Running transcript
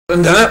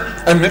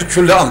Emir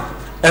Külal,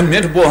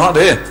 Emir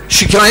Buhari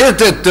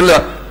şikayet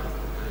ettiler.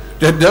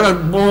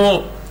 Dediler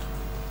bu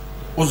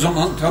o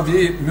zaman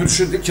tabi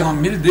Mürşid-i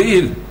Kamil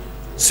değil,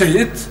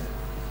 Seyyid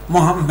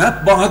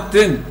Muhammed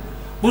Bahattin.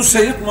 Bu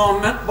Seyyid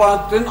Muhammed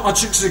Bahattin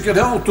açık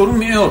zikre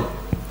oturmuyor.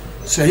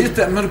 Seyyid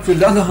Emir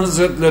Külal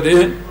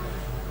Hazretleri,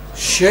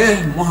 Şeyh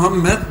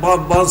Muhammed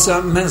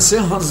Bahsí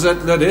Mesih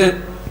Hazretleri,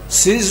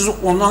 siz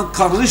ona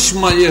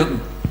karışmayın.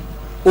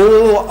 O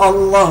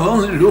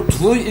Allah'ın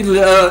lütfu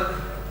ile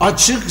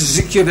açık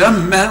zikre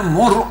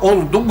memur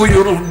oldu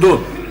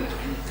buyuruldu.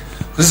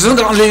 Hızır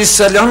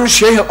Aleyhisselam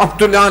Şeyh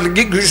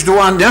Abdülhalik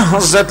Güçduvani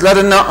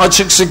Hazretlerine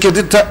açık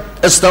zikri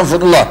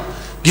estağfurullah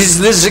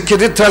gizli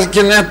zikri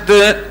telkin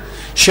etti.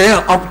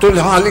 Şeyh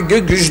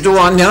Abdülhalik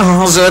Güçduvani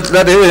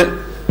Hazretleri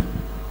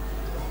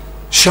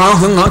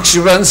Şah-ı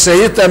Nakşibend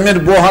Seyyid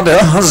Emir Buhari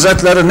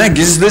Hazretlerine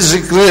gizli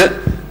zikri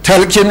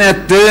telkin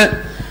etti.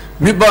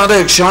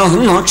 Mübarek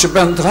Şah-ı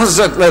Nakşibend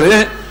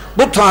Hazretleri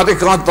bu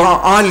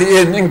tarikata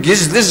aliyenin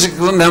gizli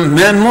zikrine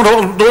memur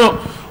oldu.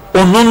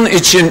 Onun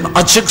için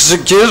açık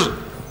zikir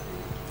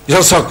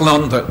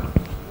yasaklandı.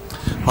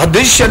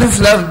 Hadis-i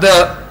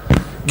şeriflerde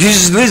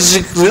gizli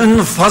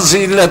zikrin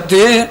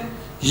fazileti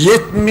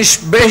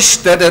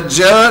 75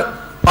 derece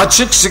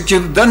açık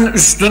zikirden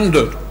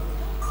üstündür.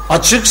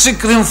 Açık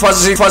zikrin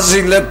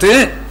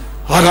fazileti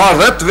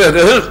hararet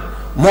verir,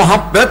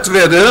 muhabbet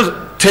verir,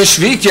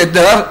 teşvik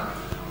eder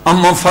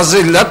ama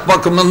fazilet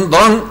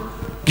bakımından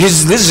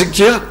gizli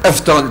zikir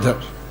eftaldir.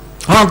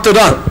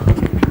 Hatıra.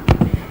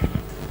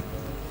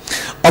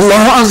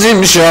 Allah-u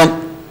Azimüşşan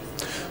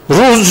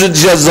Ruz-u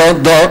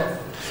cezada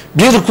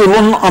bir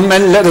kulun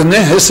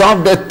amellerini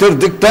hesap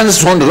ettirdikten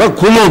sonra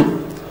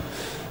kulun,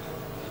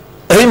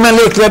 ey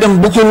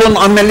meleklerim bu kulun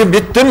ameli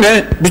bitti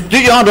mi? Bitti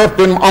ya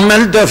Rabbim,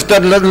 amel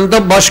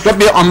defterlerinde başka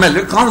bir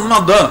ameli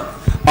kalmadı.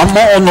 Ama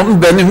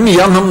onun benim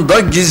yanımda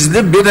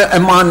gizli bir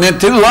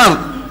emaneti var.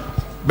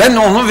 Ben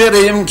onu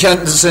vereyim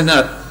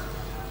kendisine.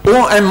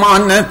 O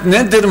emanet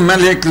nedir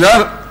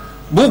melekler?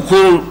 Bu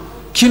kul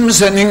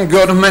kimsenin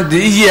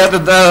görmediği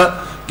yerde,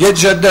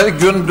 gecede,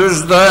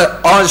 gündüzde,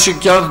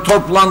 aşikar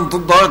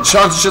toplantıda,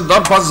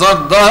 çarşıda,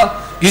 pazarda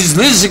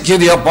gizli zikir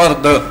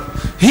yapardı.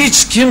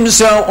 Hiç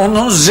kimse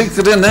onun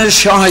zikrine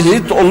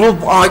şahit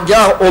olup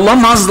agah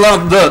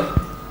olamazlardı.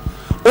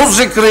 O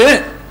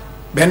zikri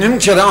benim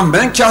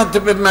kiramen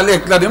katibi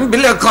meleklerim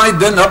bile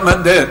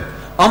kaydedemedi.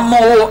 Ama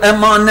o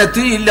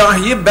emaneti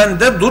ilahi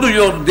bende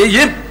duruyor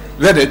deyip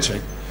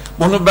verecek.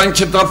 Bunu ben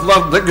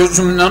kitaplarda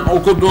gözümden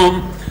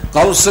okudum.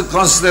 Gavs-ı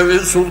Kasrevi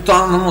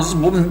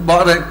Sultanımız bu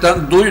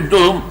mübarekten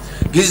duydum.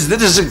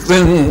 Gizli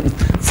zikrin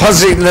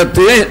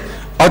fazileti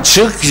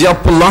açık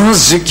yapılan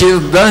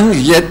zikirden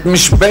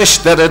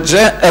 75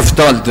 derece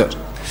eftaldir.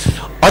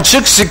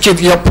 Açık zikir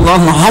yapılan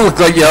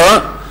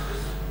halkaya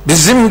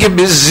bizim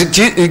gibi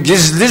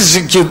gizli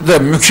zikirde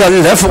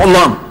mükellef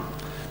olan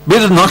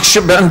bir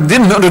Nakşibendi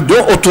müridi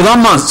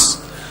oturamaz.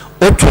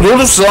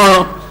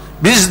 Oturursa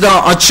bizde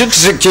açık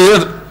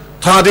zikir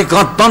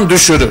tarikattan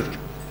düşürür.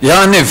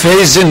 Yani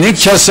feyzini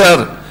keser.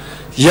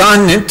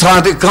 Yani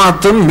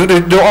tarikatın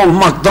müridi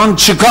olmaktan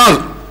çıkar.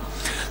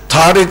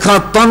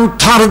 Tarikattan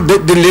tard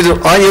edilir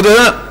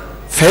ayrı,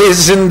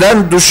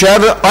 feyzinden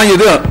düşer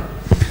ayrı.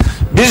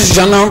 Biz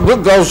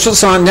Cenab-ı Gavs-ı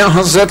Sani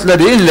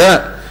Hazretleri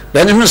ile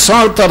benim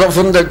sağ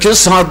tarafındaki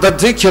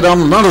Saadet-i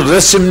Kiramlar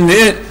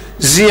resimli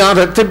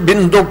ziyareti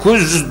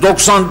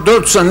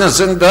 1994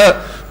 senesinde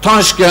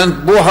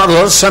Taşkent,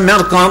 Buhara,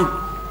 Semerkant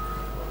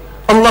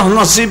Allah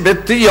nasip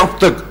etti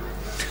yaptık.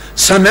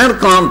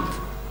 Semerkant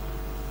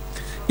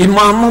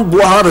İmam-ı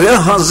Buhari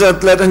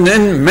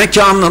Hazretlerinin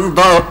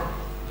mekanında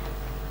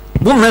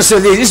bu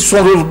meseleyi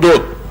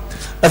soruldu.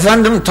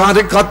 Efendim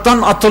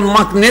tarikattan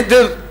atılmak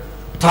nedir?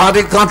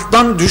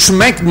 Tarikattan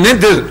düşmek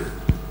nedir?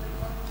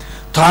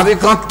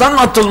 Tarikattan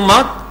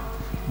atılmak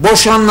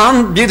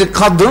boşanan bir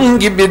kadın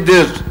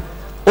gibidir.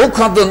 O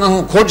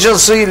kadının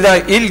kocasıyla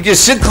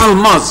ilgisi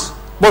kalmaz.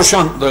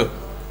 Boşandı.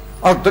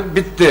 Artık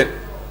bitti.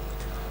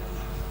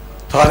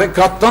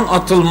 Tarikattan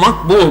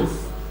atılmak bu.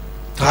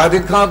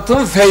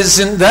 Tarikatın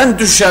feyzinden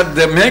düşer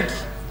demek.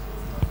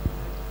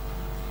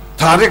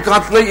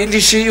 Tarikatla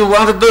ilişiği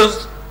vardır.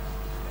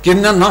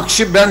 Yine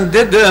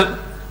Nakşibendidir.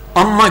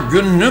 Ama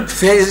günlük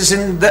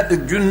feyzinde,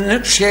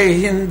 günlük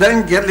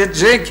şeyhinden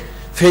gelecek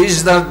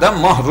feyizlerden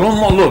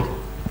mahrum olur.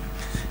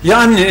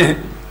 Yani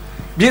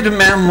bir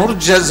memur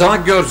ceza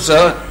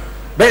görse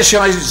 5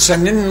 ay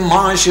senin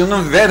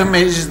maaşını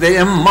vermeyiz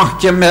diye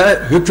mahkeme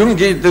hüküm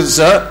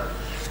giydirse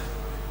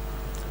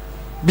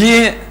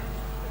bir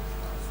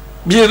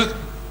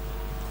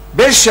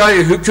 5 ay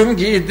hüküm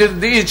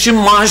giydirdiği için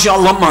maaş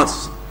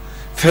alamaz.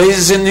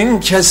 Feyzinin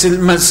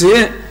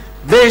kesilmesi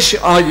 5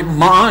 ay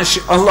maaş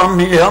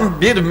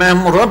alamayan bir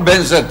memura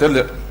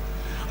benzetilir.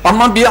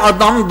 Ama bir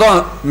adam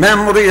da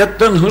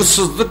memuriyetten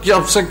hırsızlık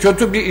yapsa,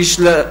 kötü bir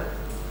işle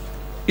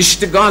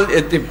iştigal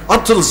edip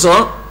atılsa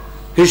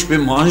hiçbir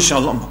maaş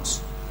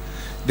alamaz.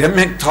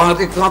 Demek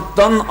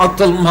tarikattan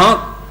atılmak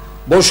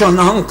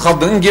boşanan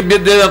kadın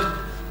gibidir.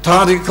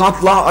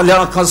 Tarikatla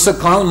alakası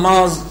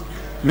kalmaz.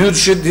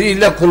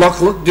 Mürşidiyle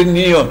kulaklık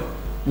dinliyor.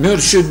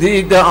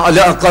 Mürşidiyle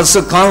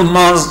alakası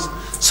kalmaz.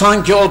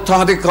 Sanki o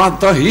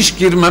tarikata hiç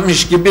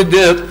girmemiş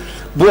gibidir.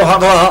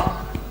 Buhara,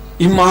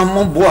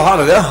 İmam-ı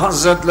Buhari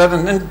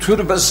Hazretlerinin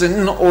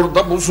türbesinin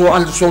orada bu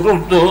sual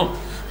soruldu.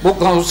 Bu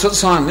Gavs-ı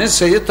Sani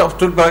Seyyid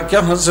Abdülbaki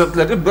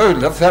Hazretleri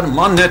böyle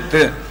ferman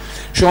etti.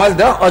 Şu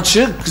halde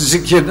açık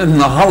zikirin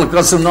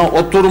halkasına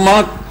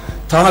oturmak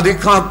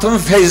tarikatın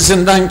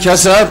feyzinden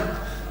keser,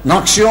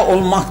 nakşi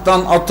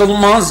olmaktan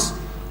atılmaz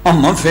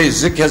ama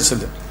feyzi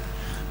kesilir.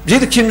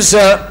 Bir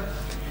kimse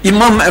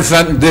İmam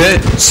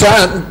Efendi,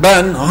 sen,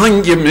 ben,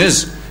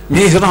 hangimiz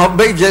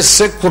mihrabe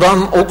geçsek,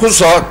 Kur'an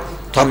okusak,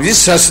 tabi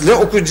sesli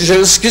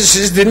okuyacağız ki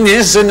siz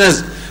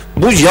dinleyesiniz.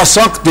 Bu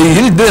yasak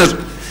değildir.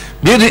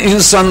 Bir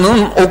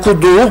insanın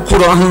okuduğu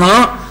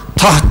Kur'an'a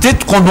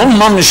tahdit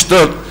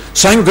konulmamıştır.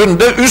 Sen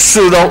günde 3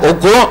 sure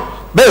oku,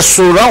 5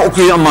 sure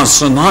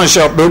okuyamazsın.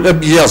 Haşa,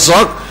 böyle bir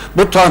yasak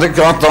bu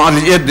tarikat-ı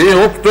aliyede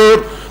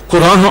yoktur.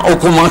 Kur'an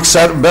okumak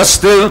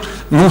serbesttir.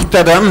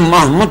 Muhterem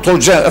Mahmut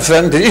Hoca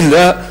Efendi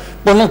ile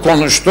bunu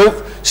konuştuk.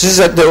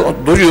 Size de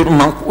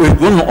duyurmak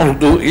uygun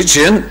olduğu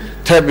için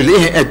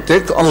tebliğ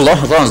ettik. Allah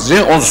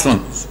razı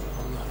olsun.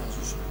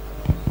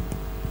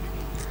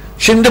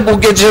 Şimdi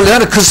bu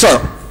geceler kısa.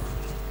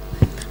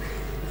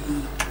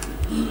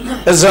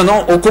 Ezanı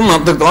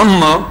okumadık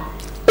ama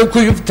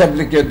okuyup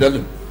tebrik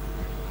edelim.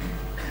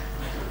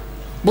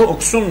 Bu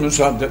okusun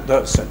müsaade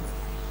edersen.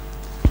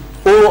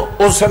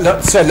 O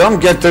selam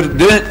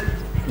getirdi.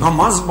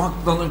 Namaz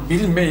vaktini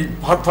bilmeyip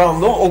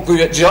hatalı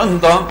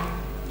okuyacağından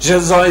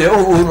cezaya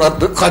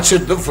uğradı,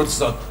 kaçırdı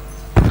fırsat.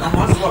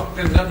 Namaz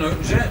vaktinden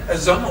önce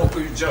ezan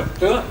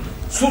okuyacaktı.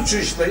 Suç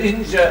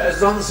işleyince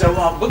ezan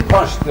sevabı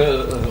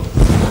kaçtı.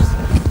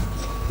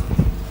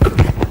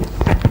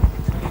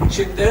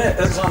 Şimdi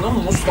ezanı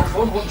Mustafa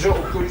Hoca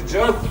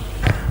okuyacak.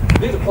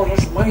 Bir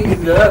konuşma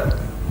ile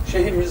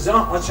şeyimizi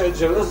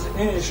açacağız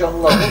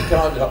inşallah.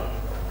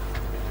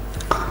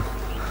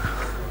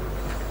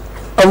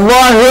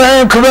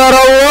 Allahu Ekber,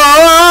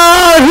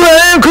 Allahu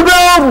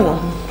Ekber.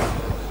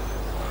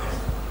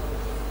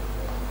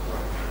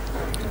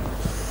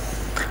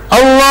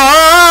 Allahu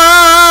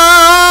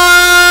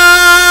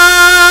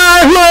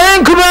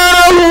Ekber,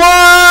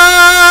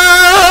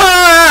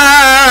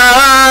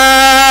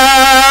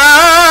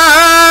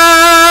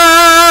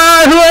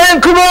 Allahu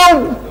Ekber.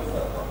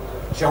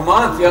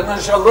 Cemaat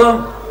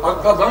yanaşalım.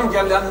 Arkadan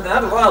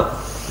gelenler var.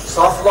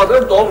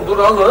 Safları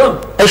dolduralım.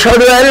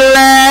 Eşhedü en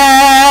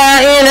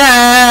la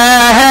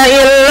ilahe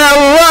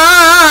illallah.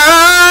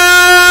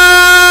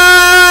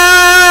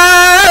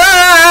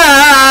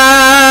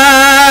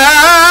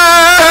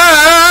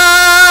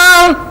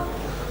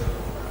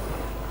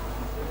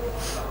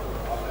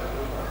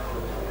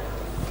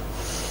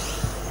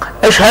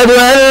 Eşhedü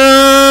en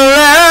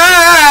la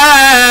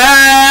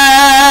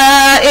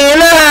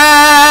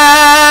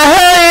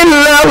ilahe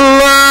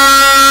illallah.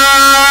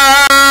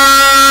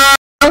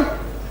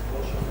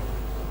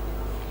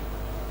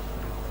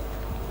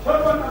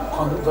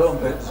 Kanıtım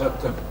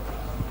benzettim.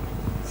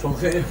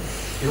 Sofi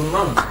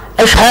Yılmaz.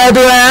 Eşhedü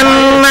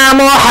enne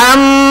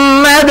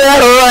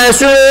Muhammeden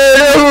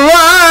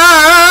Resulullah.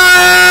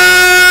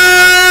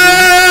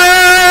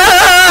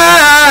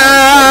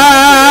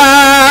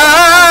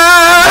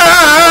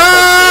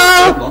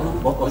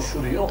 Baba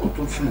şuraya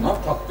otursunlar,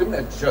 takdim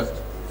edeceğiz.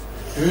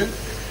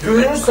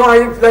 Düğün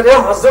sahipleri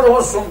hazır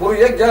olsun,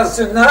 buraya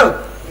gelsinler.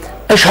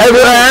 Eşhedü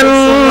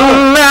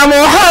enne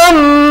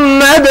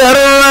Muhammeden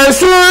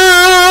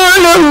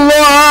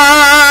Resulullah.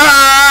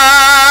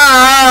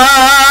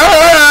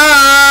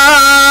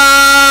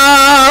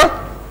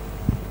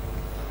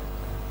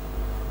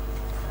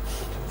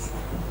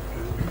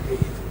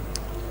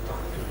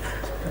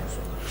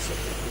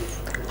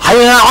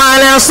 Hayya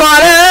ala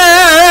salat.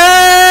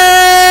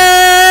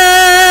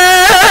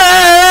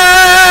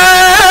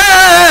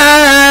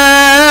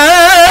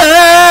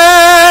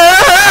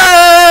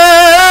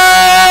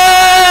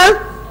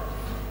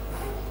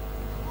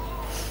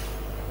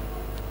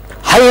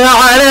 Hayya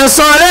ala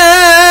salat.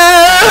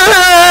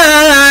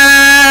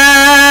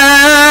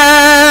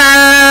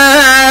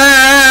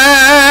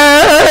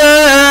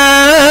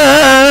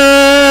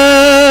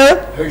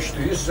 Hiç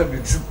değilse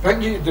bir cübbe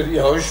giydir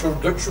ya.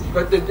 Şurada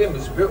cübbe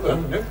dediğimiz bir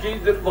önlük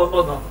giydir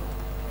babana.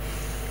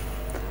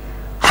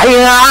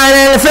 Hayya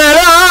alel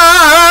felah.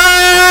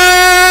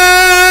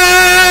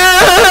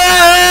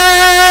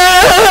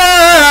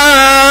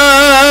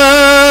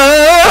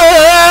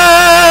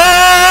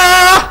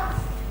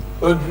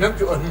 Önlük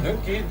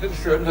giydir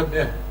şöyle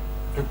bir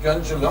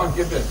dükkancılar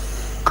gibi.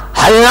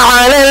 Hayya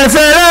alel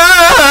felah.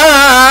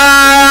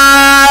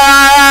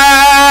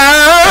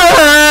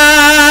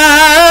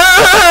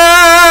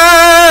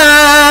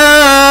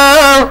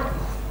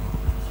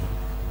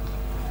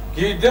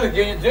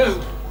 Giydir.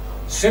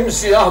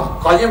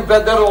 Simsiyah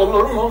kayınpeder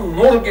olur mu?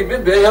 Nur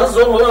gibi beyaz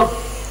olur.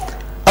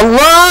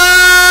 Allahu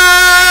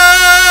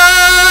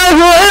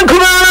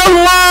Ekber,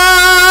 Allahu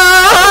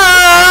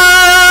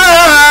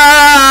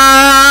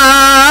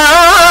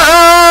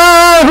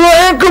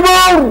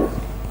Ekber.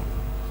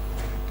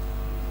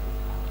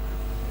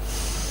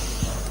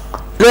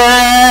 La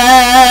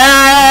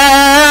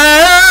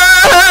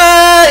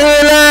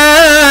ilahe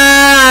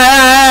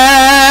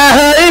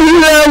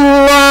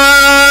illallah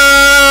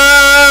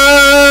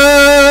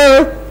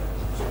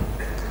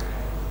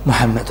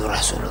Muhammedur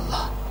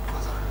Resulullah.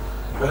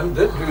 Ben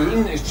de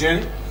düğün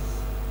için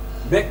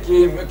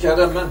Mekke-i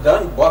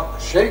Mükerreme'den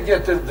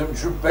getirdim,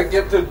 cübbe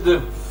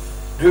getirdim.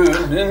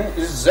 Düğünün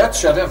izzet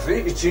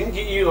şerefi için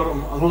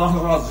giyiyorum. Allah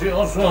razı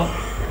olsun.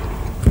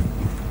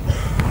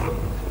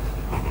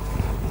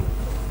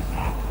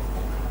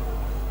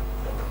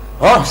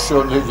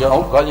 Şöyle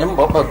ya,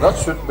 kayınbaba da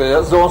süt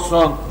beyaz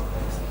olsun.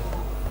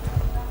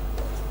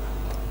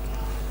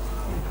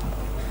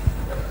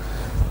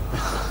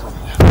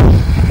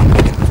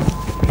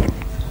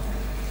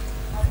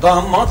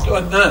 Damat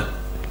önüne,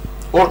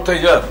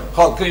 ortaya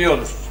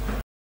kalkıyoruz.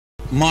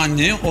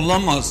 Mani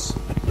olamaz.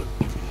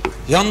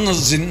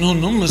 Yalnız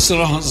Zinnun-u Mısır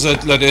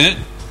Hazretleri,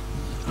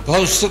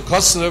 Bahsí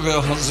Kasrevi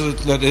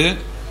Hazretleri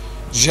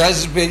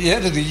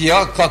cezbeye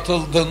riya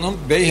katıldığını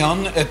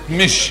beyan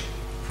etmiş.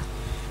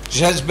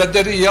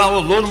 Cezbede riya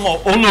olur mu?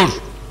 Olur.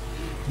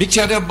 Bir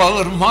kere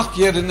bağırmak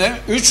yerine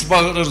 3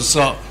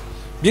 bağırırsa,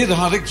 bir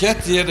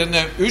hareket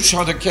yerine 3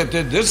 hareket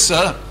edirse,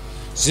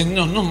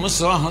 Zinnun-u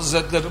Mısır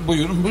Hazretleri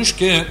buyurmuş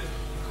ki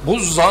bu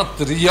zat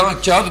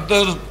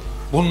riyakardır.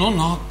 Bunun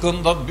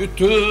hakkında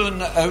bütün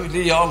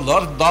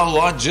evliyalar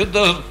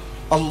davacıdır.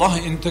 Allah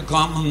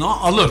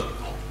intikamını alır.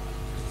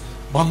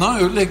 Bana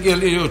öyle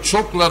geliyor,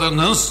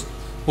 çoklarınız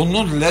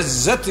bunu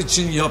lezzet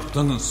için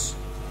yaptınız.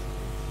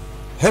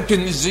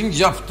 Hepinizin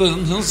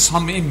yaptığının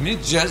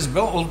samimi cezbe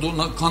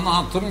olduğuna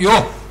kanaatim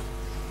yok.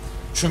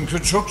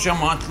 Çünkü çok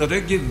cemaatlere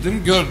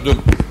girdim,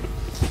 gördüm.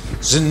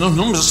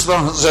 Zinnun-u Mısır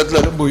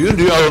Hazretleri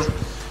buyuruyor,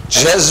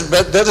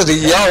 cezbede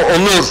riya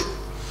olur.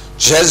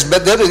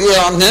 Cezbede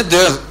riya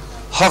nedir?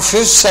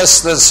 Hafif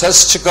sesle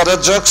ses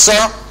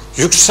çıkaracaksa,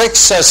 yüksek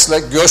sesle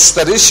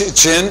gösteriş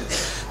için,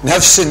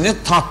 nefsini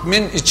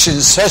tatmin için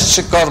ses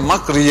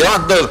çıkarmak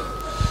riyadır.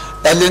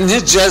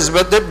 Elini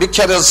cezbede bir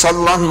kere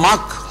sallanmak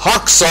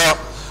haksa,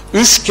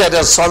 3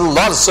 kere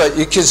sallarsa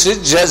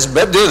ikisi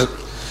cezbedir.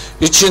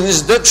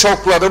 İçinizde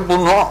çokları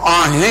bunu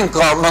ahenk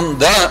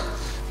halinde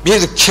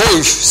bir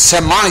keyif,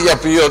 sema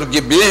yapıyor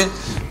gibi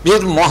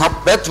bir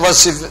muhabbet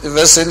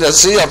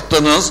vesilesi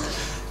yaptınız.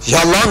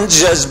 Yalan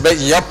cezbe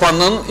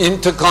yapanın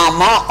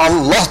intikamı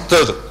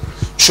Allah'tır.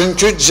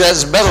 Çünkü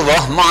cezbe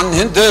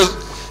rahmanidir.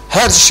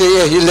 Her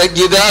şeye hile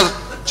girer,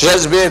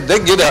 cezbeye de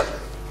girer.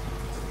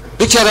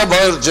 Bir kere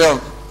bağıracağım.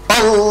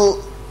 Al,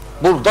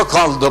 burada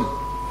kaldım.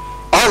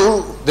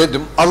 Al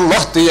dedim,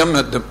 Allah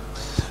diyemedim.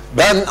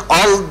 Ben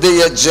al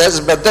diye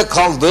cezbede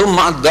kaldığım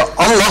halde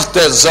Allah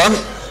dersem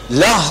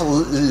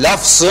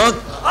lafzı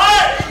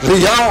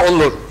riya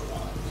olur.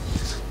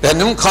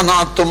 Benim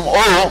kanaatim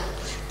o.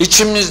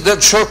 İçimizde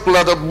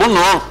çokları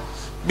bunu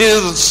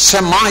bir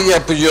sema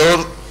yapıyor,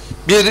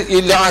 bir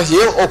ilahi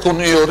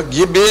okunuyor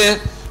gibi,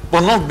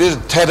 bunu bir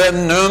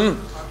terennüm,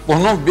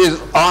 bunu bir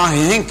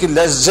ahenk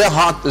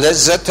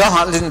lezzeti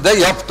halinde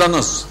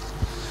yaptınız.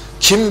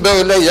 Kim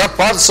böyle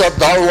yaparsa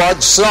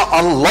davacısı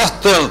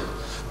Allah'tır.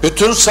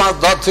 Bütün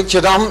Sadat-ı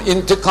Kiram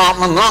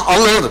intikamını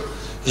alır.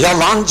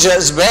 Yalan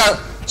cezbe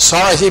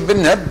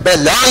sahibine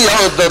bela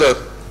yağdırır.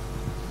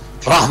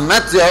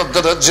 Rahmet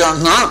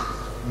yağdıracağına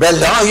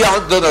bela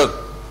yağdırır.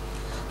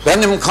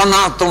 Benim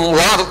kanaatim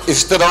var,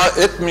 iftira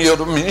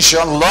etmiyorum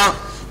inşallah.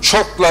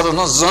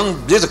 Çoklarınızın,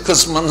 bir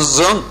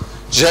kısmınızın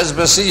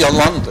cezbesi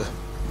yalandı.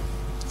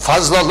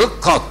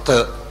 Fazlalık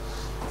kattı.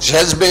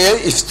 Cezbeye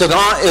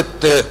iftira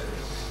etti.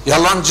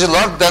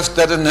 Yalancılar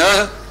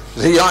defterine,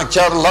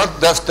 riyakarlar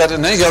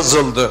defterine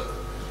yazıldı.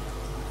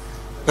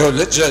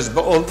 Öyle cezbe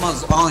olmaz.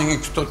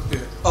 Ahenk tut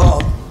diye.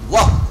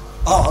 Allah,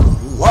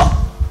 Allah.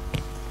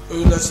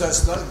 Öyle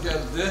sesler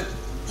geldi.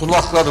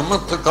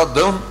 Kulaklarımı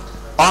tıkadım.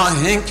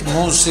 Ahenk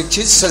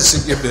musiki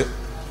sesi gibi.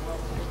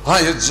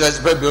 Hayır,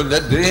 cezbe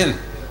böyle değil.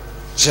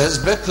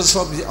 Cezbe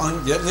kısa bir an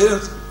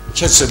gelir,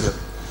 kesilir.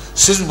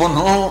 Siz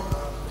bunu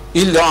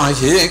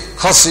ilahi,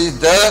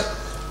 kaside,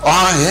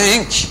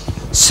 ahenk,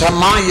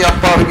 sema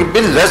yapar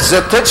gibi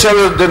lezzete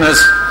çevirdiniz.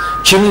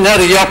 Kimler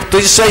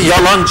yaptıysa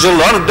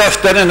yalancılar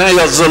defterine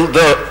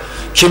yazıldı.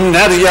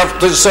 Kimler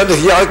yaptıysa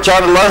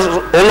riyakarlar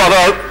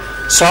olarak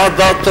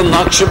Sadat-ı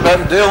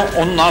Nakşibendi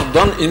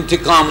onlardan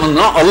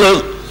intikamını alır.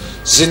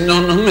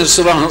 Zinnun-u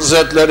Mısır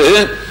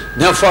Hazretleri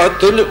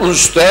Nefatül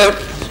Üns'te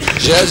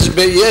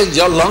cezbeye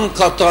yalan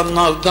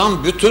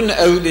katanlardan bütün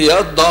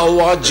evliya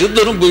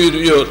davacıdır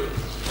buyuruyor.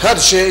 Her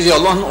şey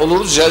yalan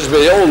olur,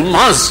 cezbeye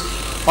olmaz.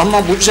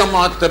 Ama bu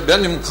cemaatte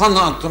benim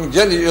kanaatim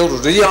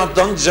geliyor,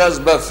 riyadan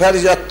cezbe,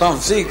 feryattan,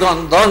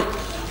 figandan,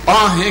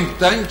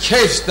 ahenkten,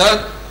 keyften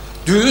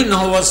düğün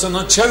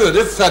havasını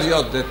çevirip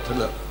feryat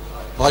ettiler.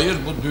 Hayır,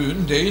 bu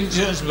düğün değil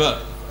cezbe.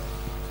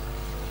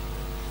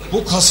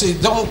 Bu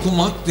kaside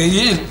okumak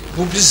değil,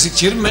 bu bir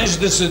zikir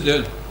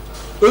meclisidir.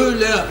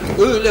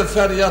 Öyle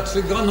feryat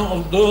figan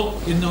oldu,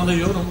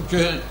 inanıyorum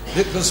ki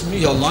bir kısmı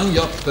yalan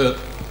yaptı.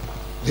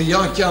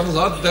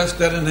 Riyakarlar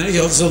defterine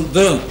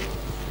yazıldı.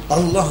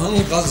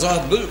 Allah'ın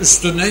gazabı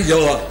üstüne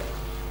yağar.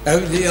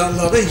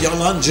 Evliyaları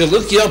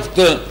yalancılık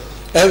yaptı.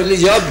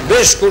 Evliya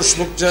 5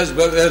 kuruşluk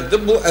cezbe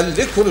verdi, bu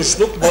 50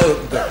 kuruşluk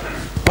bağırdı.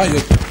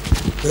 Hayır,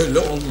 böyle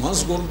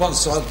olmaz kurban.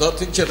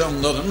 Sadat-ı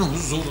kiramların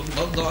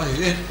huzurunda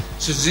dahi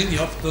sizin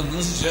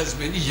yaptığınız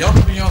cezbeyi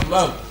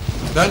yapmıyorlar.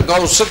 Ben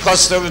Gavs-ı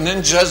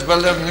Kasrevi'nin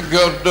cezbelerini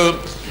gördüm.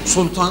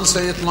 Sultan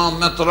Seyyid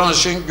Muhammed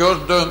Raşid'i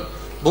gördüm.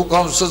 Bu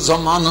Gavs-ı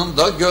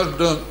zamanında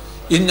gördüm.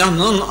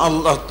 İnanın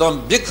Allah'tan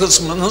bir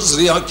kısmınız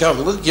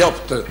riyakarlık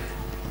yaptı.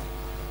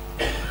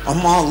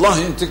 Ama Allah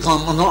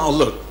intikamını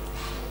alır.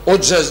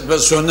 O cezbe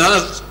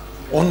söner,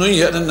 onun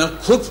yerine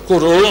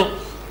kupkuru,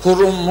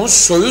 kurumuş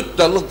söğüt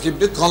dalı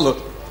gibi kalır.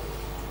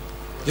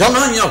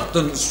 Yalan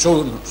yaptınız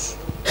çoğunuz.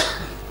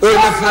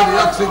 Öyle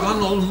feryat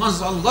figan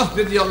olmaz, Allah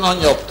bir yalan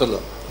yaptılar.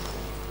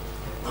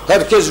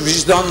 Herkes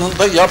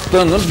vicdanında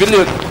yaptığını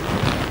bilir.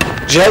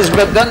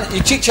 Cezbeden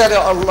 2 kere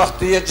Allah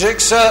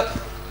diyecekse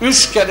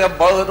 3 kere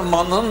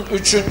bağırmanın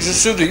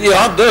 3.'sü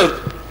riyadır.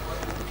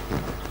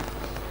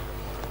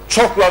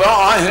 Çoklara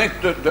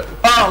ahenk döndü.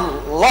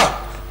 Allah,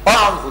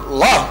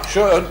 Allah.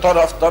 Şu ön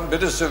taraftan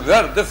birisi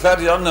verdi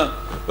feryanı.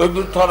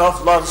 Öbür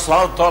taraflar,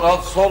 sağ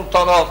taraf, sol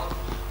taraf.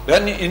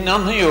 Ben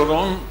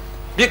inanıyorum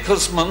bir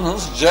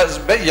kısmınız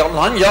cezbe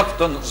yalan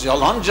yaptınız.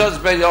 Yalan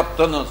cezbe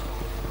yaptınız.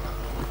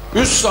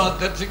 3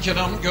 saadet-i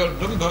kiram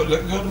gördüm, böyle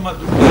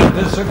görmedim.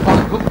 Neredeyse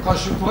kalkıp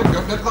kaşıkla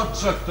göbek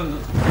atacaktınız.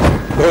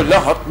 Böyle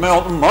hatme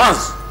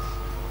olmaz.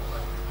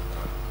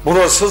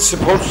 Burası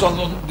spor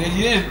salonu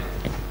değil.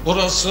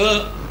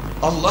 Burası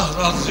Allah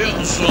razı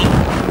olsun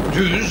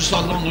düğün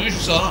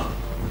salonuysa,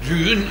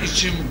 düğün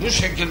için bu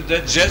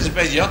şekilde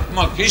cezbe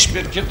yapmak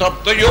hiçbir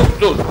kitapta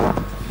yoktur.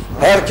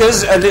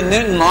 Herkes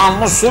elini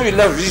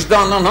namusuyla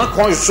vicdanına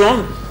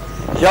koysun.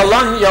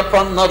 Yalan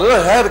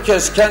yapanları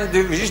herkes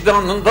kendi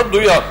vicdanında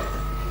duyar.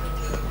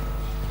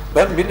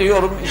 Ben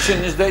biliyorum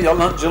içinizde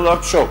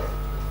yalancılar çok.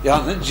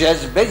 Yani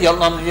cezbe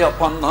yalanı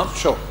yapanlar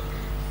çok.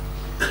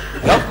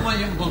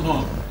 Yapmayın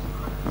bunu.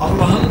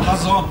 Allah'ın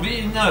azabı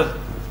iner.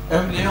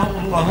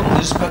 Evliyaullah'ın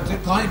nispeti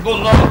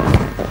kaybolur.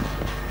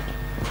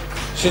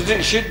 Siz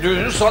işi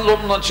düğün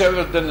salonuna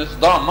çevirdiniz.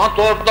 Damat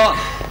orada.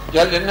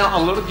 Gelini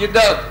alır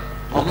gider.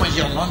 Ama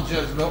yalan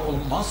cezbe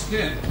olmaz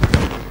ki.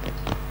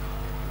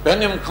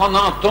 Benim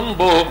kanaatim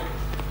bu.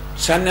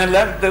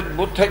 Senelerdir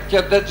bu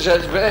tekkede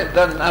cezbe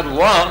edenler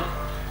var.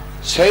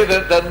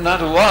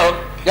 Seyredenler var.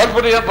 Gel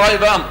buraya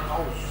bayram.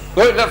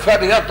 Böyle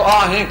feryat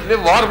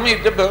ahenkli var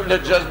mıydı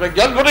böyle cezbe?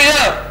 Gel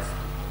buraya.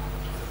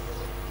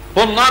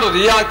 Bunlar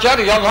riyakar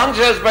yalan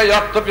cezbe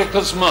yaptı bir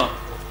kısmı.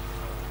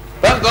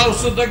 Ben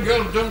Gavs'ı da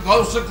gördüm.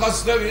 Gavs-ı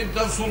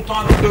Kasrevi'de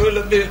Sultan'ı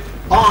böyle bir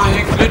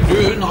ahenkli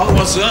düğün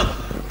havası.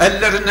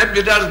 Ellerine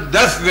birer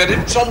def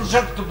verip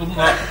çalacaktı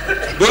bunlar.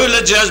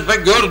 Böyle cezbe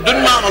gördün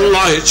mü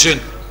Allah için?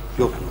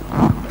 Yok.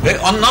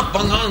 Anlat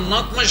bana,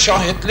 anlatma,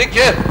 şahitlik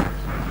et.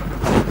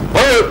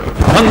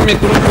 Lan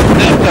mikrofon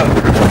nerede?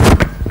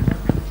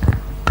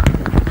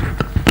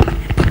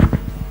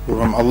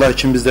 Kurban, Allah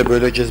için biz de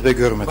böyle cezbe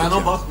görmedik. Bana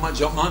yani. bakma,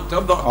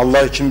 cemaate bak.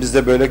 Allah için biz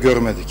de böyle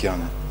görmedik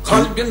yani.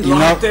 Kalbin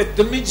rahat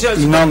etti mi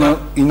cezbeden?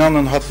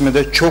 İnanın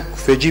hatmede çok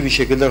feci bir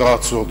şekilde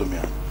rahatsız oldum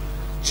yani.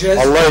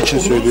 Cezbe Allah için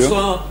olursa,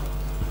 söylüyor.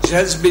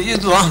 Cezbeyi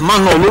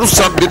Rahman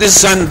olursa biri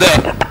sende,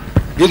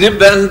 biri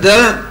bende,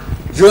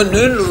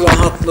 gönül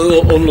rahatlığı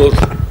olur,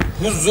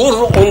 huzur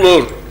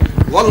olur.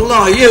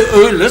 Vallahi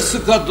öyle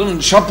sıkadım,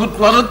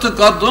 çaputları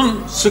tıkadım,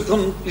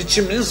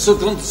 içimin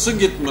sıkıntısı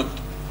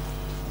gitmedi.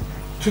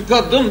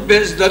 Tıkadım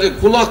bezleri,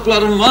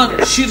 kulaklarıma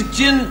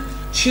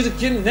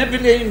çirkin ne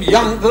bileyim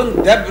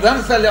yangın,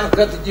 deprem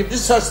felaketi gibi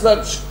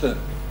sesler çıktı.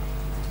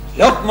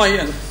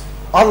 Yapmayın.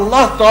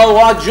 Allah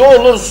davacı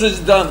olur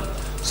sizden.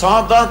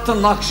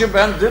 Sadat-ı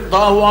Nakşibendi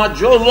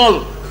davacı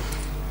olur.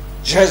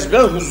 Cezbe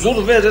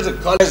huzur verir,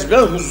 cezbe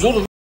huzur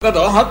ve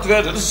rahat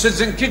verir.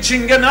 Sizinki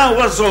çingene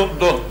havası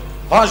oldu.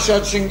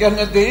 Haşa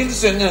çingene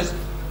değilsiniz.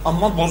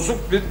 Ama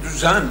bozuk bir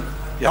düzen,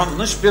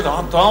 yanlış bir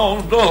hata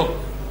oldu.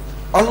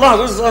 Allah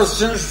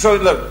rızası için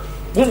söyler.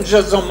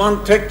 Bunca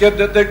zaman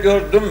tekkede de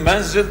gördüm,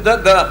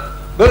 menzilde de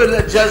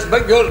böyle cezbe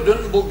gördün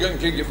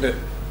bugünkü gibi.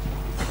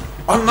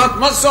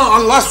 Anlatmazsan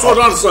Allah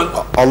sorarsan.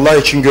 Allah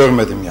için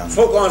görmedim yani.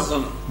 Sok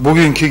ağzını.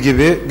 Bugünkü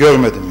gibi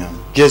görmedim yani.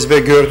 Cezbe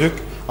gördük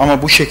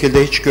ama bu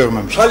şekilde hiç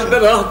görmemiştik. Kalbe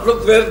yani.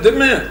 rahatlık verdi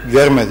mi?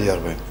 Vermedi yar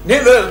bey.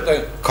 Ne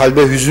verdi?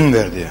 Kalbe hüzün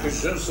verdi yani.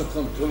 Hüzün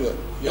sıkıntı yok.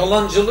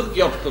 Yalancılık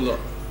yaptılar.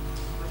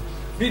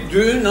 Bir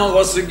düğün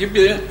havası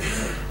gibi,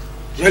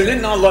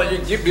 gelin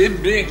alayı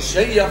gibi bir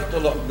şey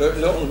yaptılar.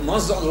 Böyle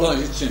olmaz Allah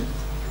için.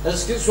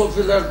 Eski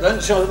sofilerden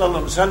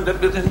çağıralım. Sen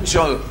de birini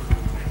çağır.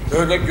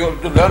 Öyle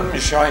gördüler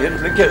mi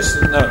şahitlik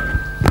etsinler.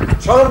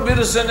 Çağır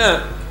birisini.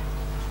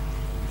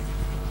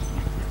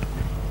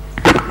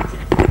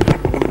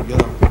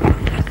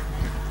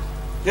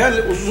 Gel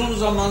uzun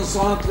zaman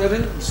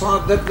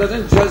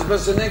saadetlerin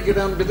cezbesine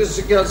giren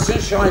birisi gelsin,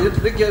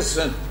 şahitlik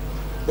etsin.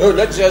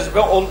 Böyle cezbe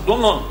oldu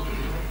mu?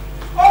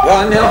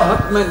 Yani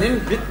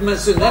hatmenin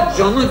bitmesine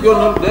canı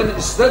gönülden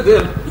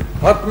istedim.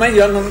 Hatme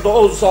yanında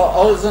olsa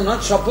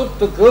ağzına çaput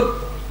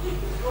tıkıp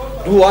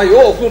duayı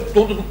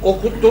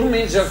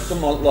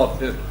okutturmayacaktım Allah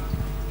bilir.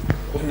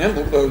 Bu ne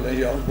bu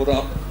böyle ya?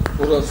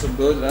 Burası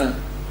böyle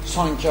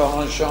sanki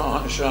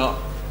haşa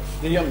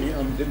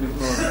diyemiyorum dilim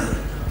öyle.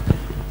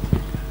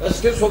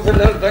 Eski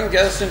sofilerden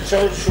gelsin,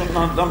 çağır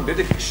şunlardan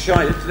biri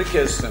şahitlik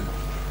etsin.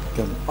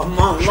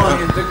 Ama Allah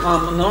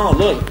intikamını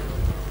alır.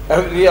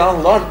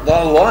 Evliyalar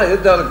dava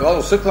eder.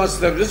 Gavs-ı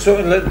Kasrevli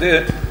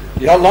söyledi.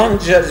 Yalan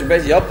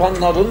cezbe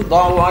yapanların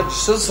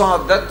davacısı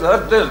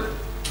saadetlerdir.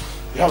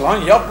 Yalan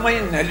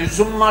yapmayın. Ne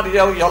lüzum var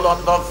ya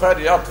yalanda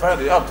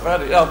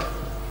feryat.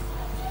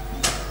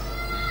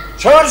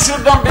 Çağır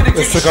şuradan bir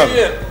iki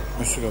kişiyi.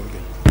 Mesut abi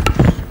gel.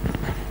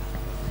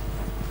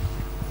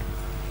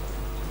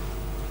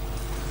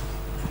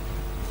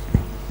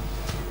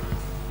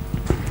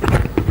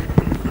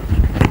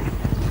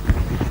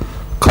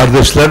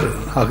 Kardeşler,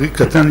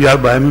 hakikaten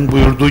Yarbayım'ın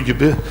buyurduğu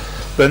gibi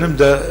benim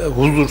de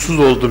huzursuz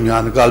oldum,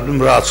 yani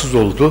kalbim rahatsız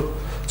oldu.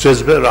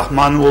 Cezbe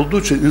Rahmani olduğu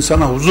için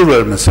insana huzur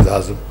vermesi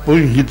lazım.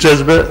 Bugünkü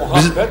cezbe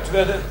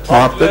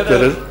muhabbet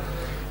verir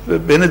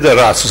ve beni de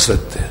rahatsız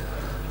etti.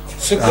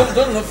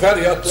 Sıkıldın mı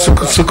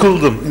feryatlardan?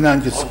 Sıkıldım,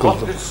 inan ki sıkıldım.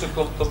 Allah bir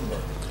sıkıldım mı?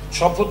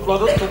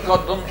 Çaputları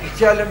tıkadım,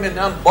 iki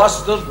elimle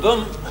bastırdım,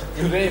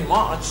 yüreğime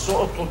acısı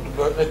oturdu,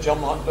 böyle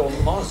cemaat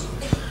olmaz.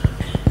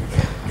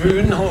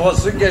 Düğün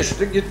havası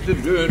geçti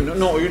gitti,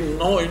 düğünün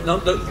oyununu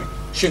oynadık.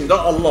 Şimdi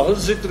Allah'ı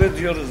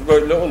zikrediyoruz,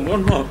 böyle olur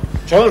mu?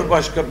 Çağır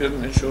başka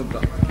birini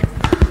şuradan.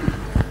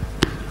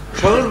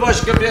 Çağır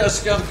başka bir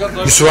eski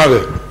arkadaş. Yusuf abi.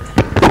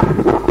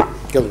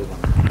 Gel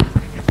buradan.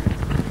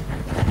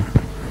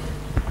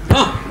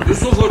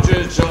 Yusuf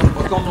Hoca'yı çağır,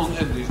 bakalım o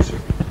ne diyecek.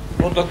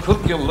 O da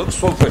 40 yıllık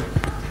sofi.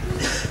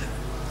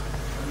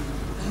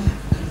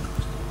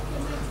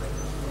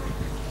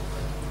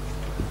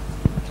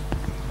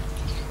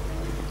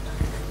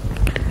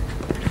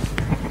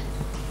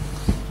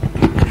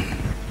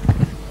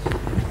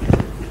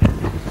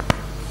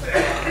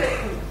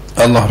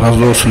 Allah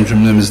razı olsun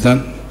cümlemizden.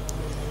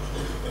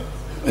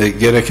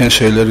 Gereken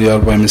şeyleri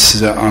Yarbayımız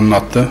size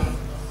anlattı.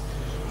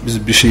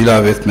 Biz bir şey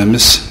ilave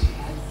etmemiz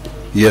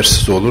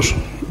yersiz olur.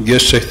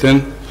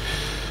 Gerçekten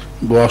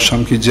bu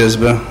akşamki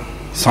cezbe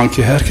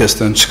sanki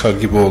herkesten çıkar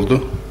gibi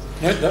oldu.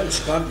 Nereden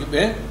çıkar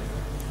gibi?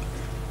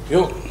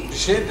 Yok, bir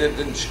şey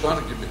dedin çıkar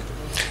gibi.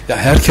 Ya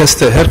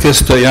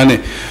herkes de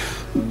yani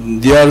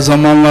diğer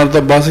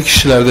zamanlarda bazı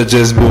kişilerde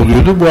cezbe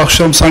oluyordu. Bu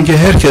akşam sanki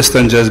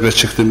herkesten cezbe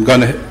çıktı.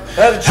 Yani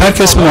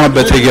herkes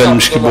muhabbete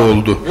gelmiş gibi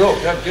oldu. Yok,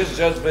 herkes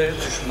cezbeye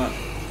düşmez.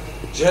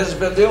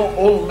 Cezbede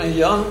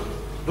olmayan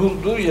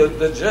durduğu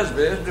yerde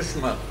cezbeye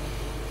düşmez.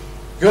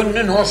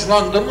 Gönlün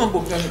hoşlandı mı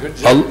bugünkü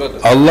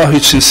cezbede? Allah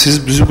için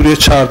siz bizi buraya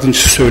çağırdığınız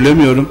için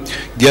söylemiyorum.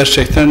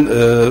 Gerçekten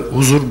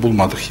huzur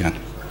bulmadık yani.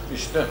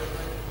 İşte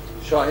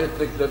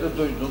şahitlikleri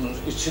duydunuz.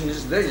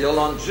 İçinizde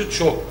yalancı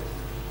çok.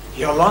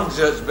 Yalan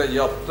cezbe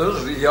yaptı,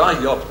 riya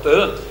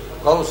yaptı.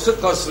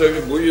 Gavs-ı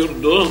Kasrevi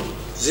buyurdu.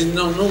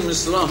 Zinnan-ı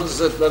Misra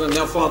Hazretleri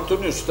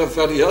Nefatun Üste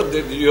feryat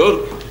ediyor.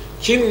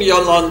 Kim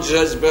yalan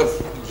cezbe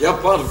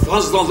yapar,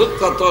 fazlalık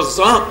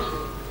katarsa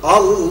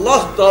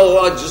Allah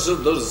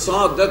davacısıdır,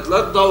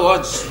 saadetler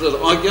davacısıdır.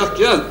 Agah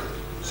gel,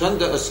 sen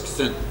de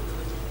eskisin.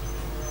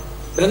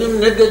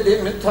 Benim ne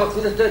dediğimi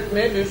taklit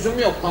etmeye lüzum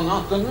yok,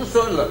 kanaatını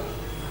söyle.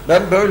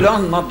 Ben böyle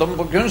anladım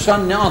bugün,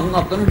 sen ne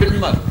anladın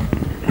bilmem.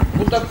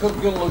 Bu da 40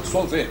 yıllık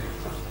sofi.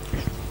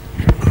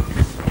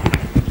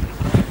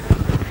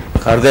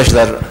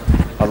 Kardeşler,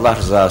 Allah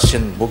rızası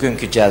için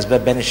bugünkü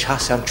cezbe beni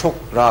şahsen çok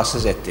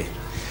rahatsız etti.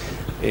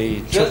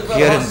 Çok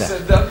yerinde.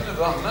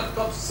 Rahmet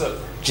kapısı.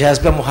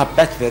 Cezbe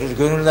muhabbet verir,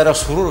 gönüllere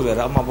surur verir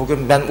ama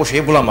bugün ben o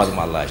şeyi bulamadım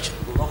Allah için.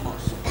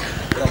 Bulamazsın.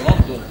 Yalan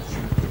dönüş.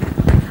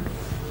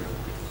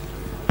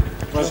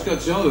 Başka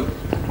çağır.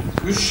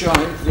 3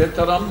 şahit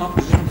yeter ama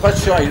bizim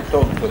kaç şahit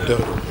oldu?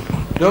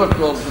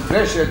 4 oldu.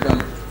 5 edelim.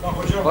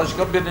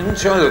 Başka birini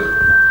çağır.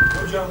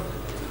 Hocam.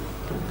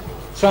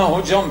 Sen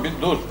hocam bir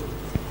dur.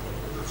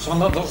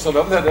 Sana da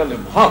sıra verelim.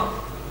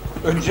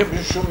 Önce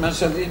bir şu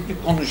meseleyi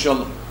bir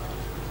konuşalım.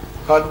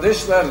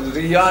 Kardeşler,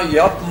 riya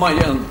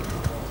yapmayın.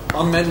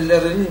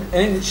 Amellerin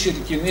en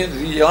çirkini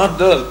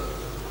riyadır.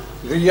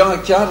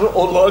 Riyakar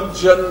olan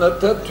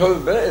cennete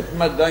tövbe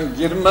etmeden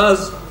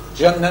girmez.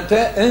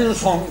 Cennete en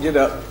son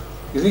girer.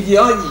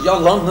 Riya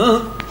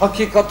yalanı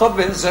hakikata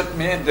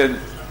benzetmeyedir.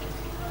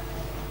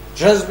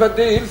 Cezbe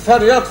değil,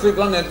 feryat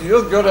figan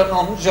ediyor. Gören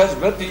onu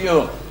cezbe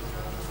diyor.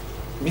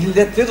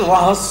 Milleti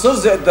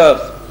rahatsız eder.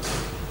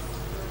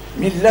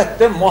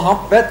 Millette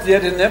muhabbet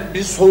yerine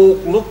bir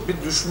soğukluk, bir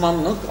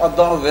düşmanlık,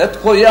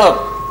 adavet koyar.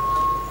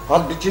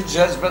 Halbuki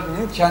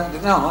cezbenin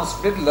kendine has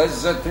bir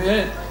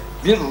lezzeti,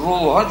 bir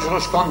ruha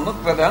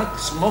coşkanlık veren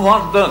kısmı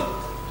vardır.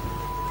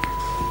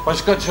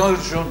 Başka çağır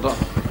şurada.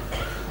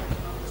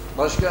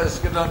 Başka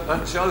eskilerden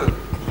çağır.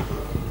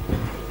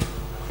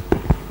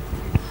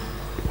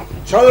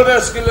 Çağır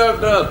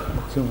eskilerden.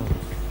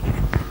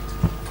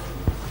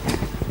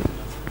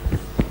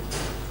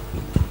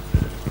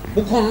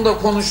 Bu konuda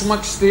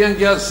konuşmak isteyen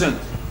gelsin.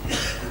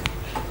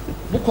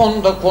 Bu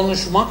konuda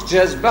konuşmak,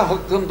 cezbe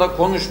hakkında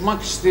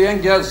konuşmak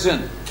isteyen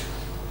gelsin.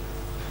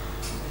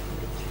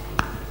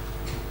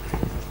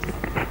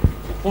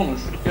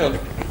 Konuş, gel.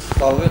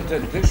 davet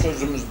ettik,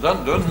 sözümüzden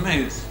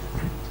dönmeyiz.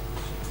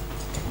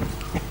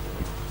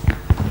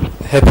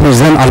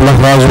 Hepinizden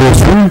Allah razı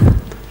olsun.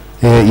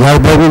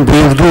 Yarbey'in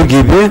buyurduğu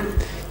gibi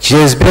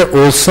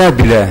cezbe olsa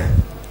bile,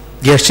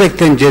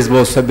 gerçekten cezbe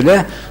olsa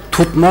bile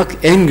tutmak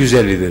en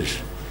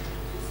güzelidir.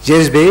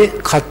 Cezbeyi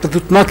kalpte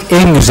tutmak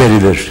en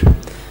güzelidir.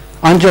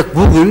 Ancak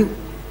bugün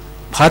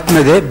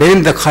Fatme'de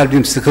benim de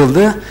kalbim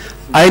sıkıldı.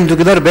 Aynı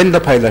duyguları ben de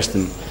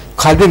paylaştım.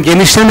 Kalbim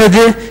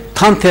genişlemedi,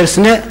 tam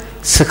tersine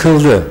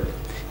sıkıldı.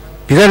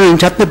 Bir an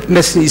önce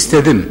bitmesini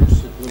istedim.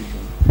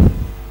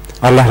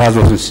 Allah razı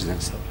olsun sizden.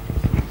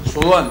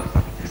 Soğan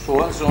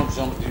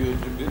soracağım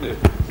diyordu biri.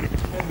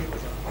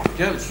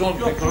 Gel son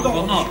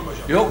mikrofonu.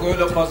 Yok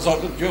öyle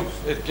pazarlık yok.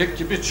 Erkek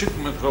gibi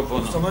çık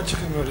mikrofonu. O zaman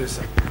çıkın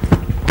öyleyse.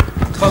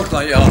 Kalk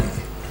ayağa.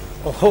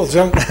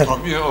 Hocam.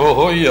 Tabii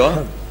oho ya.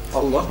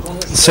 Allah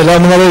konuşsun.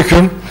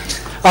 Selamünaleyküm.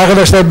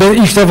 Arkadaşlar ben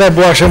ilk defa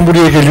bu akşam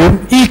buraya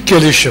geliyorum. İlk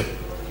gelişim.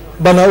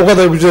 Bana o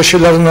kadar güzel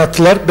şeyler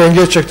anlattılar. Ben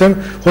gerçekten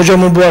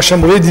hocamın bu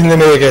akşam burayı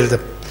dinlemeye geldim.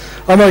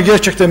 Ama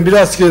gerçekten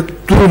biraz ki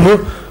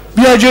durumu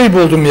bir acayip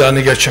oldum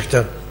yani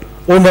gerçekten.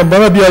 Ondan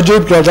bana bir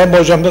acayip geldi ama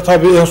hocam da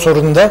tabii en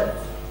sonunda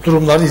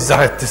durumları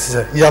izah etti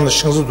size.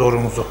 Yanlışınızı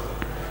doğrunuzu.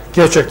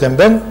 Gerçekten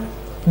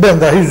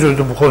ben dahi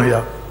üzüldüm bu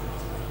konuya.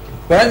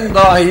 Ben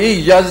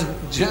dahi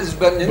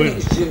cezbenin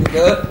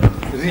içinde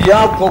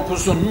riya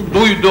kokusunu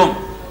duydum.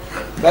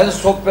 Ben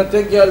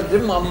sohbete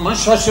geldim ama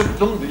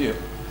şaşırttım diyor.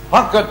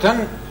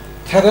 Hakikaten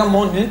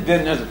teremoni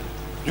denir.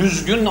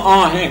 Düzgün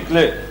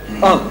ahenkli.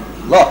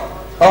 Allah,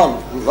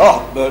 Allah,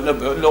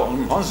 böyle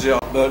olmaz ya,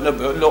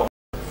 böyle olmaz.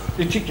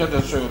 2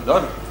 kere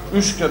söyler,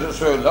 3 kere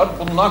söyler.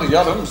 Bunlar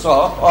yarım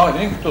saat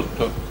ahenk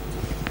tuttu.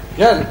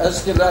 Gel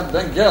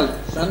eskilerden gel.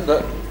 Sen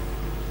de.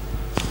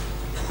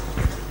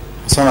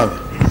 Hasan abi.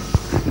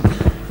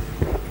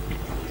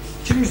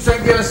 Kimse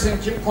gelsin,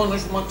 kim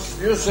konuşmak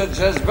istiyorsa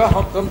cezbe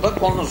hakkında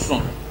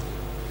konuşsun.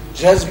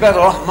 Cezbe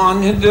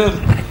rahmanidir.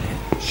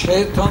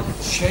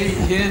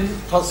 Şeyhin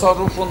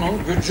tasarrufunun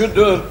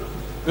gücüdür.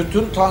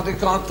 Bütün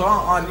tarikat-ı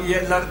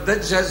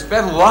aliyelerde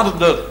cezbe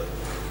vardır.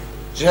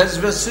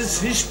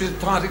 Cezbesiz hiçbir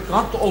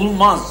tarikat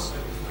olmaz.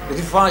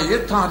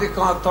 Rifai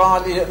tarikat-ı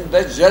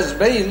aliyende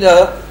cezbe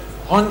ile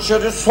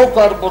hançeri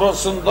sokar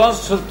burasından,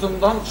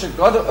 sırtından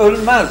çıkar,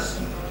 ölmez.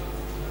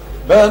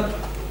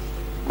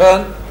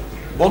 Ben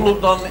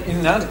Bolu'dan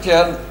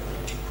inerken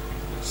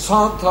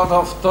sağ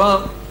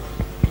tarafta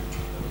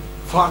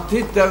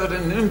Fatih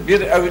devrinin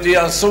bir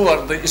evliyası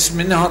vardı.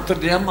 İsmini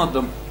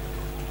hatırlayamadım.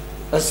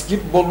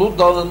 Eski Bolu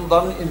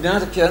Dağı'ndan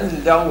inerken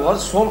lavha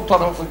sol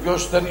tarafı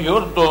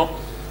gösteriyordu.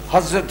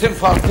 Hazreti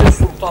Fatih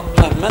Sultan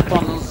Mehmet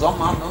Han'ın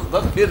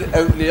zamanında bir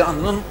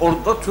evliyanın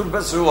orada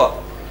türbesi var.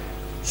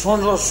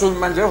 Sonra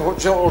Sülmeli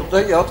Hoca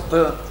orada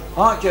yattı.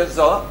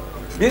 Hakeza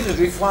bir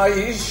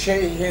Rifai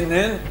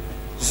Şeyhinin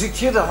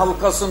zikir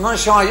halkasına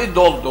şahit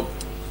olduk.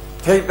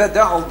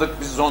 Teybede aldık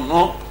biz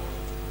onu.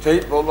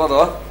 Teyp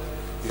olarak.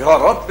 Ya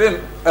Rabbim,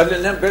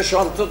 eline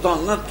 5-6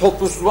 tane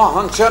topuzlu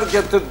hançer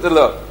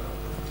getirdiler.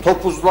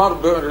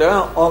 Topuzlar böyle,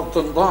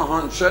 altında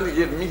hançer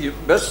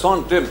 20-25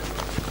 santim.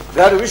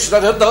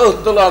 Dervişlere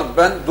dağıttılar.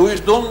 Ben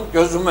duydum,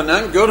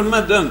 gözümle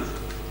görmedim.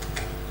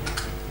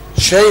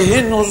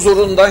 Şeyhin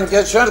huzurundan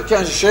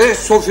geçerken Şeyh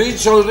Sofi'yi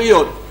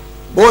çağırıyor.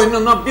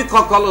 Boynuna bir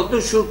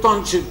kakaladı,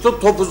 şuradan çıktı,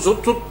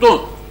 topuzu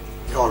tuttu.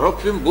 Ya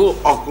Rabbim, bu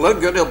akla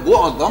göre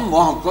bu adam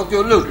muhakkak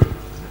ölür.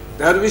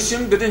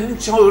 Dervişin birini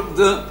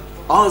çağırdı.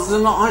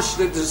 Ağzını aç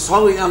dedi,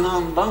 sağ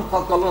yanağından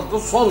kakaladı,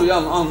 sol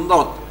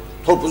yanağından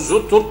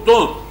topuzu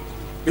tuttu.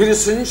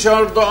 Birisini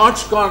çağırdı,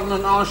 aç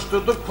karnını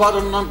açtırdı,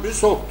 karnından bir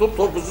soktu,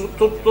 topuzu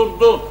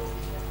tutturdu.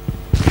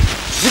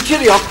 Zikir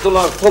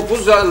yaptılar,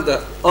 topuz elde.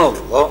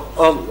 Allah,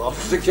 Allah,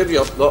 zikir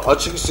yaptılar,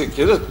 açık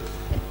zikir.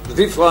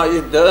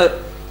 Rifai'de,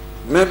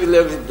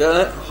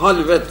 Mevlevi'de,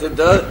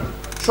 Halveti'de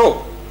çok.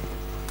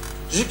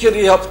 Zikir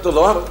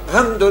yaptılar,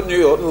 hem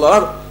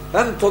dönüyorlar,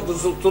 hem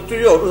topuzu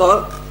tutuyorlar.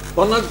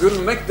 Bana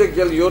gülmek de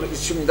geliyor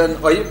içimden,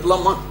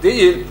 ayıplamak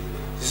değil.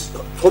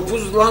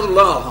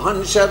 Topuzlarla,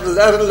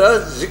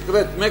 hançerlerle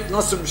zikretmek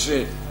nasıl bir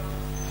şey?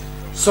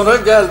 Sıra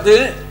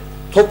geldi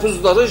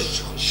topuzları,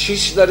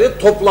 şişleri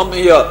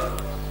toplamaya.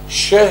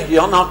 Şeyh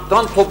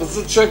yanaktan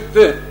topuzu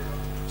çekti.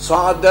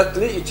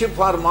 Saadetli 2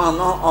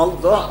 parmağını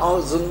aldı,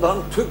 ağzından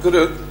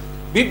tükürük.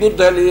 Bir bu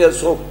deliğe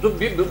soktu,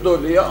 bir bu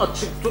deliğe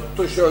açık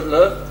tuttu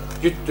şöyle.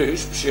 Gitti,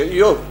 hiçbir şey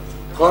yok.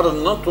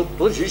 Karnına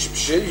tuttu, hiçbir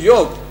şey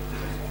yok.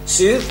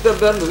 Siirt'te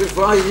ben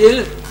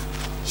Rifai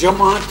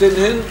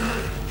cemaatinin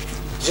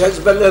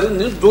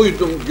cezbelerini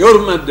duydum,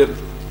 görmedim.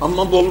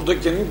 Ama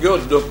Bolu'dakini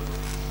gördüm.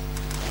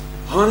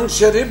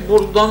 Hançeri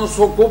buradan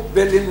sokup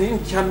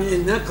belinin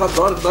kemiğine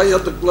kadar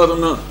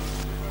dayadıklarını,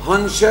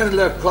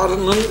 hançerle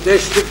karnın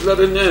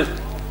deştiklerini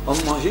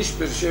ama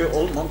hiçbir şey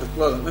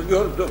olmadıklarını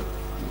gördüm.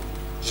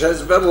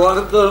 Cezbe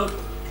vardı.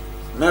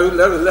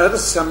 Mevleviler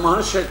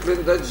sema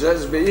şeklinde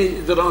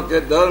cezbeyi idrak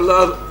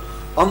ederler.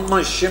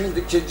 Ama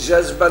şimdiki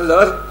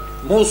cezbeler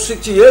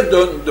musikiye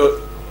döndü.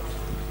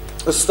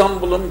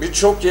 İstanbul'un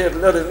birçok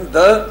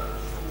yerlerinde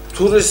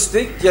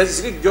turistik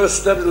gezi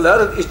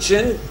gösteriler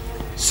için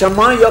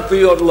Sema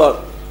yapıyorlar.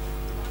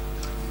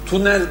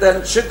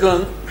 Tünelden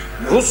çıkın,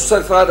 Rus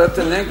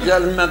sefaretine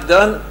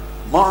gelmeden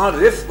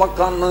Maarif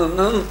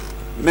Bakanlığı'nın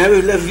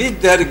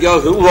Mevlevi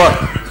dergahı var.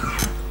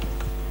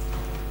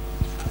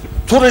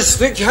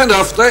 Turistik her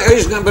hafta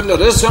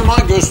ecnebilere sema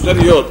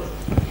gösteriyor.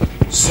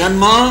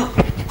 Sema,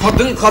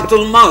 kadın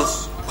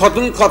katılmaz.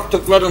 Kadın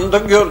kattıklarında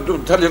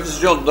gördüm,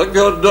 televizyonda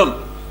gördüm.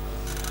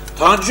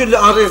 Tacül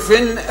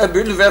Arif'in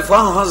Ebül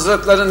Vefa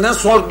Hazretlerine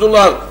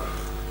sordular.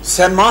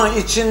 Sema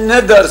için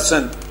ne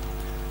dersin?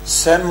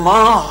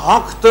 Sema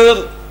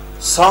haktır.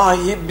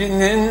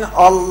 Sahibinin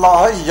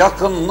Allah'a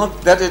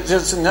yakınlık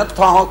derecesine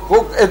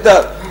tahakkuk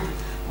eder.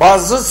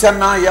 Bazı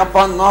sema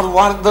yapanlar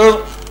vardır.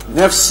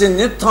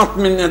 Nefsini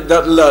tatmin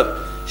ederler.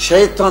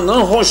 Şeytanı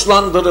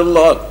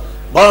hoşlandırırlar.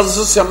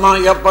 Bazı sema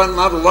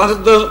yapanlar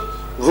vardır.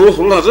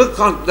 Ruhları,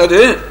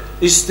 kalpleri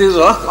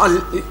istirak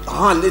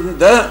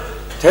halinde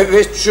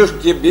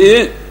teveccüh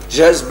gibi,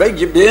 cezbe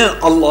gibi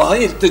Allah'a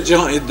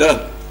iltica eder.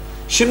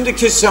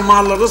 Şimdiki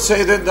semaları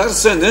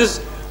seyrederseniz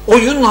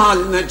oyun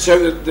haline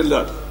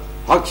çevirdiler.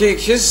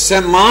 Hakiki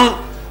sema,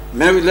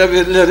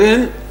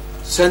 Mevlevilerin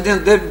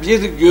senede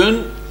bir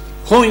gün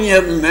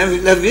Konya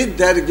Mevlevi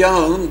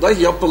dergahında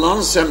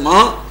yapılan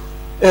sema,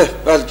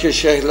 belki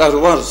şeyhler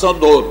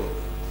varsa doğru.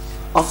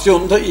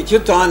 Afyon'da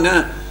 2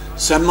 tane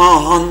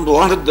semahan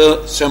vardı,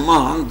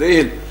 semahan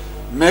değil,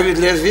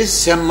 Mevlevi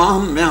sema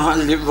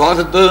mehalli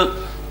vardı.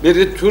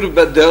 Biri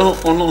türbede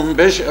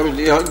 10-15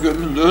 evliya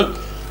gömülü,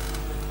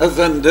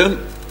 efendim,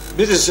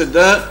 birisi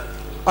de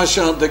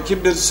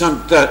aşağıdaki bir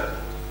semtte.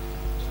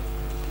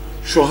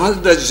 Şu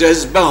halde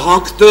cezbe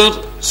haktır.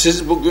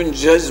 Siz bugün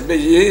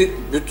cezbeyi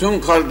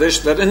bütün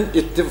kardeşlerin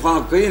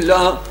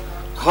ittifakıyla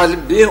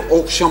kalbi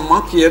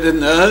okşamak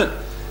yerine,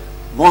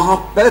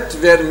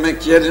 muhabbet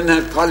vermek yerine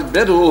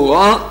kalbe,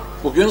 ruha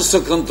bugün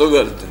sıkıntı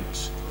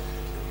verdiniz.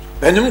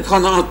 Benim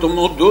kanaatim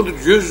odur,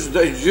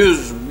 %100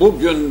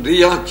 bugün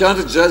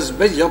riyakar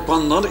cezbe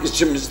yapanlar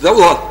içimizde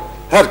var.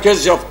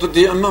 Herkes yaptı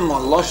diyemem,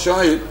 Allah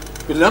şahit,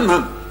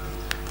 bilemem.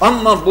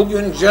 Ama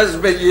bugün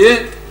cezbeyi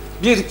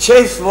bir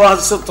keyif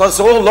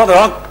vasıtası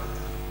olarak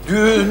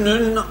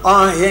düğünün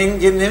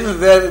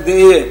ahenginin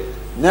verdiği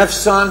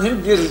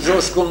nefsani bir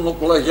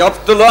coşkunlukla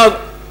yaptılar.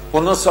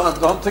 Buna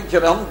Sadat-ı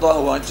Kiram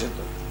davacıdır.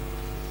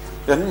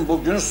 Benim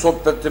bugün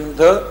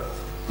sohbetimde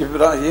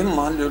İbrahim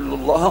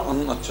Halilullah'ı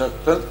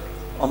anlatacaktır.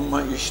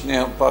 Ama iş ne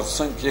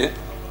yaparsın ki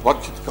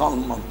vakit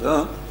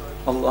kalmadı.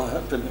 Allah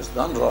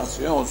hepinizden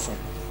razı olsun.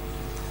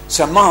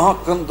 Sema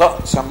hakkında,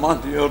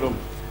 sema diyorum,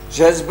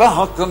 cezbe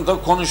hakkında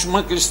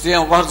konuşmak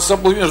isteyen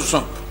varsa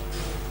buyursun.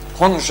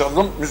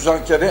 Konuşalım,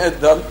 müzakere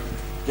edelim.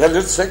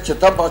 Gelirse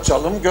kitap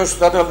açalım,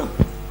 gösterelim.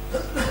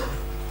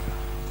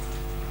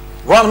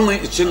 Var mı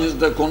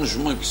içinizde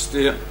konuşmak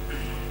isteyen?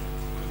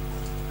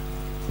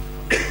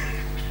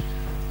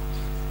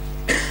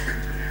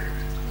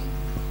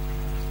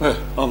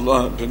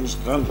 Allah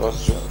hepinizden razı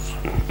olsun.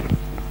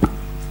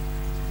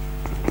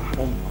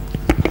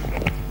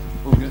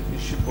 Bugün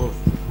işi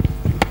bozdu.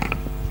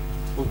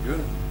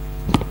 Bugün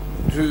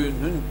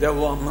düğünün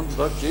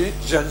devamındaki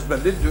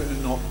cezbeli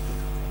düğün oldu.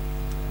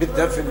 Bir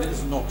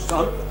definiz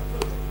noksan,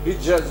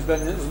 bir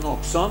cezbeniz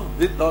noksan,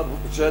 bir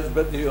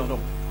cezbe diyorum.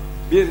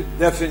 Bir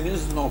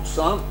definiz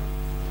noksan,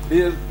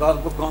 bir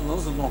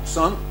darbukanız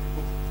noksan,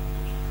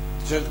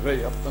 cezbe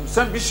yaptım.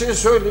 Sen bir şey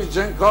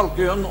söyleyeceksin,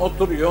 kalkıyorsun,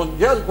 oturuyorsun,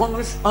 gel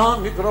konuş,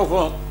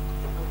 mikrofon.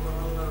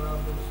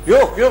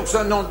 Yok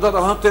sen orada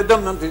rahat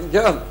edemedin,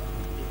 gel.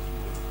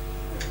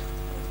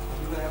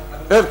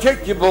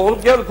 Erkek gibi ol,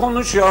 gel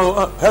konuş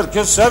ya,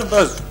 herkes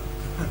serbest.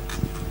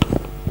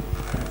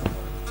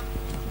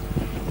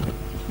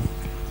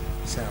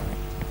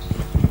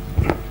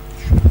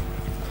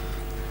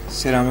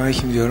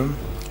 Selamünaleyküm diyorum.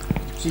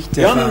 İlk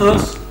defa...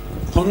 Yalnız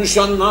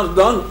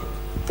konuşanlardan,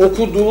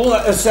 okuduğu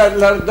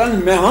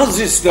eserlerden mehaz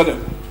isterim.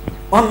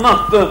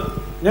 Anlattı.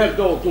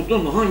 Nerede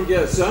okudun, hangi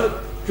eser?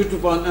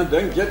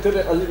 Kütüphaneden getir,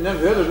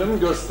 eline veririm,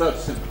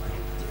 göstersin.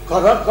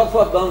 Kara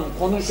kafadan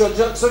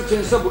konuşacaksa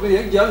kimse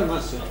buraya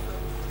gelmesin.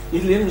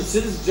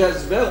 İlimsiz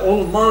cezbe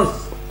olmaz.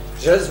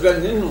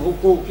 Cezbenin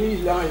hukuki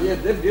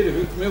ilahiyede bir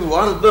hükmü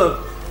vardır.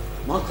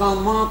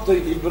 Makamat-ı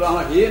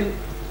İbrahim,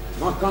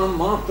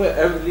 makamat-ı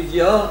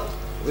evliya,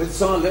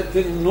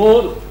 Risalet-i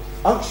Nur,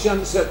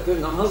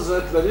 Akşemseddin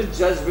Hazretleri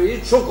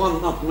cezbeyi çok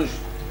anlatmış.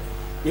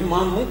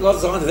 İmam-ı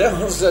Gazali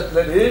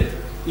Hazretleri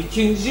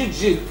 2.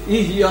 cilt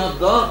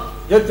İhya'da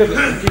getirin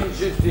 2.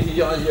 cilt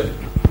İhya'yı.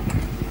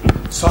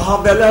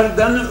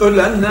 Sahabelerden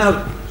ölenler,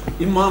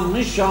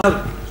 İmam-ı Şah,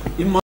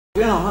 İmam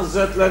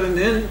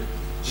Hazretlerinin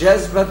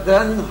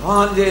cezbeden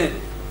hali,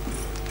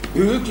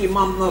 büyük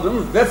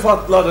imamların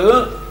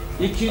vefatları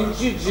 2.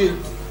 cilt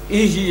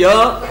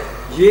İhya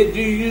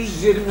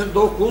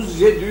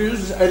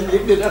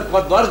 729-751'e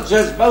kadar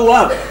cezbe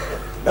var.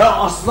 Ve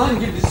aslan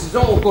gibi size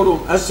okurum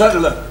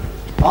eserle.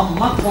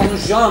 Ama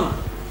konuşan,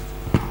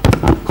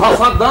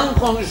 kafadan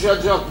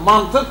konuşacak,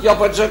 mantık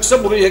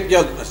yapacaksa buraya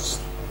gelmesin.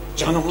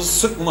 Canımız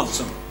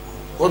sıkmasın.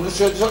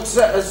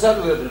 Konuşacaksa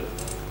eser verir.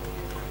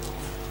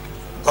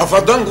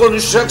 Kafadan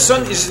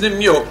konuşacaksan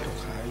iznim yok.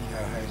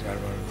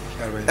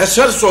 Bey.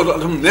 Eser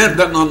sorarım,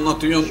 nereden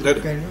anlatıyorsun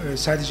derim. Ben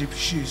sadece bir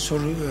şey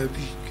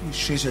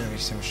söylemek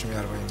istemiştim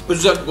Yarbayım.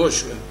 Özel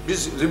boş ver,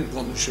 biz ilim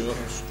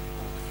konuşuyoruz.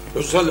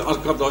 Özel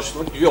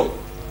arkadaşlık yok.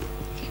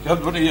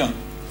 Gel buraya.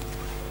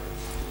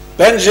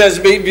 Ben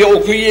Cezbe'yi bir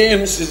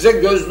okuyayım size,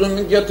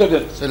 gözlüğümü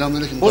getirin.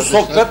 Selamünaleyküm. Bu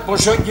sohbet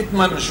boşa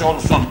gitmemiş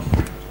olsun.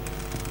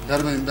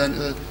 Yarbayım, ben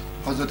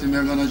Hazreti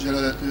Mevlana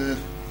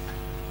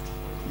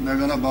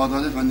Mevlana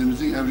Bağdadi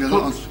Efendimizin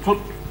Evliyalar Tut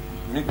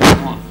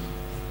mikrofon.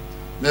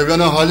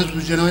 Mevlana Halis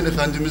Hüseyin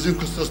Efendimizin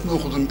kıssasını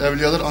okudum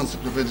Evliyalar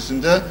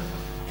Ansiklopedisinde.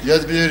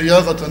 Cezbe-i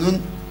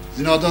Riyakatanın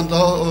zinadan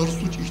daha ağır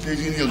suç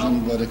işlediğini yazıyor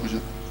mübarek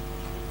hocam.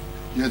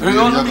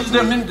 Onu biz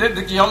demin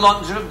dedik,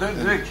 yalancı dedik.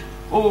 Evet.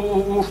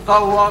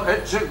 Dava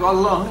edecek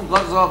Allah'ın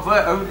gazabı,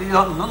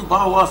 evliyanın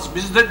davası.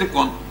 Biz dedik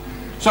onu.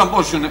 Sen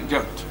boşuna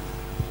geldin.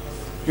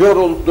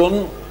 Yoruldun,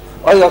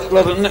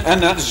 ayaklarının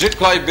enerji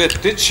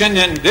kaybetti,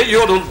 çenen de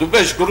yoruldu,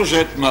 5 kuruş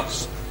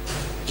etmez.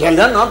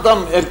 Gelen adam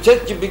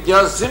erkek gibi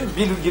gelsin,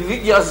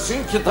 bilgili gelsin,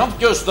 kitap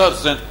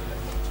göstersin.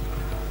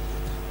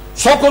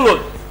 Sokulun.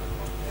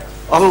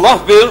 Allah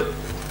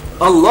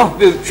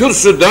bir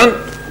kürsüden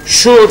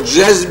şu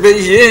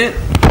Cezbe'yi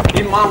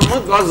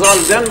İmam-ı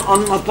Gazali'den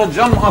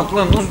anlatacağım,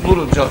 aklınız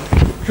duracak.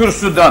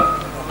 Kürsüden.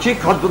 Ki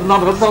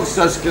kadınlara da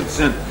ses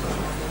gitsin.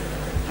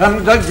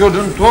 Hem de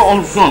görüntü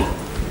olsun.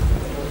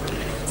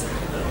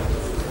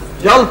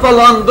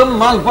 Yalpalandın,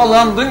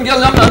 malpalandın,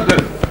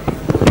 gelemedin.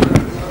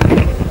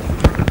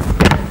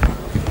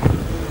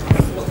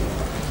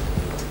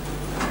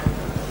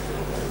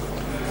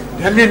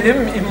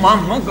 Delilim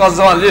İmam-ı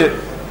Gazali.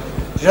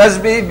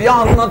 Cezbe'yi bir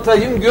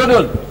anlatayım,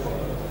 görün.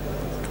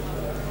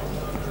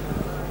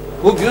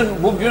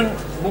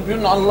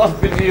 Bugün Allah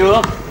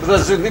biliyor,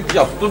 rezillik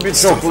yaptı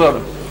birçokları.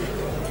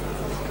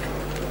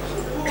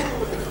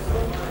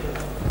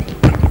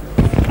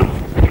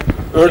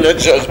 Öyle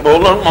cezbe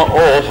olur mu?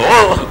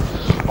 Oho!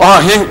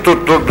 Ahenk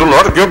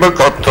tutturdular,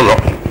 göbek attılar.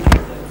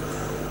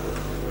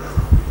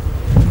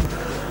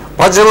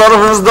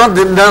 Bacılarımız da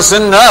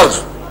dinlesinler.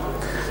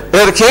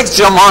 Erkek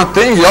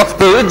cemaatin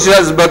yaptığı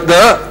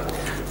cezbede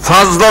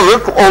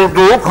fazlalık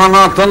olduğu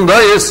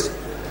kanaatindayız.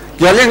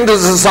 Gelin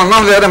kızı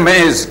sana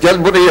vermeyiz.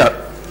 Gel buraya.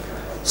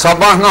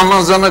 Sabah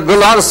namazını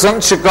kılarsın,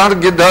 çıkar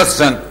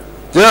gidersin.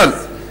 Gel.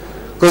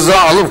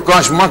 Kızı alıp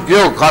kaçmak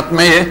yok.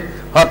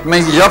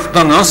 Hatmeyi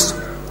yaptınız.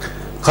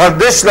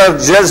 Kardeşler,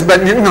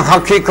 cezbenin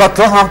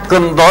hakikati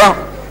hakkında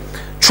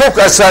çok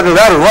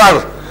eserler var.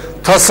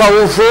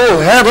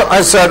 Tasavvufu her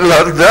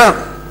eserlerde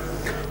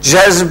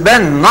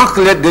cezben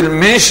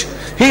nakledilmiş.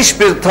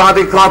 Hiçbir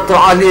tarikat-ı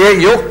aliye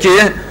yok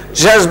ki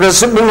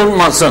cezbesi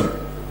bulunmasın.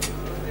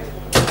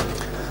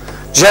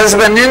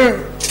 Cezbenin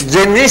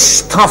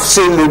geniş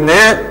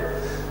tafsilini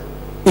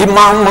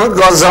İmam-ı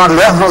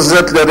Gazali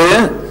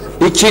Hazretleri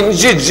 2.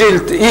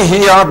 cilt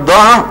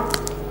İhya'da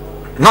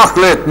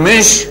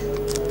nakletmiş.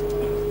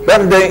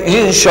 Ben de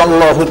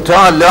inşallahü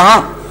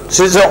teala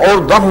size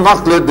oradan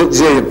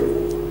nakledeceğim.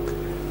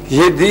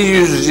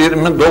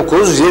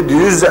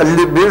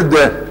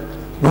 729-751'de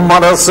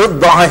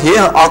numarası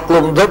dahi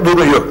aklımda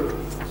duruyor.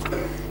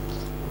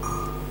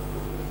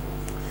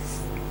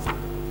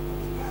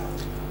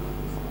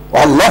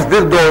 Allah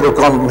bir doğru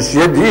kalmış.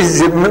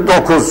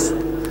 729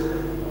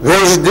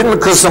 vecdin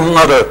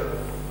kısımları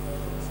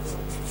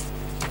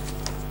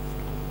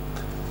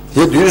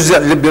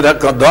 751'e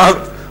kadar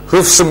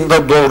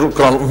hıfzımda doğru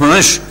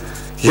kalmış.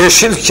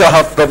 Yeşil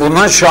kağıtta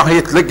buna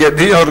şahitlik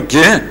ediyor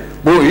ki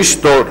bu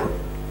iş doğru.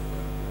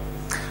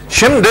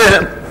 Şimdi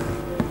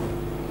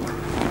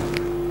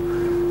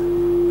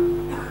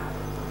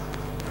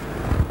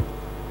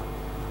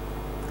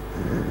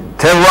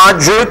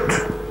tevaccüd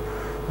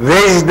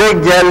vecde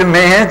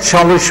gelmeye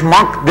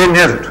çalışmak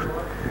denir.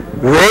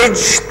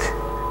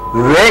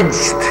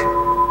 Vecd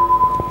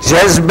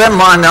cezbe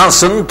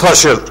manasını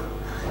taşır.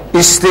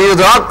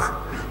 İstirak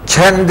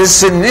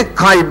kendisini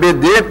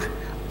kaybedip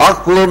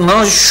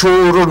aklını,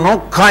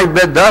 şuurunu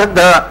kaybeder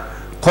de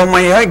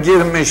komaya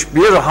girmiş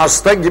bir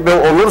hasta gibi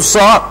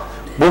olursa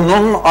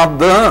bunun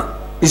adı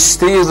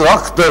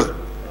istiraktır.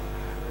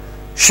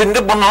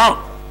 Şimdi bunu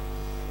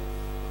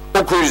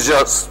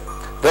okuyacağız.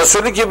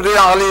 Resul-i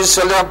Kibriya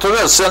aleyhissalatu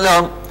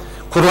vesselam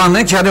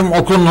Kur'an-ı Kerim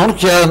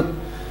okunurken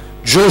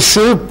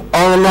coşup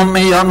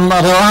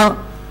ağlamayanlara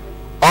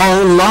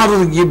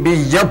ağlar gibi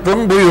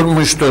yapın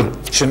buyurmuştur.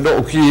 Şimdi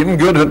okuyayım,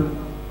 görün.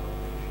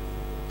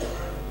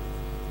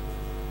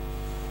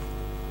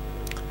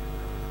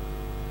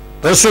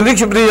 Resul-i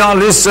Kibriya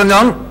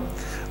aleyhisselam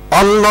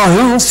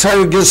Allah'ın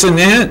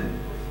sevgisini,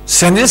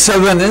 seni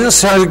sevenin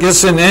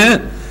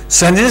sevgisini,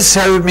 seni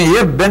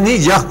sevmeye beni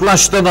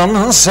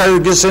yaklaştıranın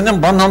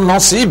sevgisini bana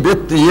nasip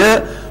et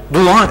diye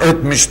dua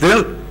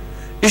etmiştir.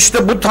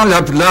 İşte bu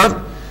talepler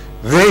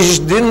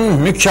vecdin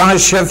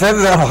mükaşefe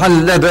ve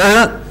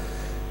hallere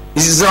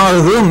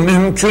izahı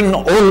mümkün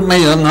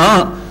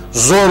olmayana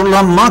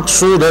zorlamak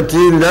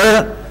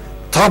suretiyle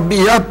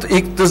tabiat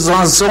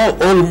iktizası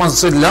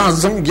olması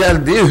lazım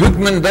geldiği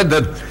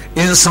hükmündedir.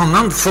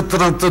 İnsanın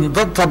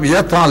fıtratında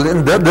tabiat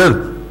halindedir.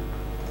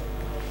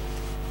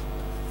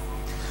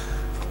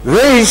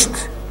 Vecd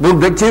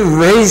buradaki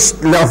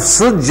vecd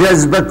lafzı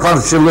cezbe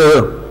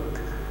karşılığı.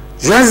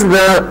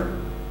 Cezbe,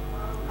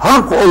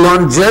 hak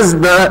olan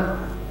cezbe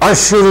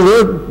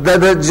aşırı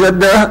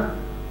derecede,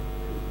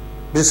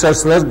 bir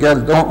sesler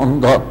geldi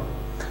onda,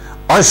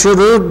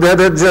 aşırı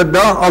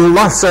derecede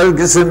Allah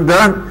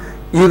sevgisinden,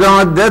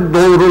 irade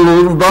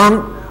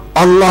doğruluğundan,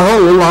 Allah'a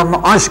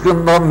olan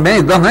aşkından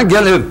meydana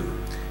gelir.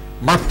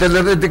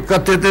 Maddelere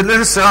dikkat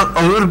edilirse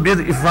ağır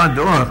bir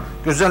ifade var.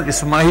 Güzel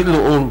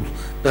İsmailoğlu,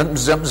 ben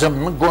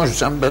zemzemimi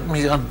koşsam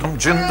benim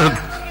yardımcımdır.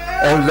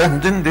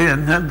 Evlendin diye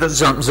nerede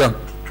zemzem?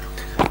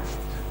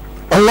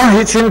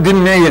 Allah için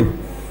dinleyin.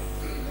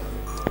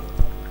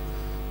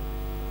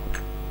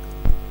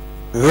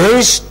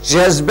 Vecd,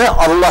 cezbe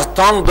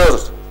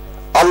Allah'tandır.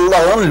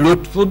 Allah'ın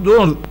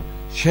lütfudur.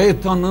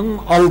 Şeytanın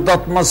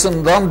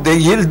aldatmasından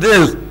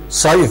değildir.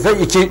 Sayfa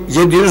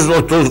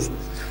 730.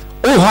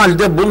 O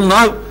halde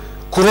bunlar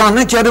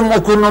Kur'an-ı Kerim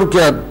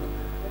okunurken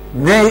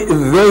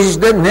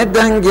vecde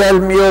neden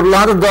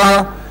gelmiyorlar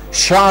da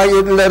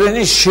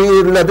şairlerin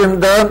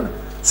şiirlerinden,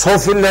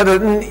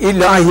 sofilerin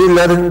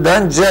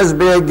ilahilerinden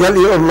cezbeye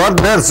geliyorlar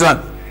dersen,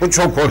 bu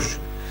çok hoş.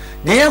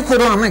 Niye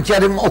Kur'an-ı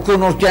Kerim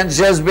okunurken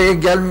cezbeye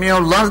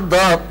gelmiyorlar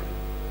da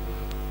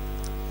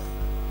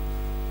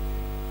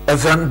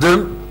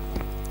efendim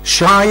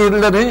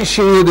şairlerin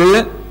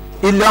şiiri,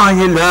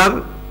 ilahiler,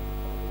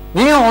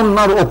 niye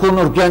onlar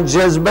okunurken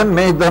cezbe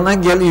meydana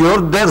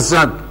geliyor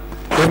dersen,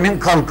 demin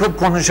kalkıp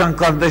konuşan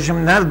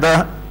kardeşim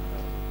nerede?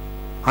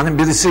 Hani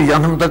birisi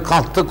yanımda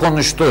kalktı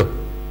konuştu.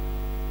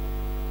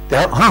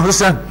 Ha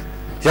sen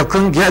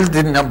yakın gel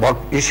dinle bak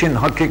işin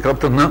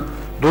hakikatini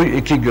duy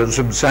iki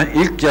gözüm, sen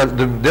ilk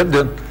geldim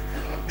dedin.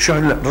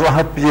 Şöyle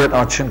rahat bir yer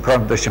açın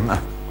kardeşime.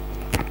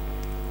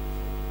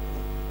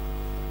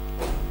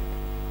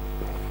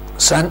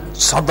 Sen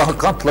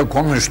sadakatle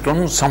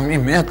konuştun,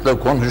 samimiyetle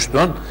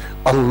konuştun.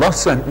 Allah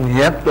sen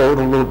niyet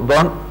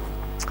doğruluğundan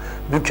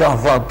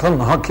mükafatın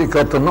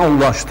hakikatine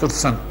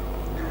ulaştırsın.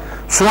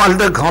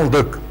 Sualde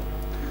kaldık.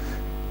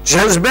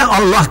 Cezbe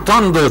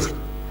Allah'tandır.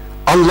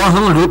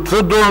 Allah'ın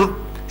lütfudur.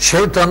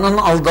 Şeytanın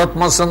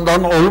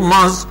aldatmasından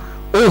olmaz.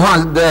 O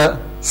halde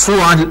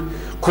sual,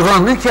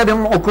 Kur'an-ı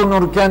Kerim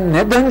okunurken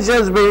neden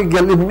cezbeye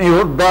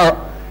gelinmiyor da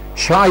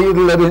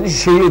şairlerin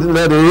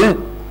şiirleri,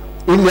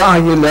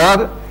 ilahiler,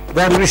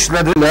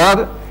 dervişler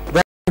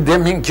ve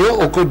deminki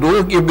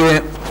okuduğu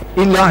gibi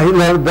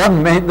ilahilerden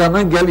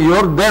meydana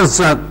geliyor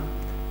dersen,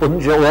 bunun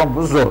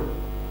cevabı zor.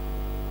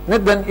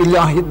 Neden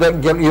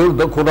ilahiden geliyor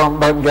da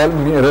Kur'an'dan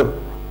gelmiyor?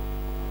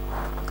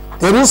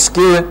 Deriz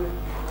ki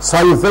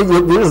sayfa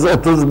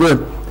 731,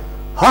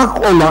 hak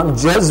olan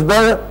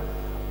cezbe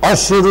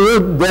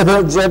aşırı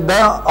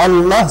derecede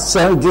Allah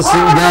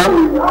sevgisinden,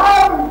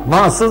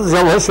 mahsus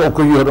yavaş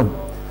okuyorum,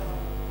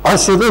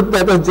 aşırı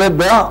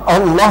derecede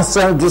Allah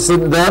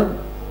sevgisinden,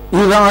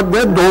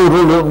 irade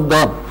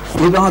doğruluğundan,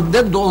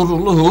 irade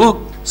doğruluğu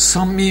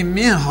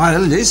samimi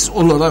halis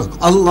olarak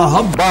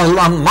Allah'a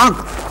bağlanmak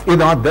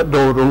irade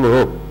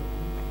doğruluğu.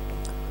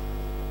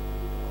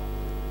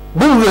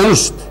 Bu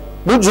vecd,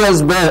 bu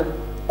cezbe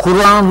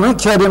Kur'an-ı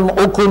Kerim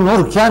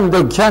okunurken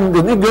de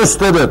kendini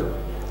gösterir.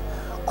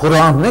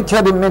 Kur'an-ı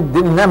Kerim'i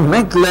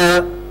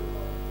dinlemekle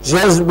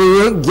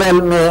cezbeye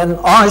gelmeyen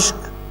aşk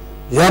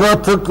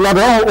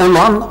yaratıklara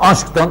olan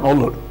aşktan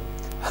olur.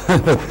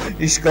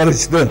 İş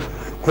karıştı.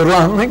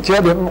 Kur'an-ı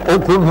Kerim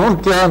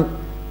okunurken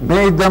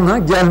meydana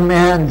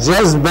gelmeyen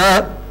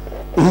cezbe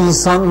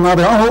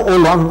insanlara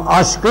olan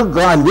aşkı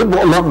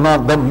galip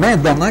olanlardan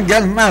meydana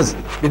gelmez.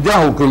 Bir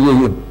daha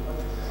okuyayım.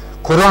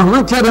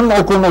 Kur'an-ı Kerim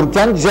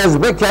okunurken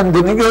cezbe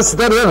kendini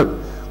gösterir.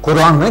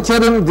 Kur'an-ı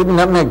Kerim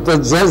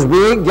dinlemekte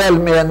cezbeye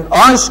gelmeyen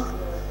aşk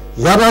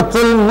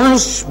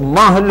yaratılmış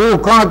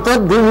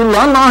mahlukata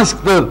duyulan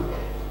aşktır.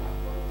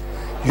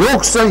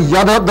 Yoksa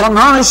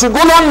yaradana aşık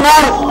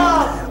olanlar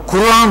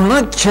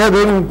Kur'an-ı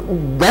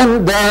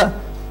Kerim'den de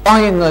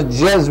aynı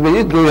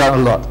cezbeyi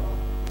duyarlar.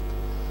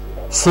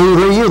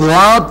 Sure-i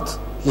Ra'd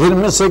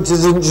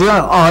 28.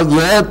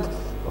 ayet,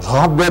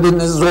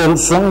 haberiniz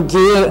olsun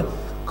ki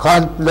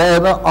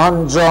kalpler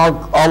ancak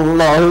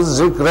Allah'ı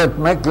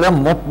zikretmekle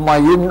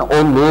mutmain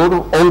olur,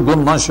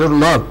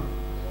 olgunlaşırlar.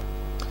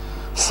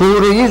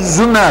 Sure-i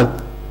Zümer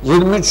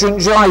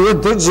 23.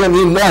 ayeti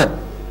celile,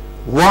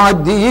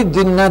 vaadiyi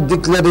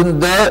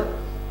dinlediklerinde,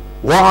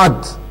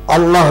 vaad,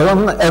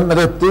 Allah'ın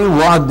emrettiği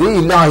vaadi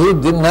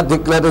ilahi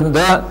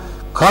dinlediklerinde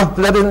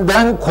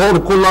kalplerinden,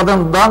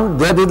 korkularından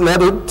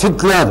derileri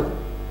titrer.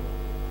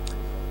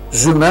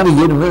 Zümer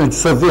 23.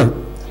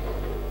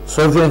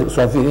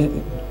 Sofi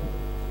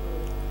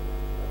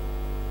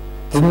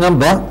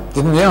dinle bak,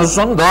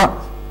 dinliyorsun da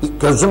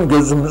gözüm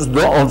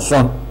gözümüzde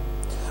olsun.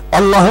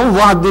 Allah'ın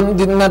vaadini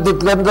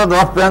dinlediklerinde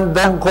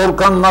Rabbenden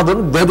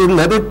korkanların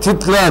derileri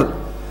titrer.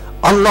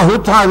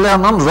 Allahu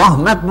Teala'nın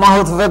rahmet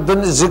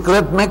mağfiretini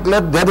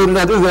zikretmekle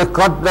derileri ve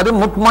kalpleri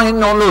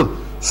mutmain olur.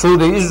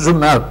 Sure-i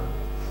Zümer.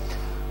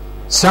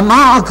 Sema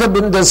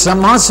akabinde,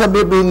 sema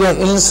sebebiyle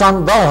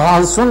insanda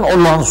hasıl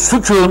olan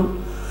sükun,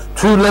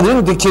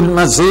 tüylerin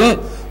dikilmesi,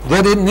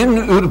 derinin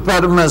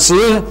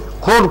ürpermesi,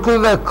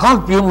 korku ve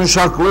kalp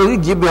yumuşaklığı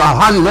gibi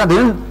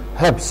hallerin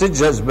hepsi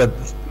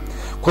cezbedir.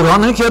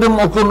 Kur'an-ı Kerim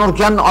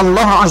okunurken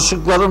Allah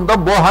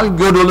aşıklarında bu hal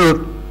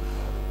görülür.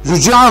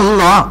 Yüce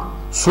Allah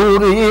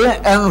Sure-i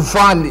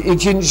Enfal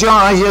 2.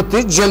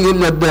 ayeti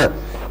celilede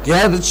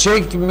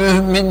gerçek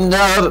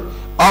müminler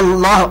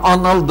Allah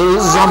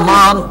anıldığı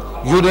zaman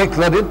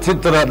yürekleri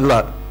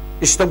titrerler.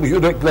 İşte bu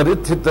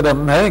yürekleri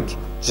titremek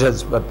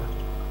cezbedir.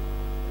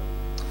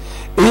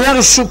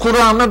 Eğer şu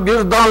Kur'an'ı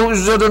bir dağ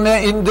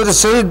üzerine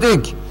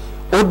indirseydik,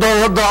 o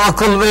dağa da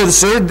akıl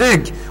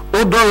verseydik,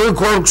 o dağı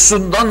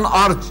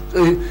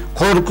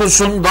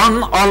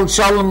korkusundan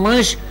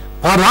alçalmış,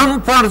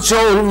 paramparça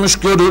olmuş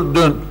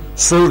görürdün.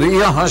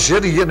 Sure-i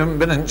Haşr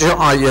 21.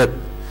 ayet.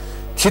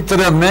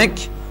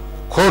 Titremek,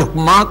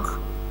 korkmak,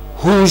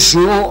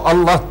 huşu,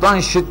 Allah'tan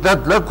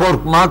şiddetle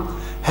korkmak,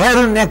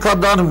 her ne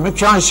kadar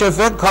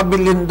mükaşefe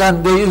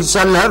kabilinden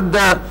değilseler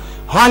de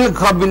hal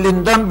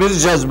kabilinden bir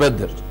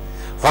cezbedir.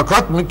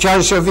 Fakat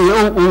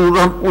mükaşefeye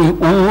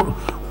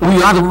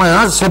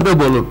uyarmaya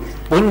sebep olur.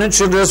 Bunun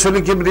için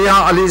Resul-i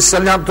Kibriya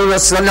aleyhissalatu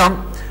vesselam,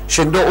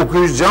 şimdi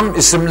okuyacağım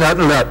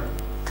isimlerle,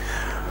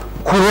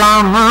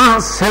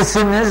 Kur'an'ı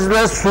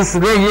sesinizle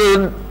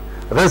süsleyin.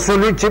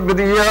 Resul-i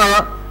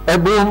Kibriya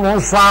Ebu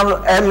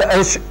Musa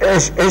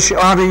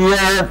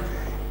el-Eş'ariye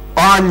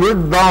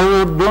Ali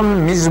Davud'un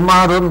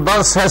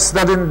mizmarında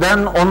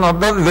seslerinden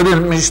ona da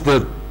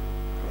verilmiştir.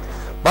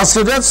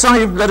 Basiret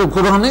sahipleri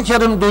Kur'an-ı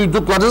Kerim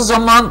duydukları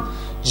zaman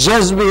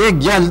cezbeye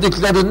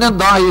geldiklerine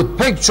dair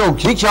pek çok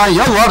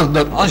hikaye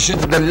vardır.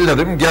 Aşırı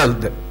delillerim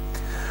geldi.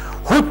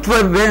 Hud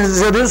ve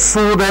benzeri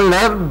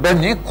sureler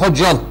beni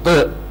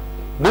kocalttı.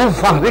 Bu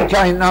Fahri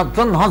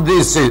Kainat'ın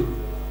hadisi.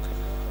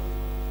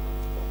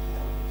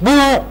 Bu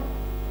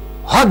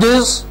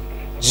hadis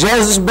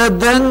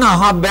cezbeden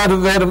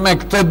haber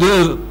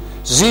vermektedir.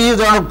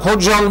 Zira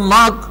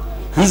kocalmak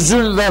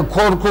hüzün ve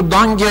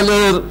korkudan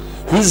gelir.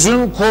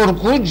 Hüzün,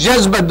 korku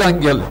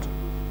cezbeden gelir.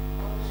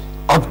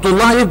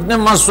 Abdullah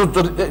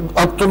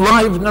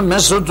İbni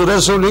Mesud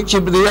Resulü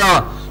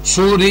Kibriya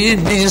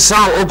Sure-i Nisa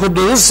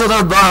okuduğu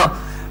sırada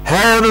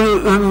her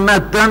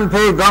ümmetten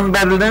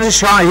peygamberleri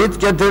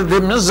şahit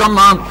getirdiğimiz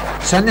zaman,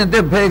 seni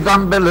de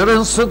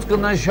peygamberlerin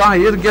sıdkına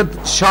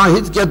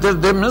şahit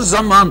getirdiğimiz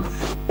zaman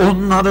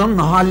onların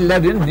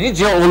halleri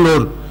nice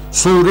olur.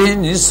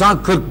 Sure-i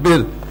Nisa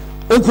 41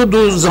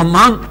 okuduğu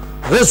zaman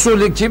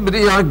Resul-i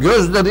Kibriya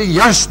gözleri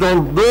yaş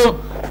doldu,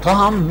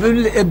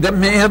 tahammül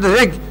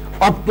edemeyerek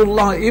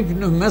Abdullah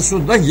İbni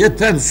Mesud'a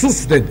yeter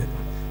sus dedi.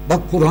 Bak,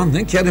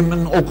 Kur'an-ı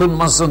Kerim'in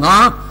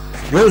okunmasına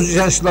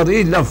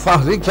gözyaşlarıyla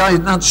Fahri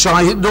Kainat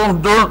şahit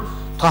oldu,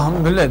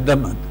 tahammül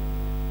edemedi.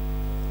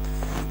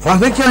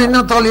 Fahri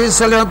Kainat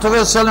aleyhissalatü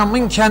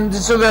vesselamın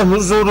kendisi ve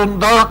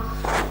huzurunda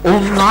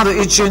onlar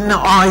için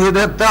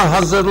ahirette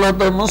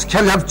hazırladığımız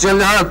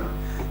kelepçeler,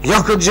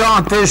 yakıcı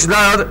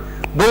ateşler,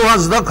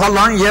 boğazda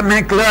kalan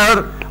yemekler,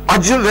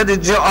 acı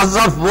verici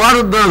azap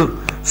vardır.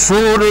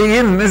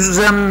 Sure-i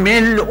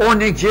Müzzemmil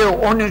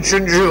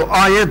 12-13.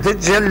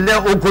 ayeti celle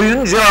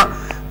okuyunca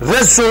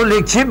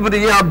Resul-i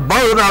Kibriya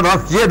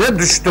bağırarak yere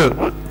düştü.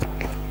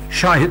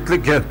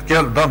 Şahitlik et,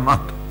 gel damat.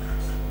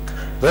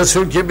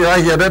 Resul-i Kibriya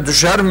yere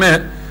düşer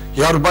mi?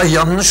 Yarbay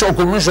yanlış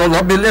okumuş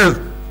olabilir.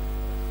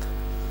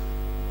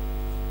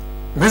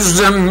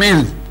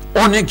 Müzzemmil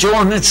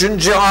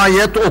 12-13.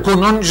 ayet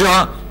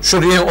okununca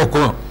şuraya oku.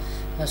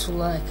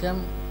 Resulullah Ekrem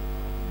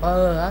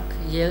bağırarak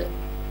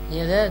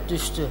yere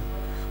düştü.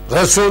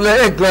 Resul-i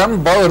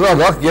Ekrem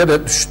bağırarak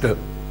yere düştü.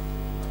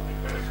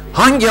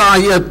 Hangi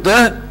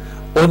ayette?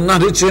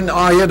 Onlar için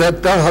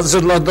ahirette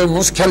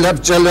hazırladığımız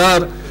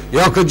kelepçeler,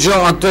 yakıcı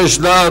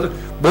ateşler,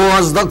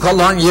 boğazda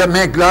kalan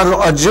yemekler,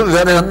 acı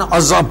veren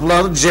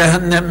azaplar,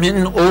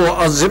 cehennemin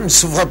o azim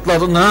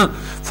sıfatlarını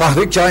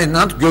Fahri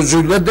Kainat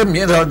gözüyle de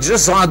Miracı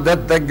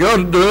Saadet'te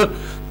gördü,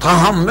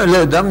 tahammül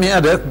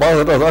edemeyerek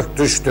bağırarak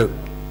düştü.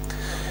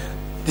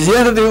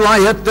 Diğer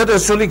rivayette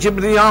Resul-i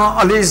Kibriya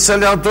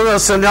aleyhissalatu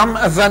vesselam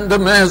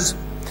Efendimiz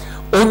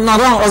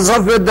onlara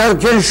azap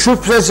ederken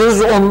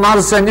şüphesiz onlar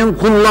senin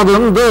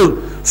kullarındır.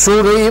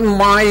 Sure-i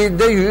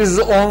Maide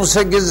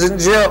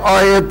 118.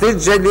 ayeti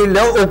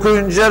celile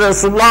okuyunca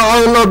Resulullah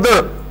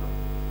ağladı.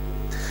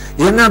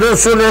 Yine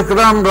Resul-i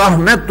Ekrem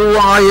rahmet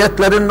dua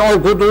ayetlerini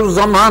okuduğu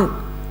zaman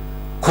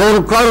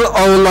korkar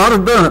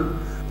ağlardı.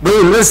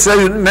 Böyle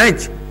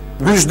sevinmek,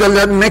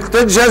 müjdelenmek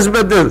de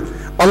cezbedir.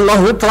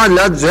 Allahu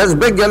Teala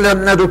cezbe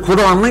gelenleri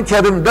Kur'an-ı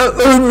Kerim'de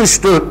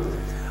övmüştür.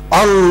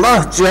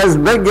 Allah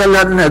cezbe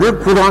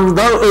gelenleri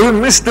Kur'an'da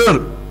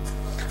övmüştür.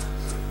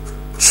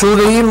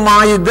 Sure-i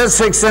Maide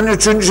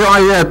 83.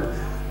 ayet.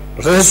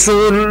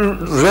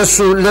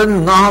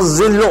 Resul'e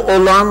nazil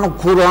olan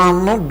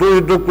Kur'an'ı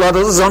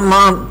duydukları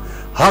zaman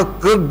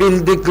hakkı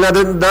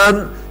bildiklerinden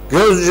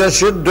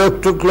gözyaşı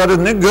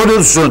döktüklerini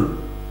görürsün.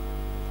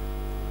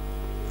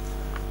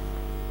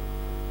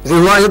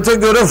 Rivayete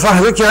göre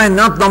Fahri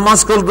Kainat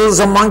namaz kıldığı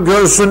zaman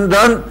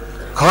göğsünden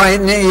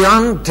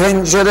kaynayan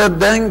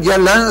tencereden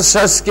gelen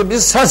ses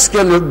gibi ses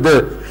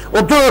gelirdi.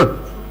 Otur,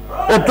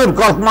 otur,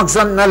 kalkmak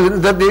senin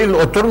elinde değil,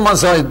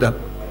 oturmasaydın.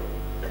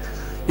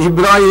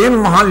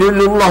 İbrahim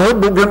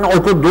Halilullah'ı bugün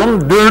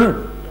okudum, dün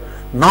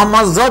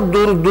namaza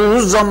durduğu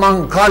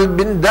zaman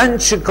kalbinden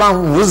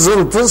çıkan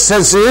vızıltı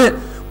sesi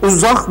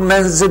uzak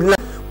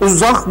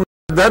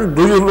menzilden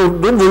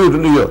duyulurdu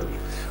buyuruluyor.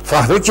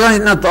 Fahri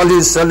Kainat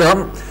Aleyhisselam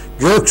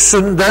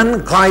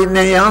göksünden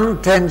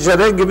kaynayan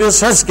tencere gibi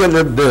ses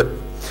gelirdi.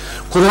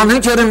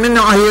 Kur'an-ı Kerim'in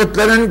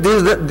ayetlerini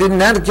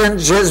dinlerken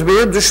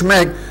cezbeye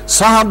düşmek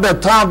sahabe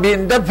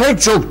tabiinde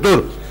pek çoktur.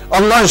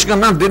 Allah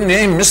aşkına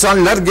dinleyin,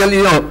 misaller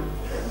geliyor.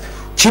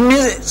 Kimi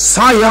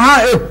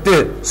sayha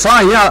etti,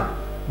 sayha,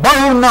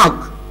 bağırmak,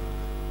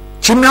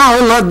 kimi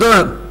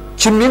ağladı,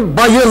 kimi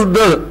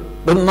bayıldı,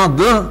 bunun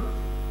adı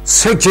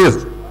sekir.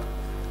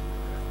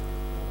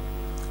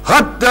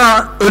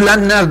 Hatta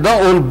ölenler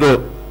de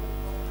oldu.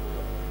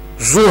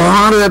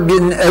 Zuhare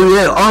bin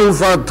Evi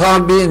Alfa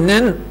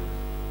tabiinin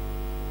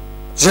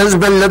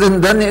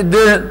cezbelerinden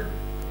idi,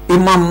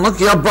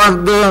 imamlık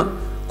yapardı,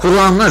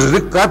 Kur'an'ı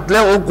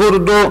rikkatle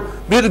okurdu.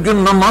 Bir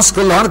gün namaz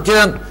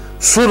kılarken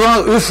sura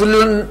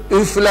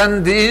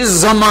üflendiği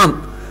zaman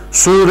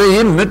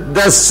Sure-i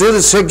Müddessir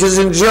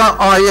 8.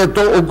 ayeti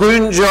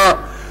okuyunca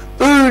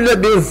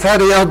öyle bir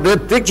feryat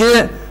etti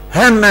ki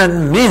hemen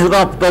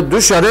mihrapta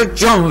düşerek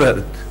can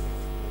verdi.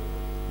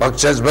 Bak,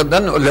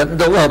 cezbeden ölen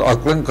de var,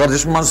 aklın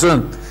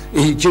karışmasın.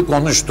 İyi ki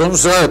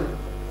konuştunsa.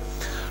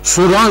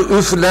 Sura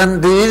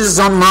üflendiği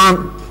zaman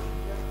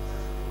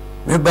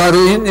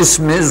mübareğin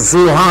ismi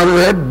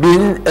Zuhare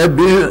bin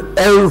Ebu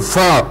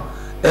Evfa,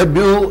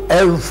 Ebu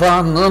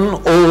Evfa'nın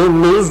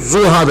oğlu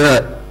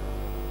Zuhare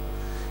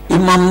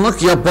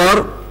imamlık yapar,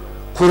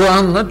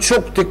 Kur'an'ı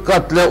çok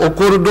dikkatle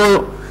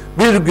okurdu.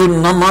 Bir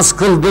gün namaz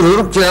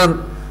kıldırırken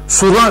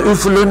sura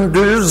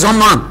üflündüğü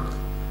zaman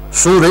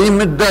Sure-i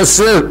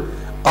Müddessir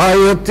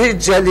ayeti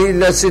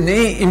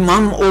celilesini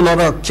imam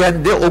olarak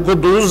kendi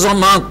okuduğu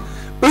zaman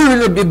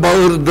öyle bir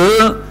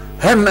bağırdı,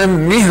 hemen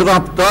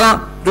mihrapta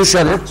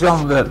düşerek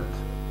can verdi.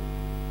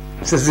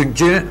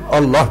 Sizinki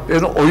Allah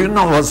bir oyun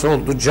havası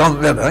oldu.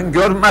 Can veren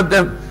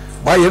görmedim,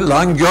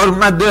 bayılan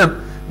görmedim,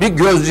 bir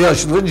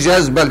gözyaşlı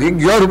cezbeli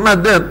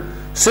görmedim.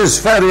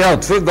 Siz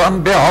feryat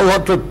figan bir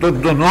hava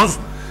tutturdunuz,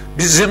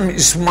 bizim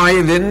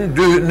İsmail'in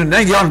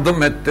düğününe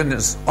yardım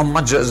ettiniz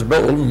ama cezbe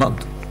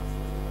olmadı.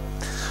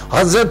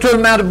 Hazreti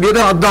Ömer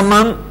bir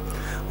adamın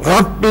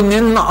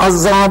Rabbinin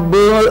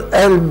azabı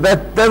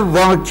elbette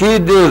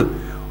vakidir,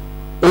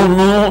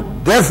 onu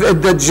def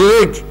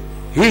edecek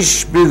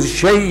hiçbir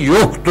şey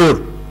yoktur.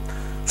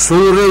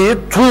 Sure-i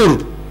Tur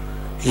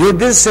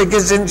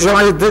 7-8.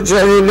 ayet-i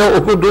celile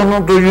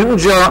okuduğunu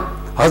duyunca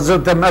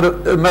Hazreti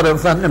Ömer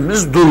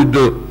Efendimiz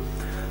duydu.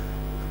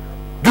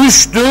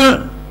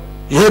 Düştü,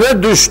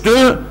 yere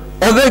düştü,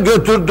 eve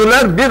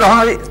götürdüler, bir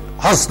ay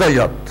hasta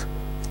yattı.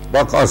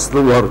 Bak,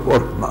 aslı var,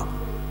 korkma.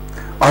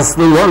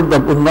 Aslı var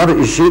da bunlar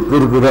işi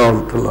gırgıra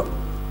aldılar.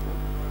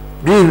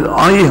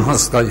 Bir ay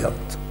hasta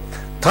yattı.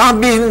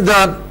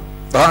 Tabiinden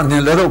daha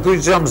neler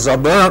okuyacağım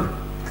sabah.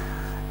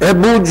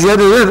 Ebu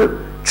Cerir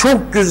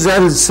çok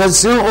güzel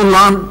sesi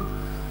olan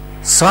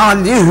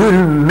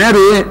Salihül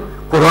Meri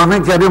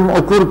Kur'an-ı Kerim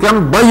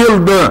okurken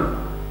bayıldı.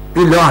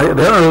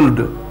 Bilahare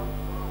öldü.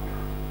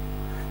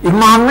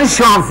 İmam-ı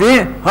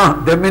Şafii,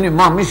 demin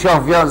İmam-ı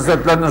Şafii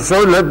Hazretlerine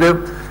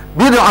söyledim.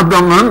 Bir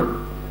adamın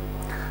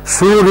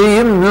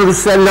Sure-i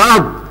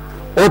Mürselat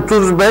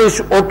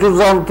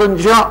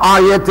 35-36.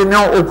 ayetini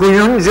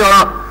okuyunca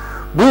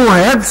bu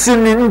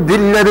hepsinin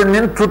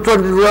dillerinin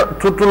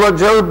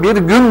tutulacağı bir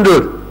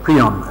gündür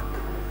kıyamet.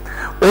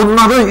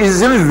 Onlara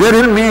izin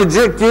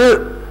verilmeyecek ki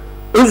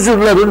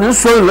özürlerini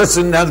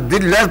söylesinler.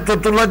 Diller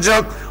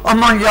tutulacak.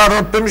 Aman ya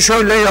Rabbim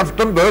şöyle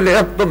yaptım, böyle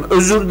yaptım.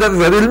 Özür de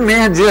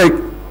verilmeyecek.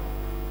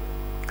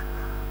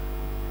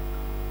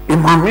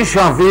 İmam-ı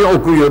Şafii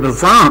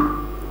okuyoruz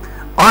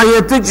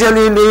Ayeti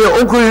celileyi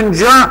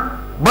okuyunca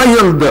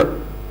bayıldı.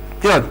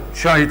 Gel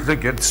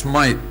şahitlik et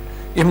İsmail.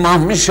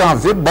 İmam-ı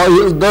Şafii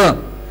bayıldı.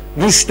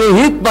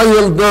 Müştehit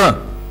bayıldı.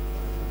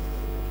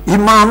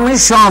 İmam-ı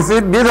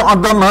Şafii bir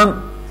adamın,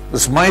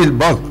 İsmail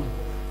bak,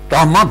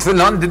 damat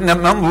filan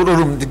dinlemem,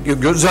 vururum,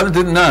 güzel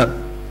dinle.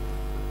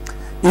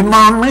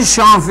 İmam-ı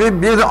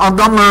Şafii bir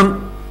adamın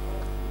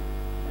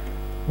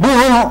bu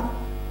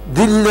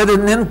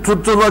dillerinin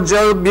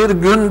tutulacağı bir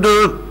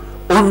gündür,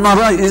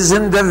 onlara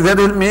izin de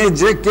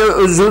verilmeyecek ki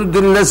özür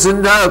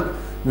dillesinler.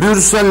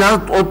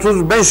 Mürselat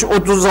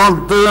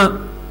 35-36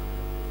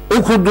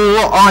 okuduğu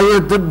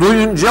ayeti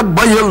duyunca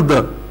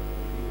bayıldı.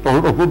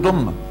 Doğru okudun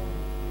mu?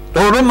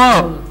 Doğru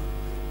mu?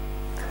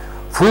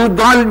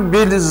 Fudal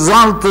bir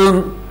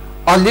zatın,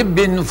 Ali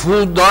bin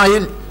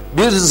Fudayl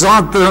bir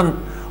zatın,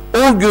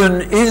 o gün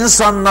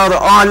insanlar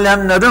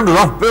alemlerin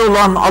Rabbi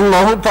olan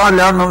Allahu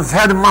Teala'nın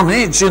fermanı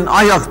için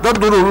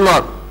ayakta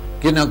dururlar.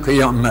 Yine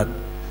kıyamet.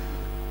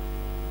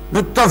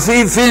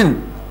 Müttafifin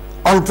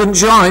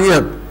 6.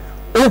 ayet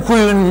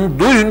okuyun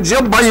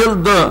duyunca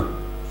bayıldı,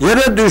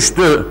 yere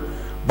düştü.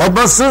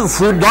 Babası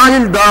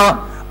Fudayl da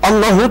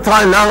Allahu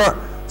Teala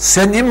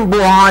senin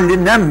bu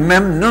haline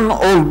memnun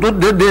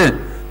oldu dedi.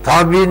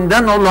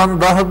 Tabiinden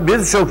olan daha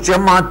birçok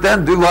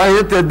cemaatten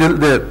rivayet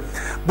edildi.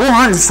 Bu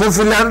hal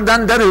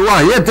sofilerden de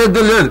rivayet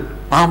edilir.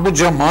 Bu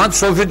cemaat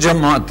sofi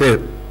cemaati.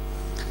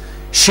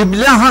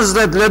 Şibli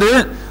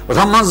Hazretleri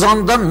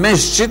Ramazan'da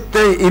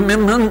mescitte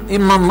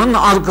imamın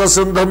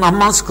arkasında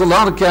namaz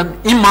kılarken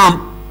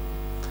imam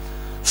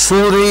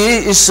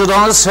Sure-i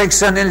İsra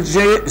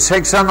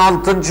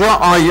 86.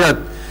 ayet,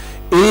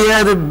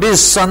 eğer biz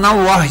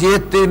sana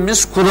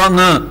vahyettiğimiz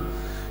Kur'an'ı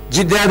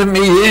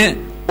gidermeyi,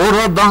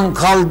 oradan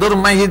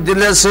kaldırmayı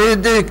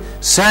dileseydik,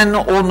 sen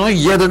onu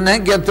yerine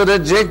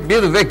getirecek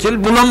bir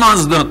vekil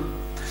bulamazdın.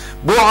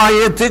 Bu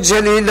ayeti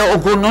celile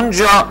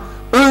okununca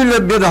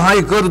öyle bir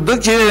haykırdı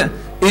ki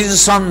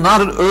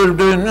insanlar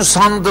öldüğünü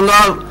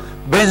sandılar,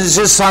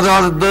 benzi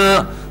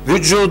sarardı,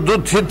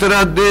 vücudu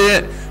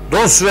titredi,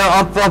 dost ve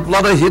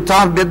ahbaplara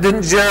hitap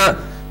edince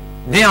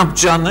ne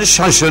yapacağını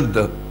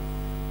şaşırdı.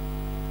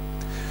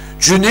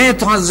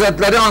 Cüneyt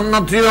Hazretleri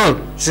anlatıyor,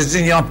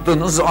 sizin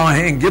yaptığınız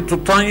ahengi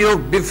tutan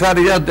yok, bir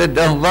feryat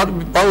eden var,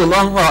 bir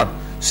bağılan var.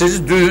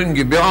 Siz düğün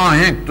gibi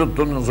ahenk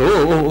tuttunuz.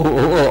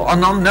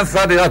 Anam ne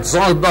feryat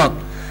sağdan,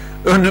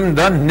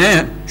 önümden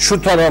ne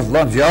şu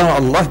taraflar, ya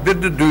Allah,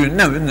 bir de düğün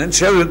evini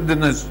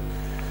çevirdiniz.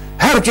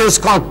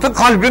 Herkes kalktı,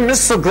 kalbimiz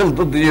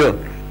sıkıldı diyor.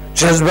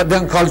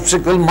 Cezbeden kalp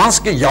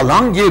sıkılmaz ki,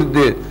 yalan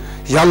girdi.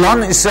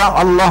 Yalan ise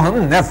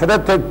Allah'ın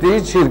nefret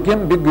ettiği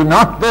çirkin bir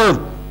günahtır.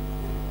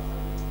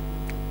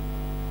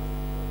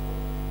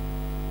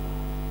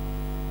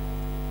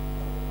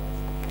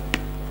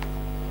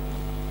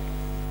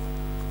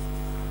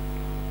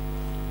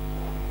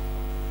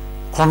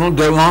 Konu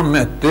devam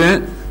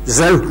etti.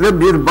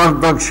 Zevkle bir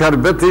bardak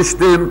şerbet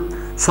içtim.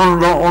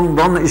 Sonra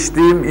ondan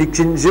içtiğim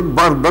ikinci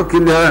bardak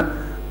ile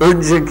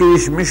önceki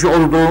içmiş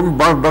olduğum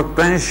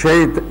bardaktan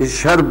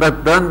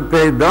şerbetten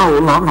peyda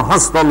olan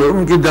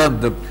hastalığım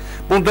giderdim.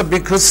 Burada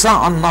bir kıssa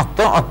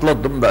anlattı,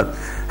 atladım ben.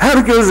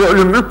 Herkes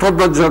ölümü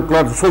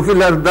tadacaklar.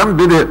 Sofilerden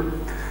biri.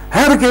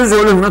 Herkes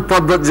ölümü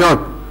tadacak.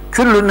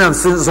 Küllü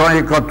nefsin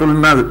zayikatül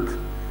mevt.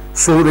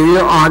 Sure-i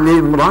Ali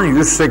İmran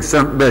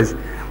 185.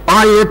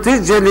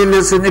 Ayeti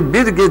celilesini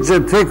bir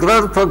gece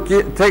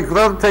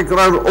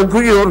tekrar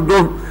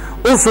okuyordum.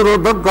 O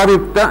sırada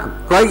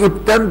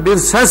gayipten bir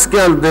ses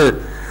geldi.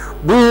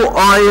 Bu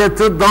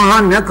ayeti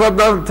daha ne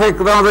kadar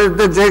tekrar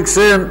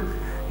edeceksin?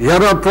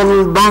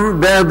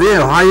 Yaratıldan beri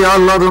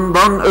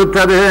hayalarından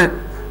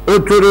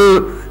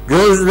ötürü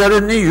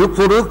gözlerini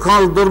yukarı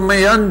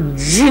kaldırmayan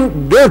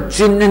dört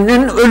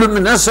cinninin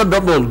ölümüne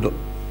sebep oldu.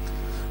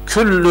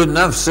 Küllü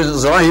nefsin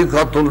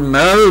zayikatul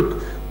mevt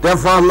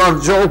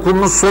defalarca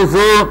okumuş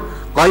sofu,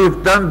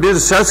 gayipten bir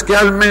ses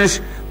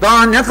gelmiş.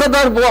 Daha ne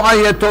kadar bu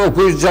ayeti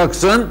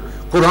okuyacaksın?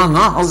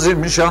 Kur'an-ı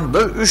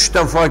Azimüşşan'da 3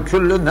 defa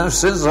küllü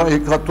nefsin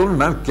zayikatul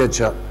mevt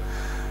geçer.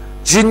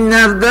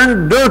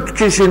 Cinlerden 4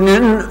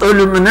 kişinin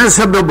ölümüne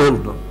sebep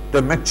oldu.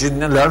 Demek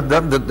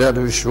cinnilerden de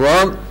derviş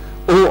var.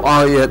 O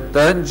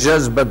ayetten,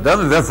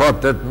 cezbeden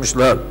vefat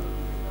etmişler.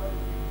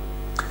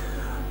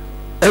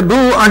 Ebu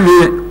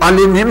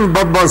Ali'nin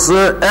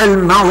babası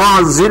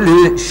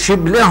El-Mevazili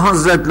Şibli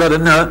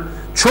Hazretlerine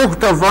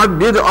çok defa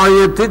bir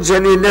ayeti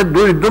celile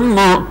duydun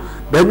mu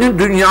beni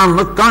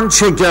dünyalıktan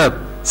çeker,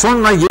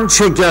 sonra yine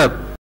çeker,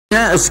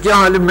 eski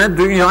halime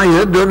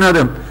dünyaya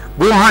dönerim.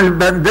 Bu hal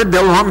bende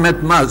devam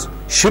etmez.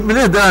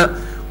 Şibli de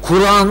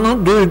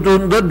Kur'an'ı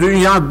duyduğunda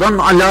dünyadan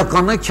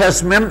alakanı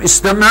kesmem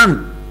istemem.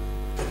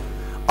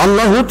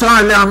 Allahu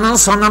Teala'nın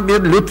sana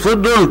bir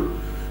lütfudur.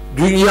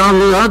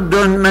 Dünyalığa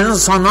dönmen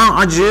sana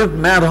acıyıp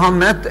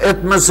merhamet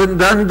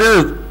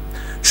etmesindendir.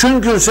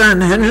 Çünkü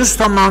sen henüz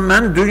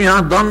tamamen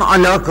dünyadan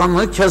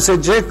alakanı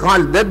kesecek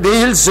halde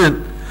değilsin.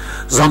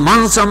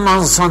 Zaman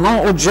zaman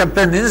sana o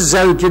cephenin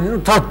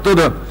zevkini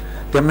tattırıp,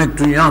 demek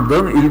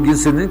dünyadan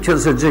ilgisini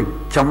kesecek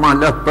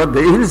kemalatta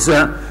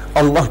değilse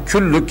Allah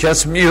küllü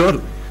kesmiyor.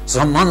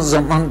 Zaman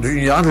zaman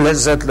dünya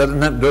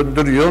lezzetlerine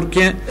döndürüyor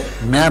ki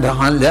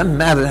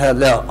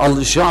merhale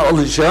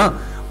alışa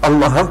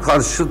Allah'a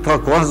karşı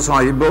takva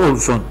sahibi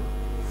olsun.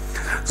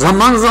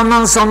 Zaman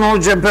zaman sana o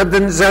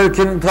cepheden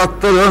zevkini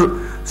tattırır,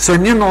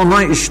 senin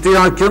ona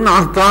iştiyakın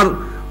artar,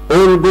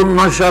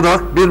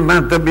 olgunlaşarak bir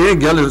mertebeye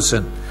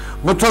gelirsin.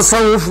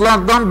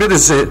 Mutasavvuflardan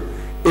birisi,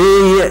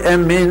 ey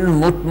emin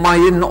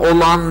mutmain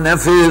olan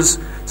nefis,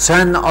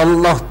 sen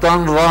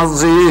Allah'tan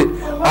razı,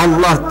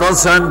 Allah da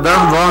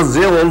senden razı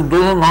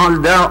olduğun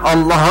halde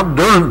Allah'a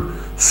dön.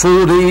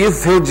 Sure-i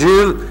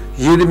Fecr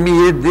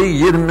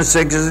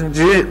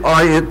 27-28.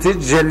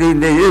 ayeti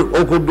celileyi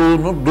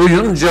okuduğunu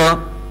duyunca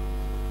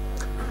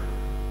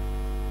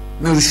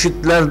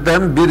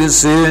mürşitlerden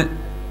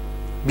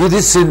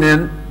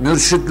birisinin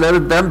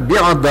mürşitlerden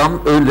bir adam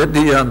öyle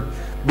diyen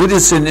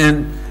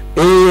birisinin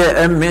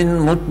ey emin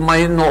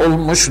mutmain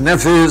olmuş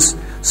nefis,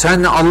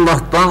 sen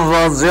Allah'tan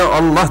razı,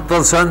 Allah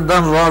da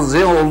senden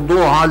razı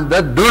olduğu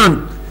halde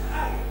dön.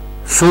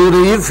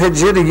 Sure-i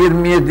Fecr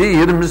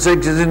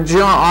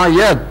 27-28.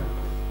 ayet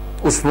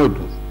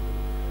usludur.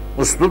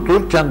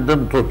 Usludur,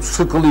 kendin tut.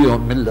 Sıkılıyor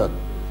millet.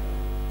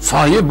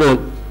 Sahip ol.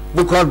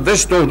 Bu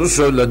kardeş doğru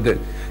söyledi.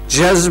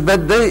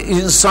 Cezbede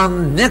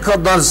insan ne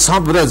kadar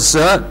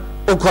sabretse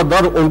o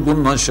kadar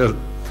olgunlaşır.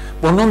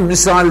 Bunun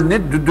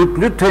misalini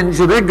düdüklü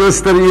tencere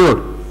gösteriyor.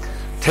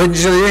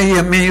 Tencereye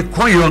yemeği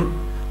koyun,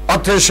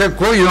 ateşe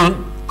koyun,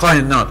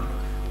 kaynar.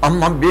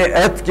 Ama bir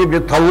et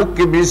gibi, tavuk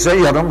gibi ise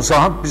yarım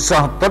saat, bir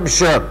saatte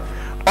pişer.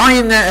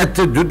 Aynı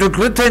eti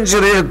düdüklü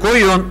tencereye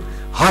koyun,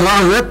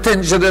 hararet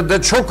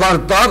tencerede çok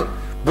artar,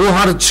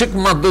 buhar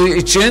çıkmadığı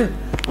için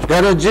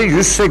derece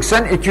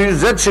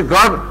 180-200'e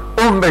çıkar,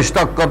 15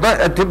 dakikada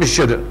eti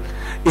pişirir.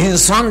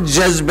 İnsan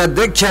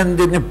cezbede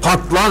kendini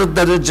patlar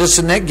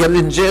derecesine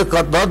gelinceye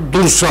kadar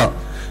dursa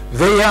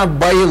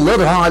veya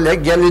bayılır hale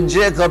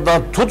gelinceye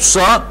kadar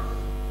tutsa,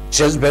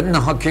 cezbenin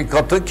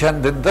hakikati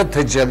kendinde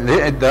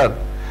tecelli eder.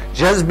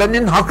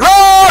 Cezbenin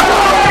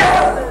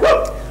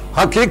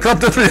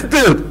hakikati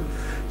nedir?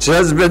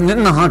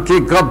 Cezbenin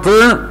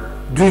hakikati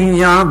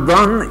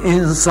dünyadan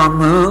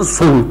insanı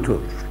soğutur.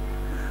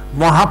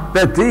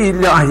 Muhabbeti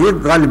ilahi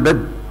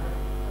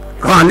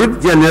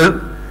galip gelir,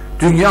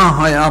 dünya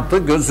hayatı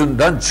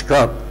gözünden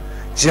çıkar.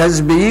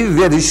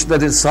 Cezbeyi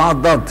verişleri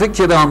Sadat-ı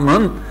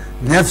Kiram'ın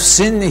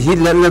nefsin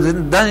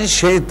hilelerinden,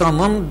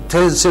 şeytanın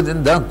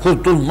tesirinden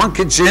kurtulmak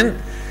için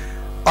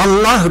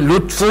Allah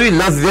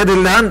lütfuyla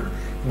verilen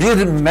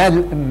bir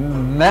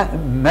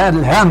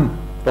melhem,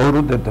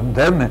 doğru dedim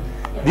değil mi?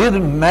 Bir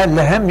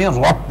melhem-i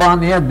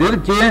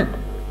Rabbaniyedir ki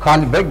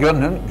kalbe,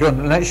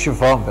 gönlüne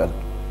şifa verir.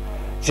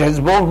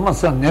 Cezbe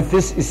olmasa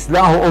nefis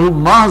ıslah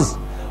olmaz.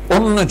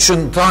 Onun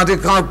için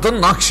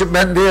tarikatın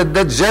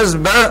Nakşibendiye'de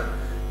cezbe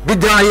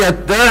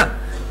bidayette,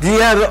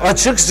 diğer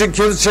açık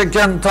zikir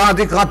çeken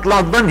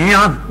tarikatlarda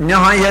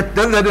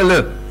nihayette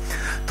verilir.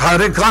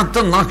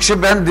 Tarikatın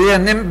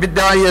Nakşibendiye'nin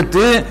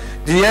bidayeti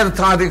diğer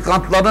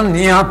tarikatların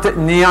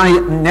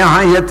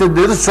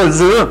nihayetidir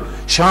sözü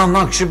Şah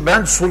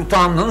Nakşibend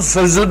Sultan'ın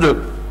sözüdür.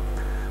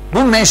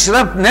 Bu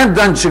meşrep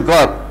nereden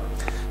çıkar?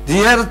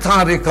 Diğer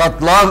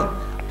tarikatlar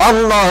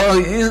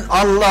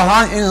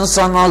Allah'a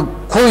insana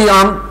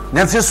koyan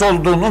nefis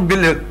olduğunu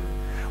bilir.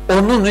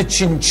 Onun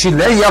için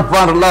çile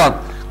yaparlar.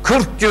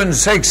 40 gün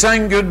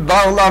 80 gün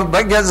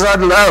dağlarda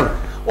gezerler.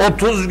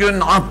 30 gün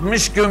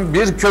 60 gün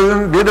bir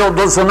köyün bir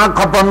odasına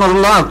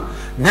kapanırlar.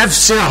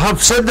 Nefsi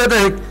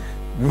hapsederek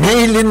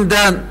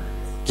meylinden,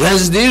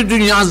 gezdiği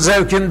dünya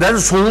zevkinden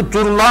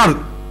soğuturlar.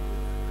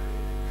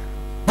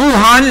 Bu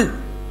hal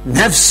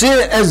nefsi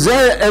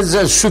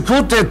eze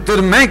sükut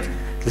ettirmek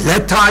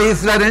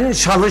letaiflerin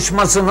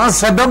çalışmasına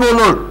sebep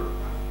olur.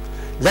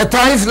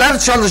 Letaifler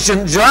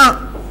çalışınca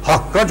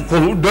hakkat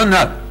kolu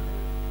döner.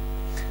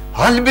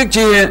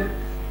 Halbuki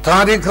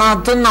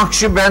tarikatı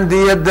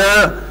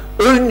Nakşibendiye'de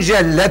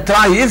önce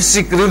letaif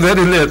zikri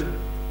verilir.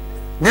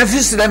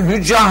 Nefisle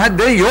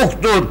mücahede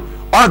yoktur.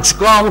 Aç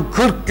kal,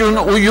 40 gün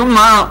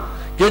uyuma,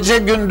 gece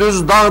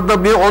gündüz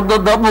dağda bir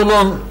odada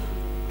bulun.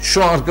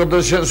 Şu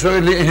arkadaşa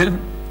söyleyin,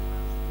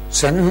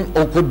 senin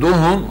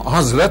okuduğun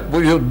Hazret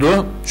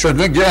buyurdu,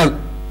 şöyle gel.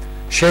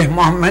 Şeyh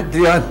Muhammed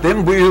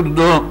Ziyaddin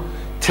buyurdu,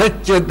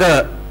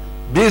 tekkede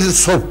bir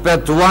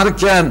sohbet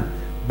varken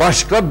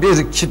başka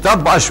bir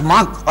kitap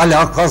açmak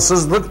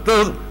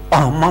alakasızlıktır,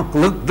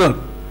 ahmaklıktır.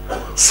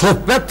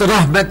 Sohbet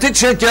rahmeti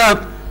çeker,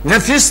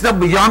 nefis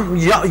de bu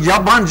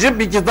yabancı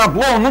bir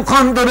kitapla onu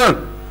kandırır.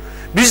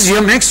 Biz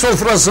yemek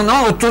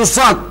sofrasına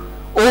otursak,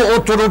 o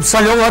oturup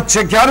salavat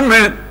çeker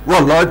mi?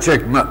 Vallahi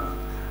çekme.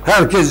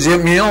 Herkes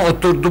yemeğe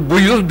oturdu,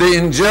 buyur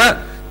deyince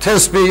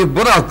tesbihi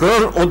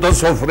bırakır, o da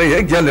sofraya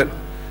gelir.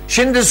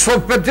 Şimdi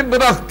sohbeti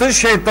bıraktı,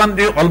 şeytan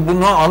diyor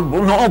al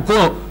bunu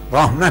oku.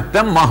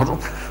 Rahmetten mahrum.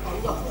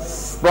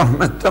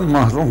 Rahmetten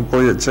mahrum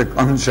koyacak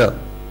ancak.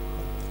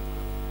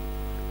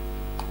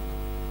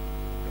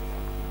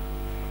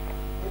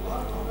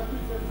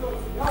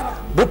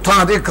 Bu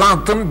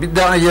tarikatın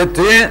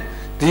bidayeti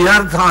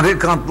diğer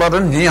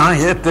tarikatların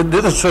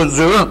nihayetidir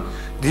sözü.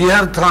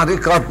 Diğer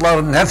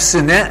tarikatlar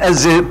nefsini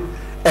ezip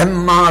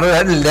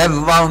emmare,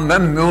 levvame,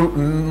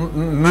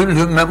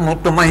 mülhüme,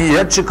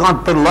 mutmainye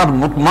çıkartırlar,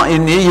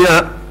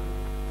 mutmainiye.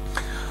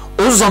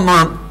 O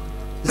zaman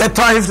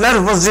letaifler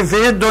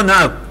vazifeye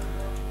döner.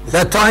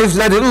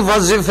 Letaiflerin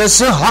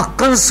vazifesi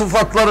hakkın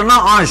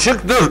sıfatlarına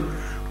aşıktır.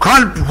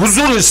 Kalp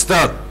huzur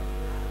ister.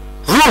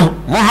 Ruh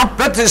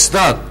muhabbet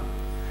ister.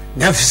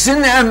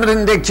 Nefsin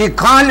emrindeki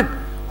kalp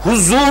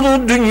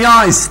huzuru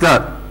dünya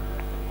ister.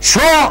 Şu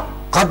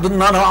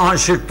kadınlara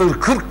aşıktır.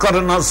 40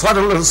 karına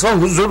sarılırsa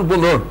huzur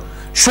bulur.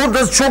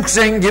 Şurada çok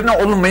zengin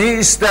olmayı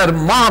ister.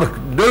 Mark,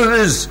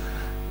 döviz,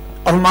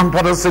 Alman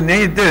parası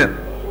neydi?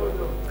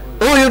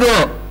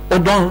 Euro,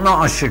 o da ona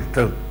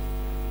aşıktır.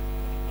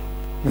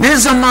 Ne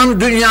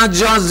zaman dünya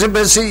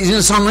cazibesi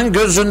insanın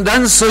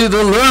gözünden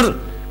sıyrılır,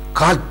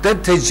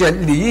 kalpte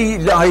tecelli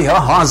ilahi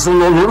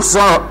hasıl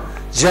olursa,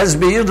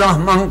 cezbe-i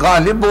Rahman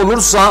galip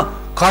olursa,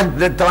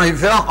 kalp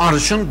letaife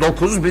arşın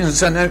 9000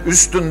 sene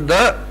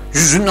üstünde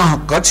yüzünü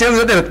hakka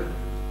çevirir.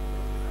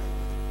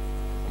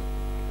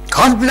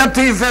 Kalp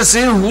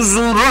latifesi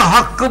huzuru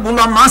hakkı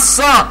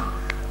bulamazsa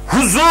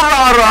huzur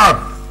arar.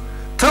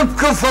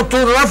 Tıpkı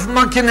fotoğraf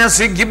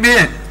makinesi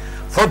gibi.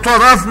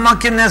 Fotoğraf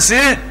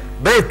makinesi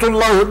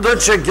Beytullah'ı da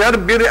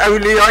çeker, bir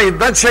evliyayı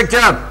da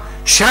çeker.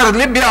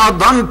 Şerli bir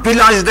adam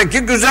plajdaki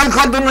güzel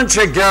kadını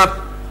çeker.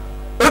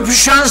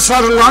 Öpüşen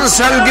sarılan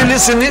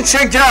sevgilisini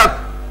çeker.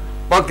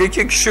 Bak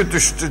 2 kişi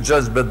düştü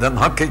cezbeden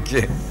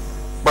hakiki.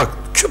 Bak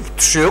küp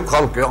düşüyor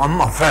kalkıyor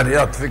ama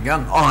feryat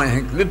figan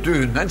ahenkli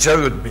düğüne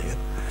çevirmiyor.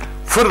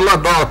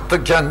 Fırladı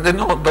attı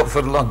kendini, o da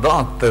fırladı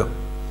attı.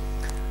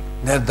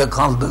 Nerede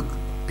kaldık?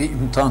 Bir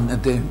imtihan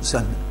edeyim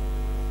seni.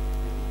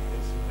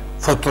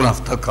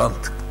 Fotoğrafta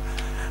kaldık.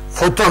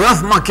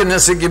 Fotoğraf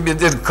makinesi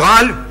gibidir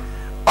kalp.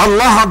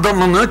 Allah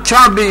adamını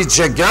Kabe'yi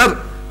çeker,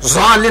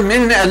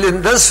 zalimin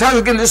elinde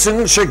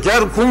sevgilisini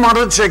çeker,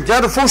 kumarı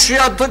çeker,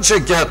 fuhşiyatı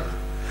çeker.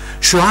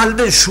 Şu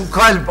halde şu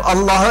kalp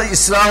Allah'a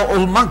ıslah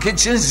olmak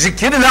için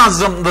zikir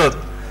lazımdır.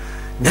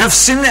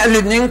 Nefsin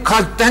elinin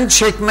kalpten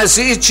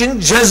çekmesi için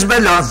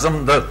cezbe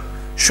lazımdır.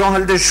 Şu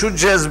halde şu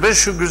cezbe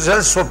şu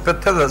güzel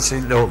sohbete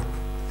vesile olur.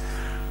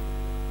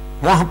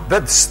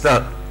 Muhabbet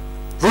ister.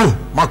 Ruh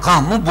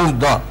makamı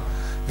burada.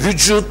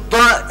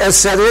 Vücutta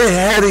eseri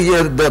her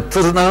yerde.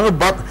 Tırnağı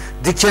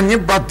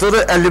dikeni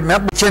batırı elime,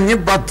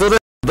 dikeni batırı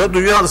da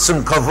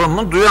duyarsın,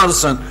 kafamı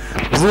duyarsın.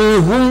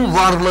 Ruhun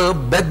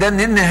varlığı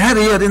bedenin her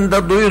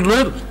yerinde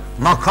duyulur.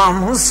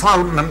 Makamı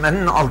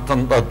salmemenin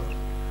altındadır.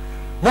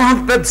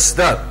 Muhabbet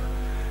ister.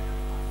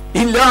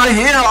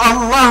 İlahi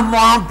Allah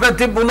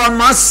muhabbeti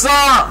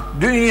bulamazsa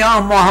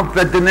dünya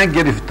muhabbetine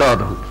giriftar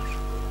olur.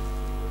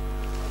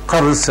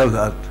 Karı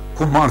sever,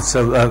 kumar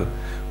sever.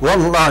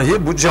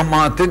 Vallahi bu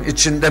cemaatin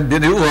içinde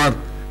biri var.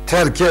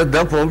 Terk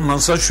edep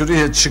olmasa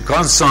şuraya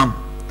çıkarsam,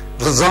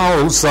 rıza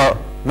olsa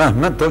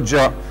Mehmet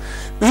Hoca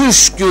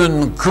 3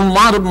 gün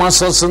kumar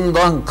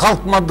masasından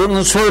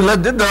kalkmadığını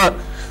söyledi de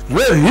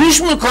ve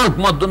hiç mi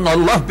kalkmadın?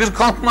 Allah bir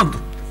kalkmadı.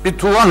 Bir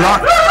tuvalet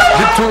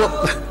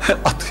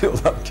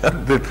atıyorlar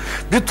kendini.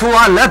 Bir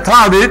tuvalet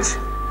hariç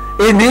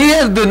ne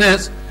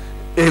yerdiniz?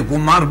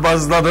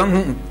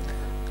 Kumarbazların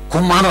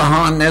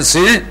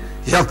kumarhanesi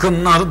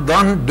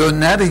yakınlardan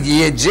döner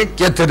yiyecek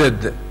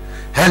getirirdi.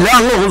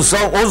 Helal olsa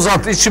o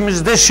zat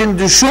içimizde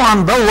şimdi şu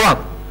anda var.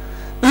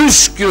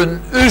 3 gün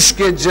 3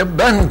 gece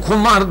ben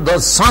kumarda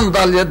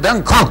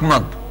sandalyeden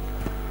kalkmadım.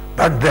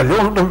 Ben deli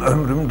oldum,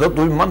 ömrümde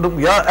duymadım.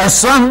 Ya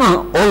esra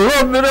mı?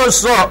 Allah bir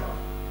esra.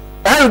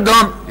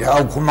 Erdem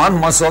ya kumar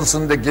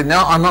masasındaki ne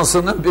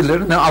anasını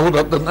bilir ne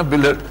avradını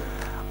bilir.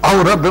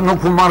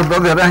 Avradını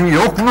kumarda veren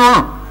yok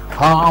mu?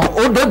 Ha,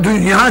 o da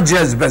dünya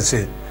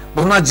cezbesi.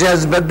 Buna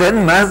cezbe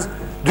denmez,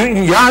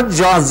 dünya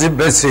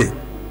cazibesi.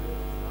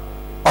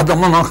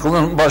 Adamın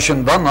aklının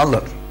başından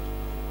alır.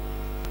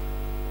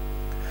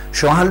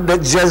 Şu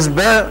halde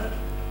cezbe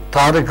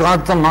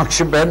tarikat-ı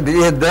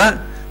Nakşibendiye'de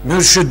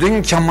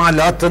mürşidin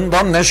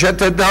kemalatından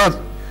neşet eder.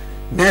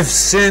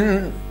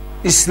 Nefsin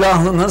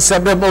islahına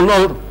sebep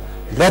olur.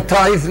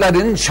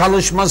 Letaiflerin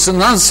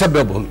çalışmasına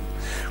sebep olur.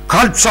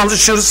 Kalp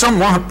çalışırsa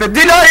muhabbet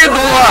ilahi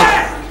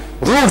doğar.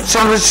 Ruh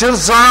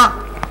çalışırsa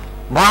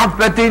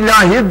muhabbet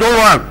ilahi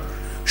doğar.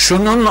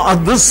 Şunun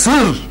adı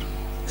sır.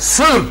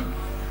 Sır.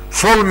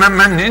 Sol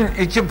memenin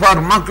 2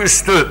 parmak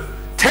üstü.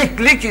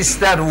 Teklik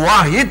ister,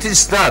 vahid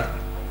ister.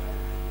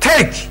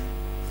 Tek.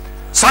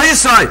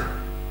 Say.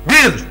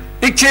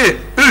 1, 2,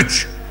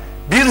 3.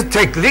 1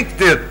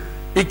 tekliktir.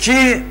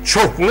 2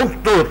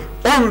 çokluktur.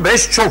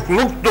 15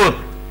 çokluktur.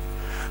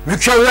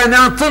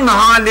 Mükevvenatın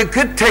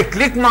haliki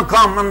teklik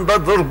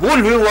makamındadır. Kul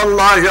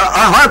huvallahi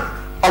ahad.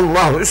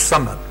 Allahü's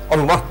semed.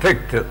 Allah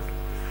tektir.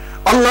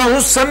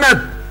 Allahü's semed.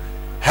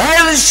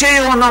 Her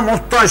şey ona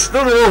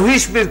muhtaçtır. O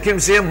hiçbir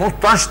kimseye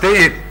muhtaç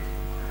değil.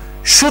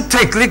 Şu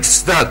teklik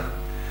ister.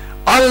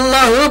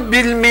 Allah'ı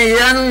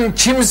bilmeyen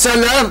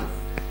kimseler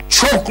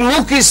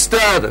çokluk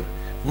ister.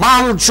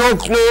 Mal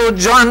çokluğu,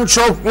 can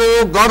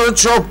çokluğu, karı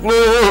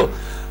çokluğu,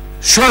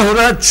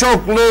 şöhret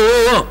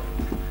çokluğu,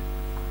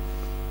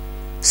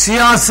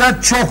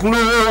 siyaset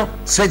çokluğu,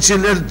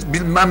 seçilir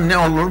bilmem ne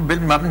olur,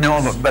 bilmem ne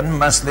olur. Benim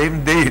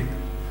mesleğim değil.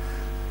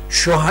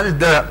 Şu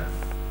halde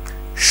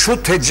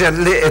şu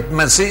tecelli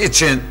etmesi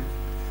için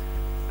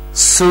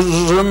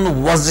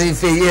sırrın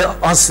vazifeyi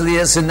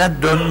asliyesine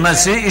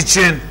dönmesi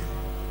için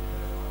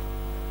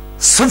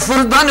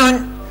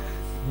sıfırdan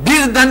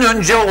birden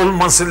önce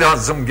olması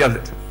lazım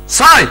gelir.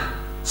 Say.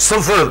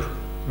 0,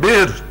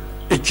 1,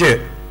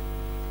 2.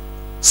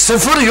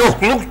 Sıfır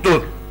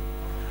yokluktur.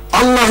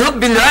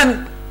 Allah'ı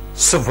bilen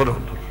sıfır olur.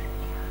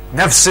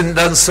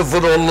 Nefsinden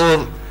sıfır olur.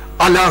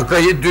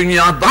 Alakayı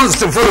dünyadan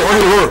sıfır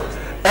olur.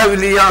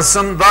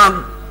 Evliyasından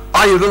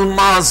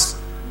ayrılmaz.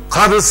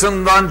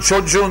 Karısından,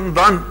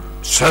 çocuğundan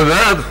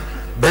sever,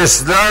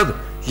 besler,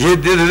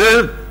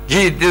 yedirir,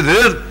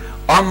 giydirir.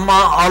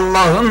 Ama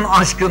Allah'ın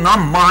aşkına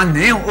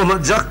mani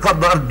olacak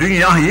kadar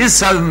dünyayı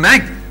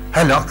sevmek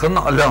helakın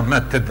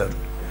alametidir.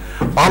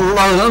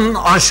 Allah'ın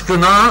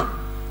aşkına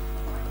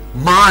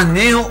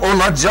mani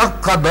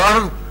olacak kadar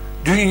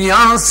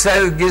dünya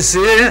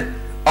sevgisi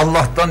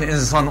Allah'tan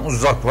insanı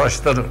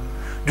uzaklaştırır.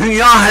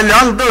 Dünya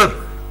helaldir,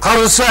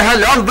 karısı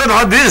helaldir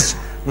hadis,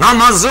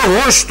 namazı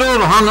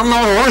hoştur,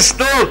 hanımı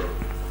hoştur.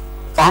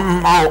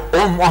 Ama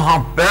o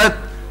muhabbet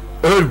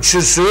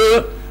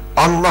ölçüsü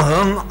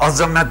Allah'ın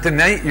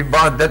azametine,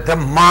 ibadete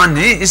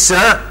mani ise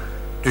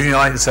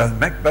dünyayı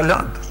sevmek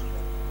beladır.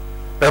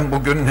 Ben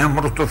bugün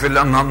Nemrut'u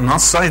filan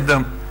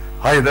anlatsaydım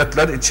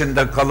Hayretler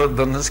içinde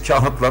kalırdınız,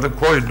 kağıtları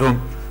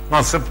koydum.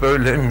 Nasıl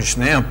böyleymiş,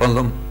 ne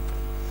yapalım?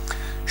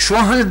 Şu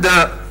halde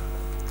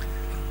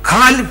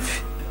kalp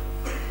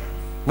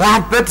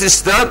muhabbet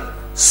ister,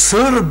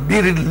 sır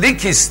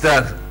birlik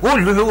ister.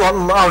 Kul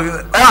huvallahu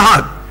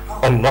ehad.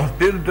 Allah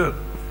birdir.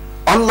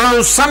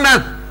 Allahu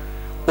samet.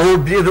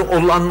 O bir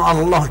olan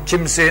Allah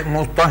kimseye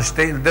muhtaç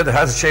değildir.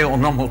 Her şey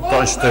ona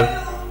muhtaçtır.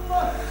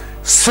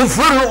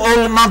 Sıfır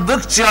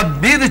olmadıkça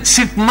bir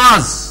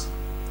çıkmaz.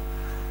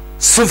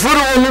 Sıfır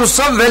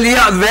olursa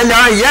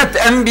velayet,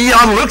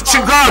 enbiyalık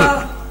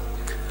çıkar.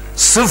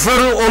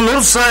 Sıfır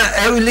olursa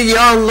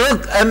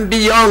evliyalık,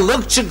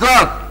 enbiyalık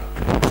çıkar.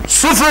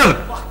 Sıfır.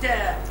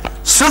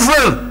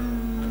 Sıfır.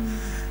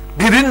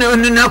 Birin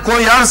önüne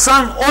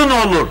koyarsan 10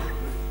 olur.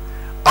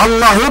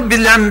 Allah'ı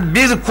bilen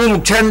bir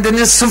kul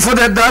kendini sıfır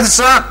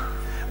ederse,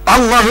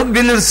 Allah'ı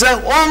bilirse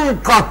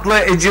 10 katlı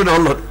ecir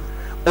alır.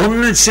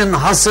 Onun için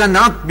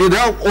hasenat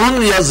bire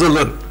 10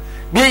 yazılır.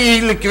 Bir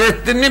iyilik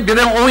ettin mi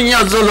bire 10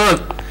 yazılır.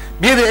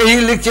 Bir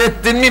iyilik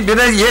ettin mi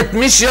bire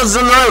 70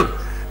 yazılır.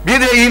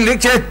 Bir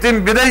iyilik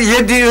ettin bire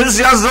 700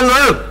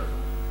 yazılır.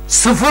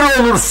 Sıfır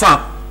olursa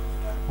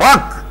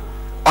bak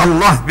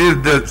Allah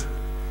birdir.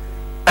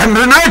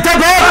 Emrine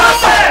itaat.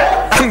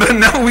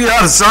 Emrine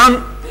uyarsan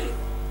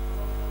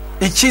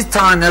 2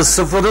 tane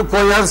sıfırı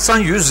koyarsan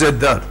 100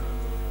 eder.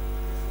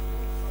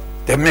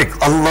 Demek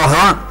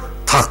Allah'a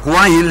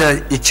takva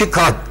ile 2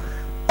 kat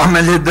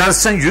amel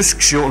edersen 100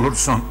 kişi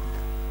olursun.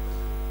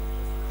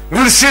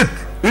 Mürşit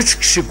 3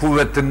 kişi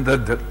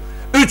kuvvetindedir.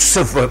 3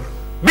 sıfır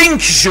 1000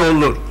 kişi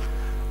olur.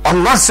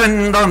 Allah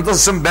senin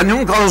andasın,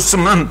 benim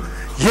kavsumun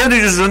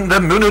yeryüzünde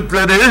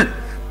müritleri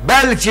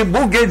belki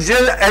bu gece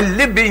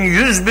 50.000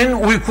 100.000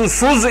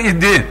 uykusuz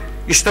idi.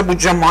 İşte bu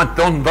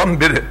cemaatte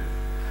ondan biri.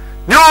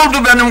 Ne oldu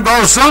benim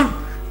kavsum?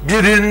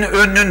 Birin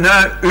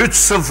önüne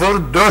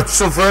 3-0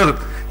 4-0,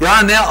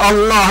 yani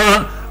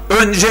Allah'ı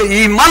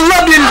önce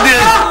imanla bildi,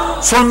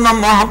 sonra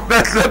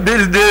muhabbetle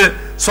bildi,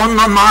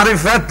 sonra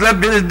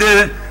marifetle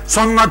bildi,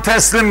 sonra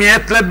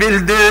teslimiyetle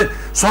bildi,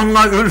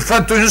 sonra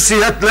ülfet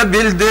ünsiyetle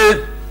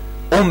bildi.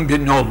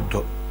 10.000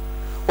 oldu.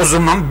 O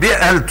zaman bir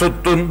el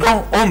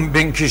tuttuğunda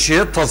 10.000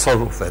 kişiye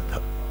tasavvuf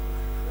eder.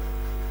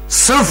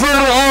 Sıfır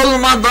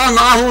olmadan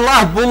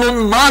Allah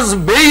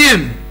bulunmaz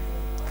beyim.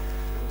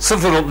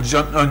 Sıfır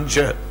olacaksın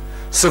önce.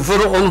 Sıfır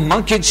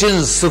olmak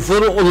için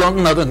sıfır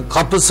olanların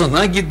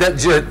kapısına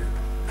gideceksin.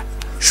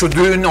 Şu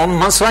düğün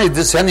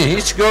olmasaydı seni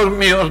hiç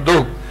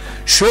görmüyorduk.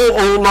 Şu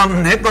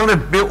oğlan ne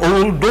garip bir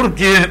oğuldur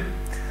ki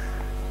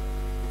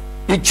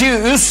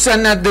 200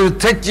 senedir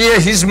tekkiye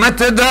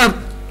hizmet eder.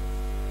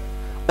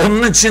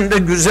 Onun için de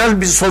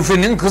güzel bir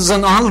Sofi'nin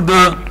kızını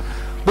aldı.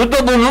 Bu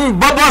da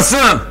bunun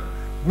babası.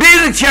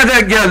 Bir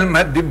kere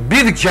gelmedi,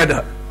 bir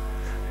kere.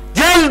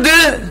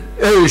 Geldi,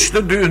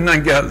 işte düğüne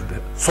geldi.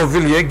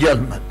 Sofi'ye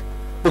gelmedi.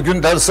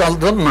 Bugün ders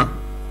aldın mı?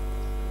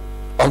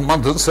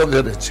 Almadınsa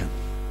vereceğim.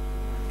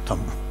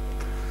 Tamam.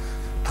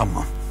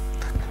 Tamam.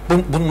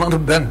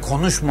 Bunları ben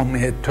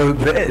konuşmamaya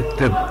tövbe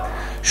ettim.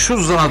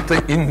 Şu zatı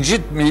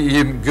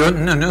incitmeyeyim,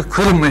 gönlünü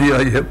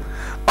kırmayayım.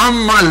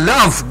 Ama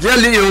laf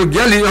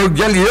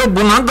geliyor,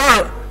 buna da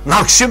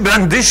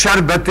Nakşibendi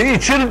şerbeti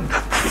için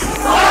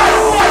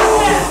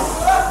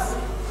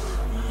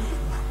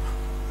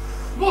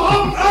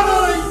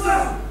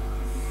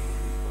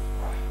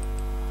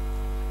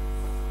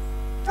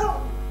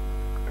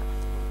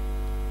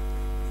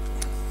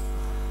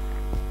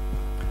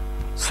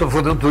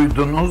sıfırı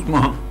duydunuz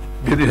mu?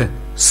 Biri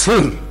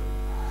sır.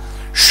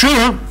 Şu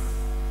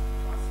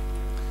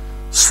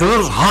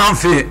sır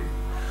hafi.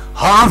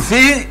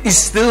 Hafi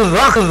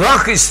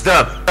istirak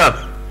ister.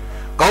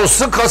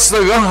 Gavs-ı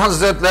Kastıgan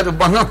Hazretleri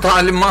bana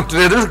talimat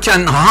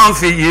verirken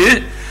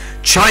hafiyi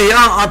çaya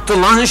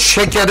atılan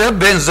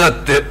şekere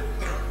benzetti.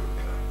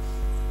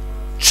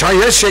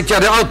 Çaya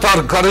şekeri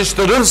atar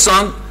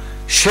karıştırırsan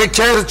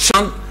şeker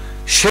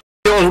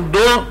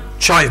oldu,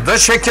 çay da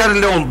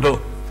şekerli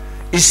oldu.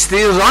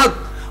 İstirak,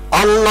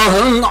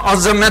 Allah'ın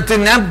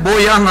azametine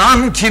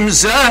boyanan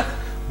kimse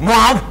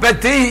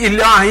muhabbeti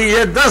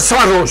ilahiyede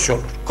sarhoş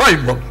olur,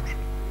 kaybolur.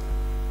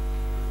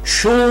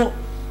 Şu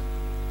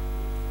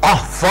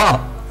ahfa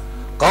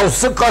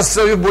Gavs-ı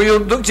Kastıgı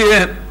buyurdu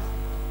ki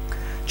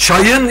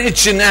çayın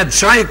içine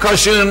çay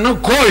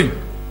kaşığını koy,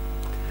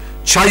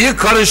 çayı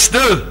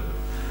karıştır,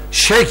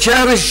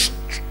 şeker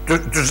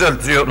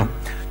düzeltiyorum,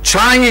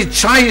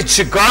 çay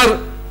çıkar,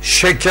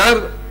 şeker,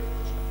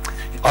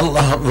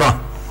 Allah Allah,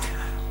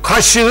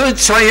 kaşığı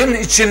çayın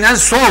içine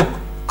sok,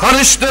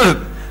 karıştır,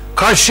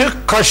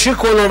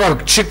 kaşık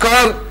olarak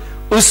çıkar,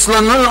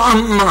 ıslanır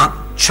ama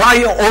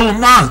çay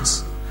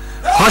olmaz.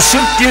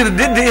 Kaşık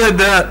girdi diye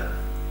de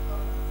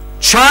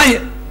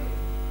çay,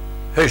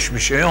 hiçbir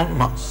şey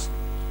olmaz.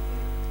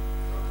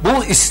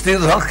 Bu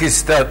istirak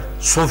ister.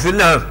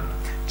 Sofiler,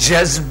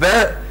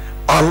 cezbe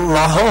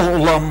Allah'a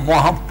olan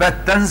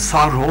muhabbetten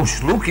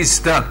sarhoşluk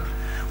ister.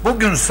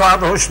 Bugün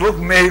sarhoşluk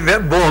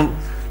meyve bol,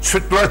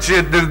 sütlaç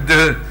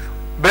yedirdi,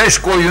 5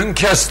 koyun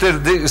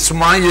kestirdi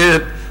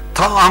İsmail,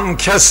 taam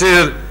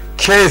kesir,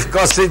 keyif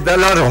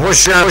kasideler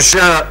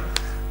hoşa.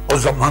 O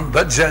zaman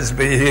da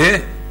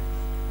cezbeyi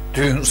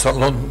düğün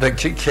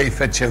salonundaki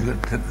keyfe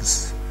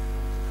çevirdiniz.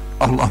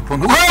 Allah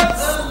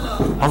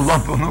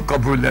bunu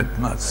kabul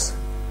etmez.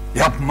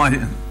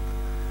 Yapmayın.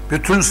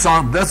 Bütün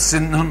Saadet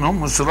Sinnun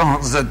Musra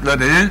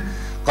Hazretleri,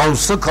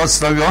 Gavs-ı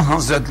Kasravi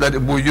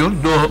Hazretleri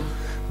buyurdu.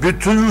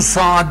 Bütün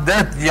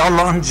saadet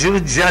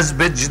yalancı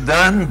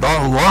cezbeciden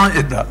dava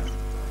eder.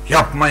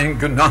 Yapmayın,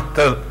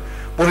 günahtır.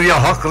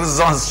 Buraya hak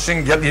rızası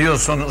için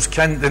geliyorsunuz,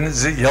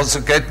 kendinizi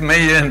yazık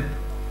etmeyin.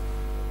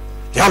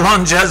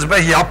 Yalan cezbe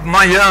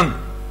yapmayın.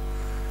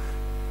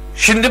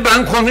 Şimdi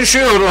ben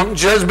konuşuyorum,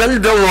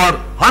 cezbeli de var.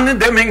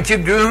 Hani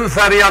deminki düğün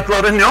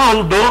feryatları ne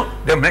oldu?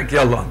 Demek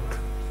yalandı.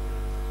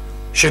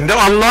 Şimdi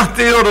Allah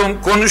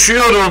diyorum,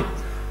 konuşuyorum.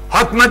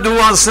 Hatme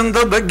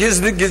duasında da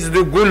gizli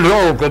gizli gülü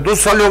okudu,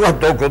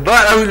 salavat okudu,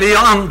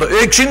 evliya andı.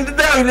 Şimdi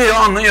de evliya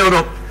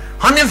anıyorum.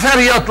 Hani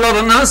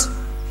feryatlarınız?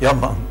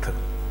 Yalandı.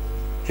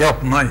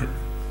 Yapmayın.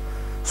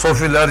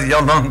 Sofiler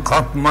yalan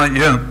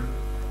katmayın.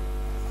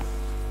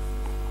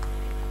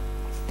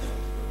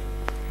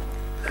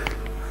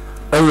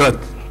 Evet.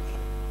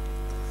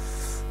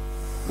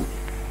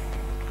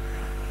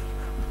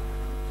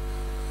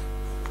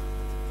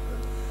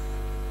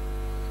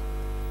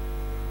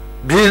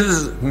 Bir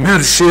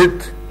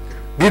mürşit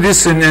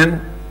birisinin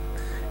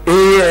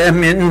ey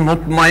emin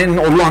mutmain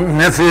olan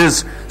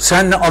nefis,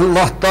 sen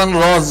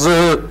Allah'tan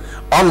razı,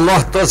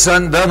 Allah da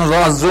senden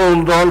razı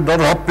oldu halde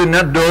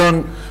Rabbine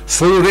dön.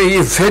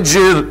 Sure-i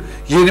Fecr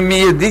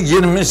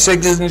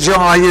 27-28.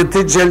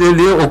 ayeti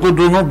celili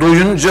okuduğunu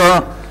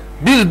duyunca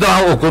bir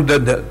daha oku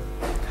dedi.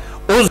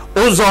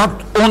 O zat,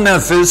 o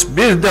nefis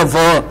bir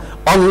defa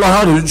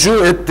Allah'a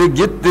rücu etti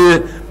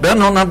gitti. Ben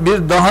ona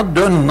bir daha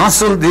dön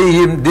nasıl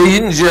diyeyim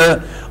deyince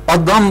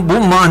adam bu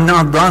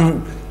manadan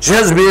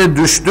cezbeye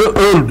düştü,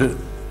 öldü.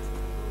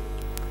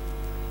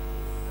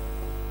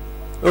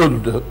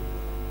 Öldü.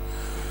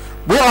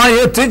 Bu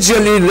ayeti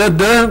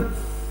celilede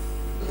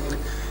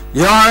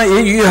ya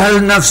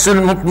eyyühel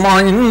nefsül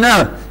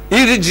mutmainne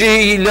irci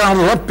ila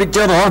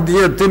rabbike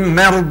radiyetin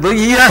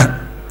merdiyye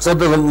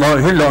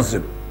sadakallahü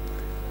lazim.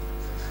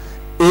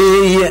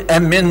 Ey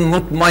emin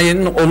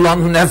mutmain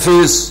olan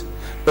nefis,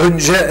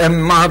 önce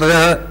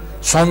emmare,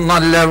 sonra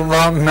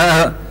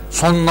levvame,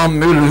 sonra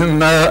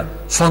mülhüme,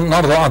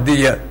 sonra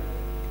radiye.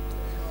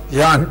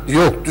 Yani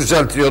yok,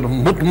 düzeltiyorum,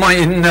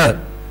 mutmainne.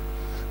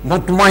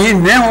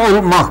 Mutmainne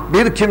olmak,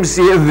 bir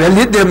kimseye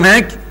veli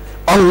demek,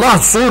 Allah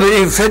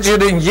Sure-i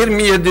Fecr'in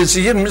 27'si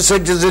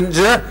 28.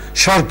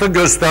 şartı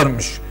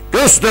göstermiş.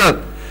 Göster.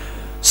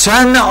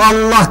 Sen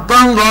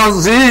Allah'tan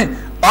razı,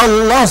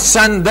 Allah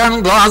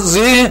senden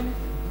razı,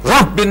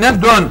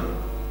 Rabbine dön.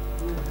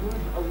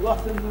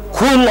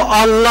 Kul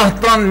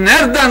Allah'tan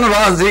nereden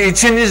razı?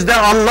 İçinizde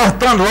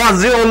Allah'tan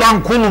razı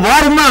olan kul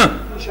var mı?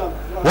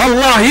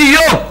 Vallahi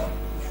yok.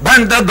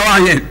 Ben de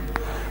dahil.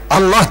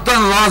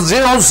 Allah'tan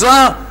razı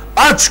olsa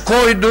aç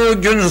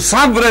koyduğu gün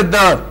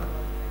sabreder.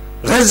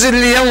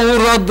 Rezilliğe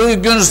uğradığı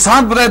gün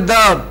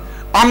sabreder.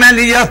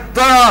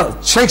 Ameliyatta,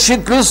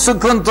 çeşitli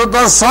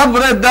sıkıntıda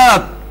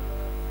sabreder.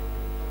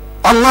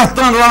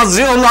 Allah'tan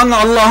razı olan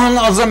Allah'ın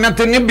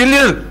azametini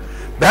bilir.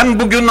 Ben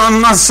bugün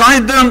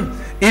anlatsaydım,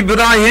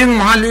 İbrahim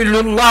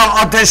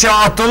Halilullah ateşe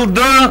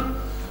atıldı,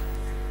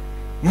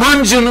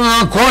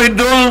 mancınığa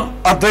koydu,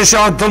 ateşe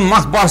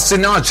atılmak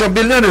bahsini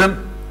açabilirim.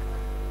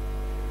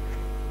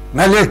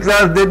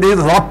 Melekler dedi,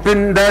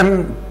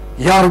 Rabbinden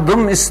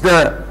yardım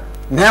iste,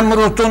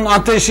 Nemrut'un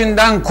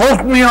ateşinden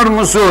korkmuyor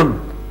musun?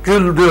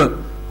 Güldü.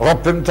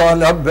 Rabbim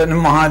Teala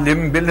benim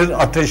halimi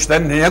bilir,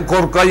 ateşten niye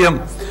korkayım?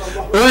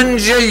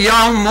 Önce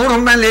yağmur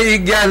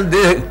meleği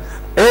geldi.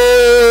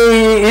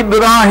 Ey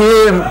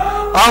İbrahim,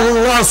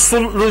 Allah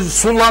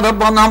suları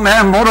bana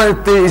memur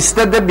etti,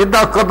 iste de bir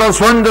dakikada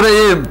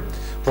söndüreyim.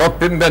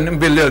 Rabbim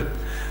benim bilir.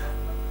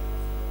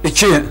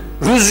 2.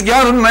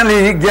 Rüzgar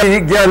meleği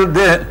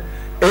geldi.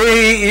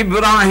 Ey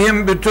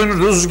İbrahim, bütün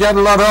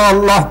rüzgarları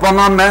Allah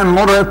bana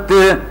memur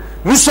etti,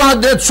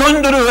 müsaade et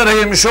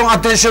söndürüvereyim, şu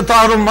ateşi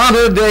tarumar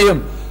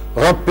edeyim.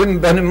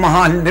 Rabbim benim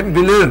halim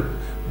bilir.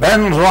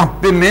 Ben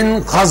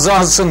Rabbimin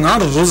kazasına,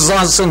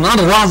 rızasına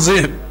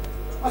razıyım.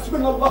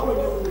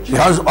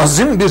 Ya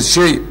azim bir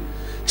şey.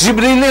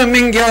 Cibril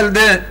Emin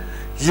geldi.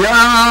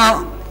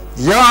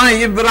 Ya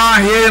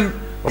İbrahim,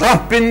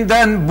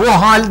 Rabbinden bu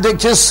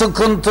haldeki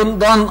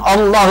sıkıntından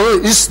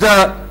Allah'ı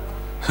iste.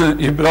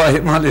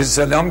 İbrahim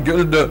Aleyhisselam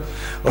güldü.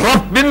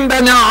 Rabbim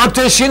beni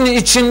ateşin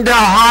içinde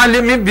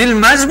halimi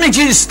bilmez mi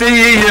ki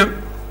isteyeyim?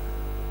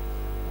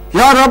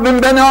 Ya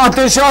Rabbim beni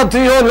ateşe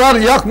atıyorlar,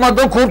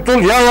 yakmadı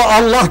kurtul. Ya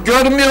Allah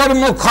görmüyor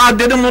mu?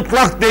 Kadiri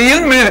mutlak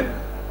değil mi?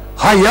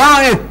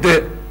 Haya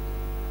etti.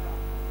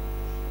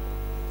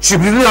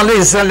 Cibril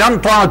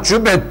Aleyhisselam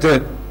taaccüp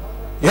etti.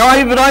 Ya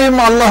İbrahim,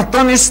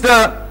 Allah'tan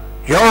iste.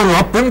 Ya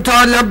Rabbim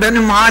Teala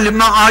benim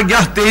halime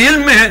agah değil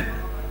mi?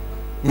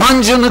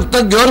 Mancınıkta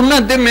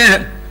görmedi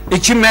mi?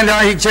 2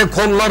 melaike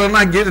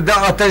kollarına girdi,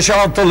 ateşe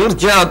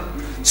atılırken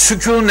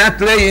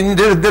sükunetle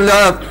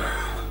indirdiler.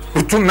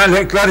 Bütün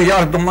melekler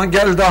yardıma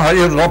geldi.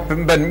 Hayır,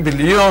 Rabbim beni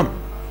biliyor.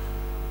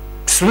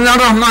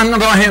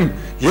 Bismillahirrahmanirrahim.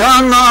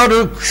 Ya nar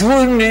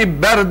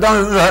kuni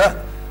berden ve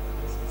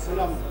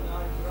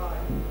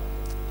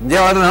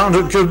Ya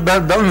nar kuni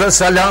berden ve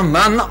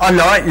selamen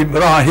ala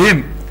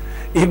İbrahim.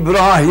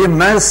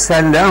 İbrahim'e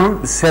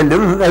selam,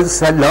 selim ve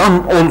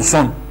selam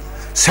olsun.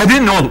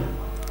 Serin ol.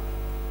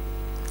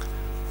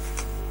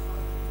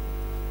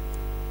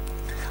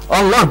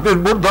 Allah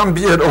bir buradan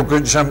bir yer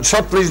okuyacağım.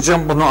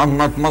 Çatlayacağım bunu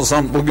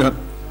anlatmasam bugün.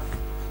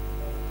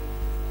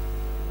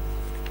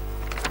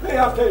 Ey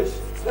ateş,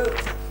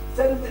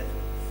 senin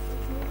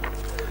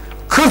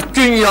 40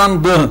 gün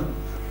yandı.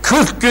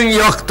 40 gün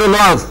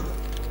yaktılar.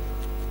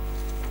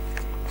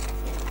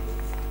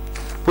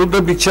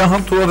 Burada bir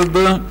kağıt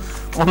vardı.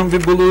 Onu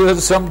bir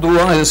buluversem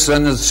dua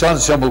etseniz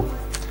çarçabuk.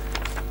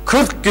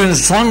 40 gün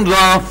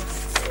sonra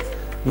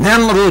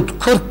Nemrut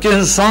 40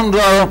 gün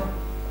sonra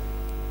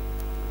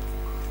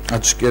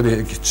açık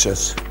geriye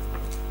gideceğiz.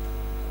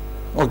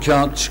 O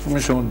kağıt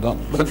çıkmış oradan.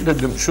 Ben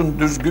dedim şunu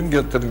düzgün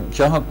getirin.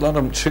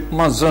 Kağıtlarım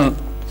çıkmazı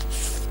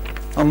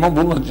ama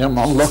bulacağım.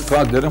 Allah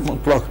kaderi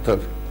mutlaktır.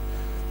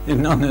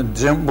 İnan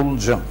edeceğim,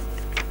 bulacağım.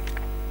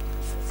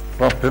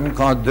 Rabbim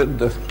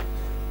kadirdir.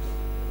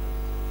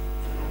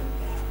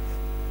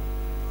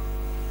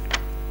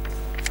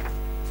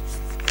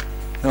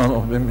 Ya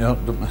Rabbim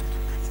yardım et.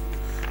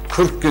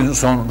 40 gün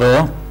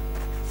sonra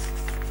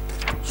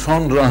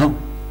Allah'ım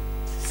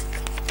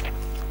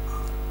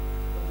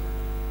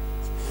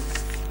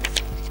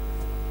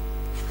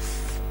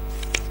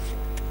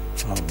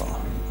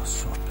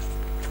sabır.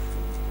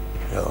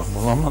 Ya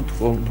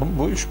bulamadık, oldum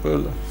bu iş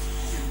böyle.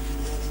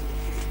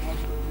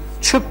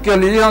 Çık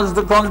geli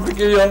yazdı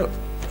kalbiki ya.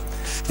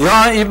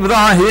 Ya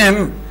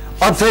İbrahim,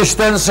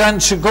 ateşten sen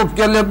çıkıp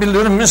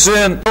gelebilir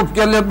misin? Çıkıp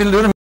gelebilir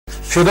misin?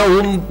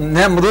 Firavun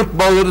Nemrut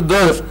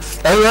bağırdı.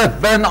 Evet,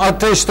 ben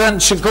ateşten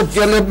çıkıp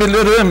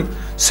gelebilirim.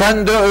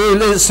 Sen de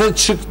öyleyse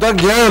çık da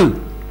gel.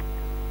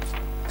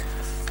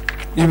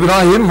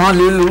 İbrahim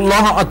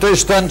Halilullah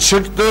ateşten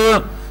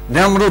çıktı.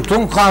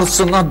 Nemrut'un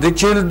karşısına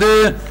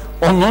dikildi.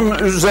 Onun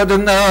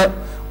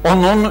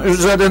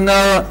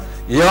üzerine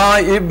ya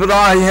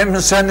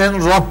İbrahim,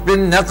 senin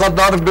Rabbin ne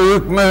kadar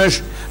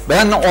büyükmüş.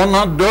 Ben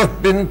ona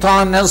 4000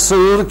 tane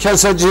sığır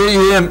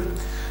keseceğim.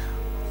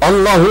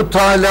 Allahu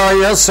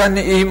Teala'ya sen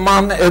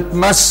iman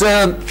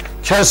etmezsen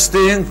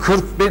kestiğin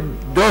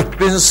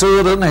 40.000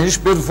 sığırın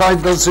hiçbir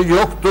faydası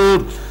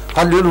yoktur.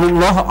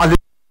 Halilullah Ali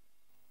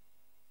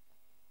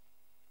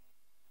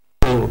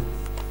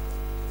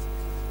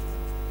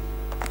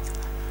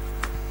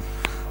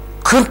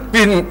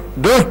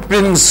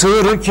 4.000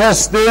 sığırı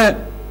kesti.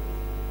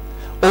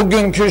 O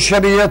günkü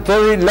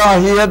şeriat-ı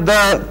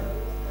ilahiyede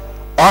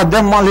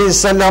Adem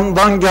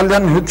Aleyhisselam'dan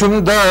gelen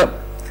hükümde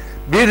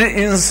bir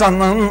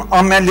insanın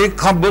ameli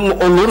kabul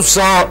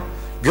olursa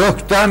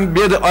gökten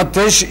bir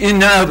ateş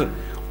iner.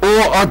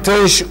 O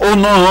ateş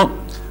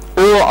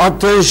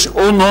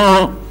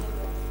onu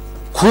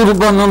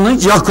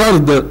kurbanını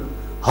yakardı.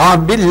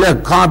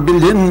 Habil'le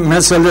Kabil'in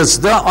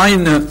meselesi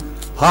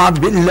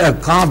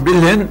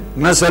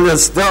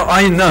de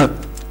aynı.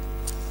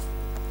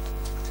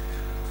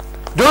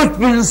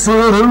 4.000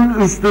 sığırın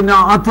üstüne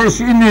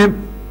ateş inip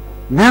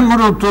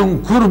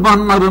Nemrut'un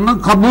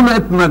kurbanlarını kabul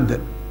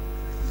etmedi.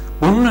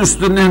 Onun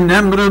üstüne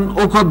Nemrut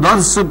o kadar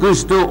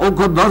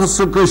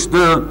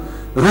sıkıştı,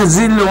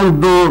 rezil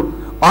oldu.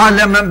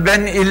 Aleme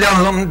ben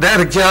ilahım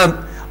derken,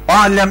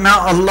 aleme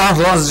Allah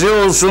razı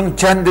olsun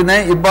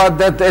kendine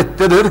ibadet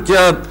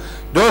ettirirken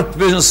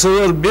 4.000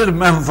 sığır bir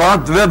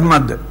menfaat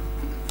vermedi.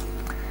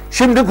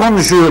 Şimdi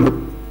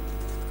konuşuyorum.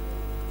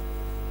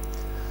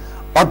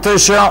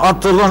 Ateşe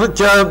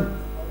atılırken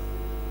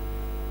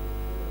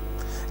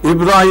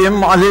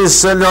İbrahim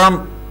Aleyhisselam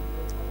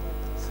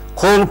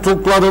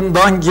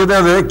koltuklarından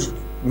girerek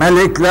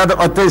melekler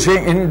ateşe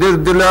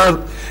indirdiler.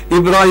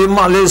 İbrahim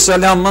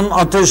Aleyhisselam'ın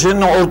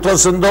ateşin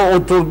ortasında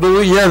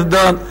oturduğu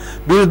yerden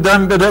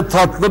birdenbire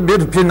tatlı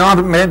bir pinar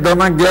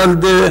meydana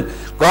geldi.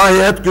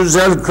 Gayet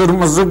güzel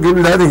kırmızı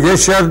güller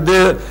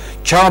yeşerdi.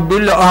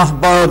 Kabil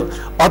ahbar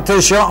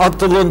ateşe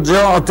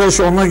atılınca ateş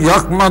onu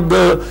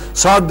yakmadı.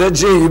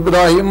 Sadece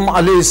İbrahim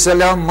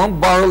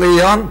Aleyhisselam'ı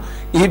bağlayan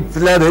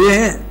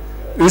ipleri,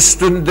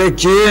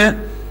 üstündeki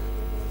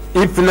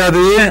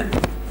ipleri,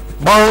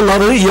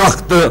 bağları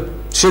yaktı.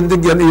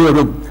 Şimdi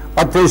geliyorum.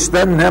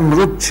 Ateşten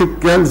Nemrut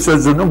çık gel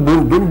sözünü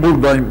buldum,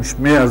 buradaymış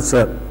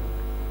meğerse.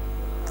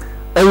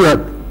 Evet.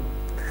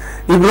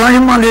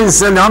 İbrahim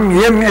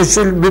Aleyhisselam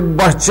yemyeşil bir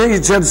bahçe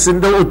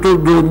içerisinde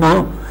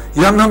oturduğunu,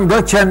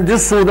 yanında kendi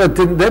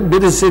suretinde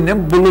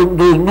birisinin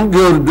bulunduğunu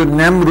gördü.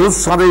 Nemrut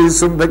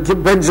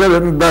sarayısındaki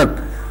pencerenden.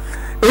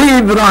 Ey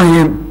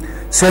İbrahim,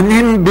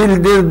 senin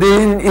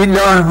bildirdiğin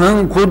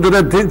ilahın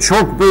kudreti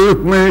çok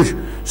büyükmüş.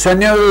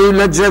 Seni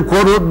öylece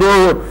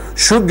korudu.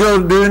 Şu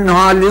gördüğün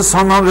hali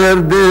sana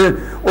verdi.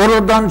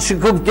 Oradan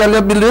çıkıp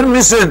gelebilir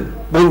misin?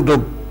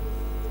 Buldum.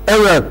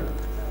 Evet,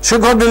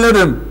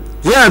 çıkabilirim.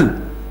 Gel.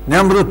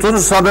 Nemrut'un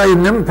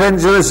sarayının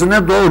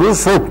penceresine doğru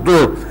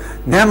soktu.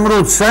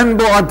 Nemrut, sen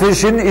bu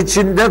ateşin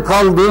içinde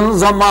kaldığın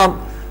zaman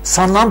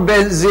sana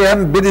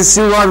benzeyen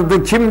birisi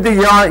vardı. Kimdi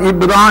ya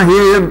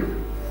İbrahim?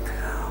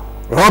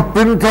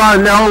 Rabbim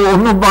Teala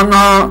onu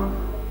bana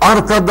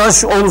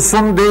arkadaş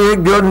olsun diye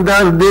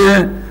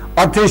gönderdi.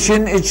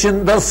 Ateşin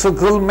içinde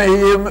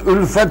sıkılmayayım,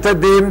 ülfet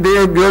edeyim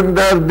diye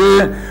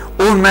gönderdi.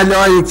 O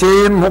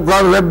melaike-i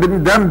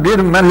mukarrebinden bir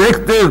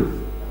melektir.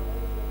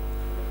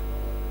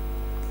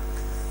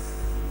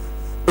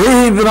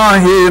 Ey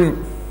İbrahim,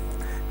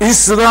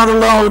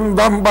 ısrarla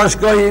ondan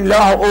başka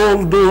ilah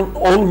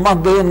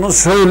olmadığını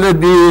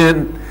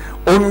söylediğin,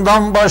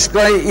 ondan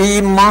başka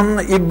iman,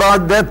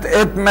 ibadet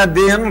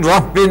etmediğin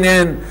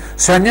Rabbinin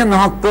senin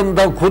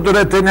hakkında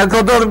kudreti ne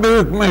kadar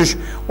büyükmüş,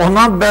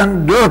 ona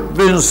ben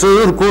 4000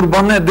 sığır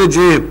kurban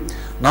edeceğim.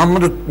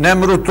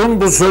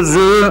 Nemrut'un bu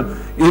sözü,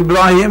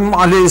 İbrahim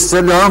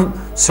Aleyhisselam,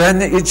 sen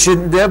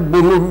içinde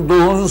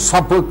bulunduğun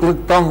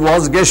sapıklıktan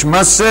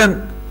vazgeçmezsin,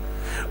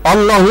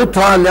 Allahu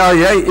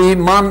Teala'ya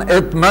iman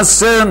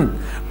etmezsin,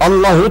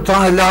 Allahu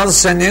Teala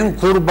senin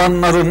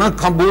kurbanlarını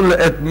kabul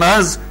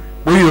etmez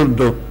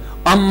buyurdu.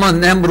 Ama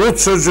Nemrut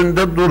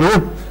sözünde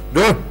durup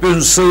 4000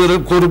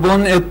 sığırı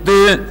kurban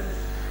etti.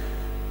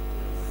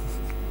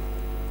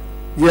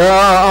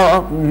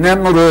 Ya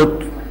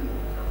Nemrut,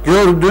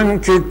 gördün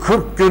ki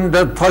 40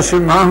 günde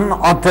taşınan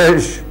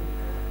ateş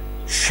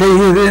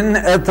şehrin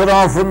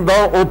etrafında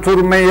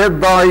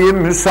oturmaya dahi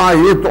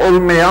müsait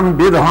olmayan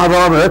bir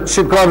hararet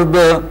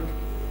çıkardı.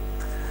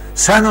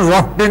 Sen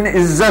Rabbin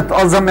izzet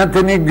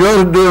azametini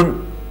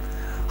gördün.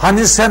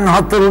 Hani sen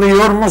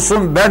hatırlıyor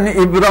musun, ben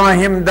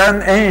İbrahim'den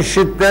en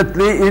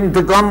şiddetli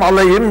intikam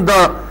alayım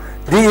da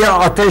diye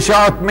ateşe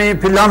atmayı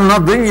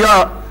planladın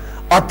ya,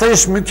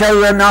 ateş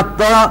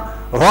mükevvenatta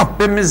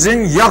Rabbimizin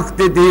yak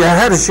dediği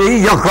her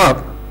şeyi yakar.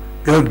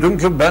 Gördün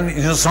ki ben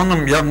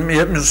insanım,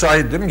 yanmaya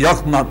müsaitim,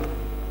 yakmadım.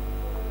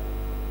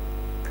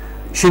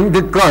 Şimdi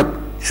dikkat,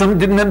 şunu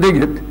dinle de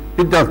git,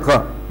 bir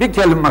dakika, bir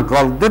kelime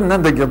kaldı,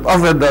 dinle de git,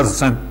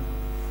 affedersin.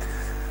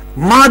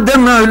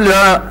 Madem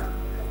öyle,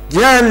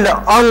 gel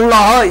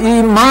Allah'a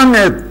iman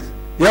et.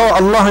 Ya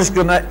Allah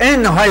aşkına,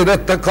 en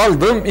hayrette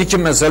kaldığım iki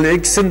mesele,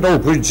 ikisini de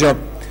okuyacağım.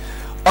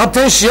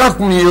 Ateş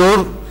yakmıyor,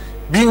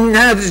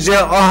 binlerce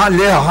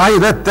ahali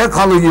hayrette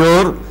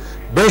kalıyor.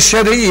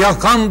 Beşeri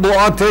yakan bu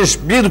ateş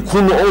bir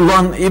kul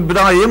olan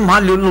İbrahim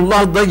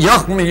Halilullah da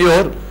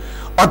yakmıyor.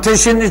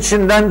 Ateşin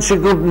içinden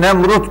çıkıp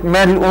Nemrut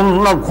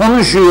melunla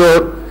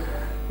konuşuyor.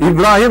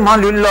 İbrahim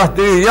Halilullah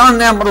diyor, ya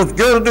Nemrut,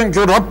 gördün ki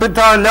Rabbi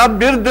Teala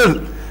birdir.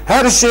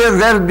 Her şeye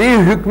verdiği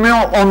hükmü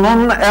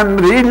onun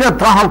emriyle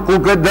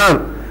tahakkuk eder.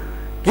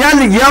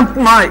 Gel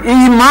yapma,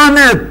 iman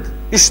et.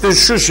 İşte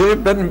şu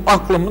şey benim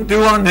aklımı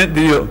divan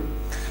ediyor.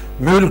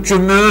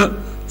 Mülkümü,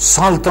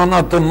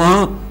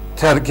 saltanatımı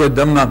terk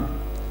edemem.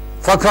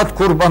 Fakat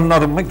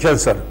kurbanlarımı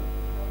keserim.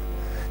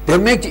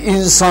 Demek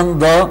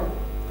insanda,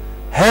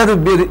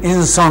 her bir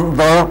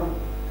insanda,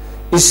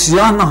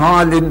 isyan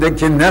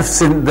halindeki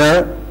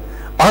nefsinde,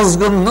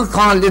 azgınlık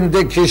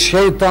halindeki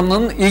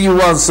şeytanın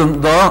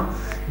ivasında,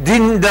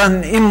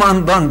 dinden,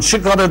 imandan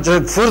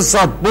çıkaracak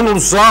fırsat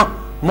bulursa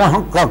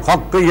muhakkak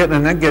hakkı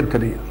yerine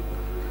getiriyor.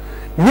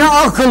 Ne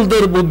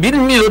akıldır bu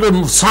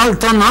bilmiyorum.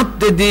 Saltanat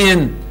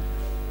dediğin,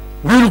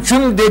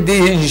 mülküm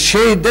dediğin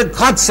şeyde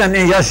kaç sene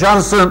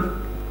yaşarsın?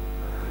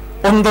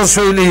 Onu da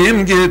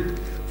söyleyeyim ki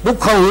bu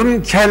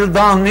kavim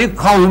Keldani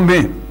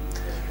kavmi.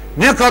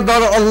 Ne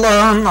kadar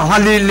Allah'ın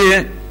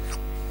halili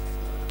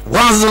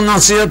vaaz-ı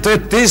nasihat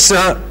ettiyse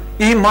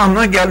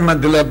imana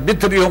gelmediler.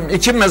 Bitiriyorum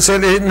iki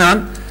meseleyle,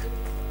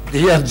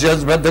 diğer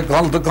cezbede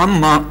kaldık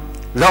ama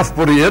laf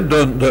buraya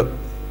döndü.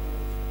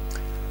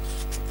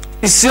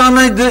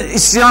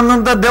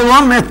 İsyanında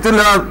devam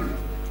ettiler.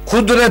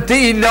 Kudreti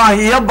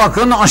ilahiye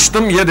bakın,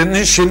 açtım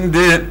yerini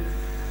şimdi.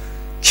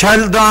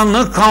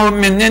 Keldanı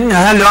kavminin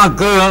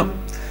helakı,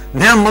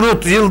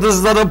 Nemrut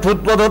yıldızları,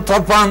 putları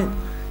tapan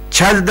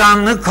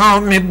Keldanı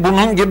kavmi,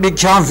 bunun gibi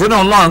kafir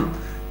olan,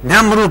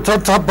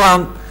 Nemrut'a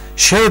tapan,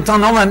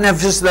 şeytana ve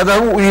nefislere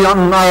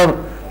uyanlar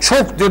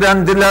çok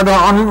direndiler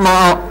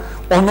ama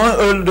onu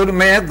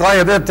öldürmeye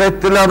gayret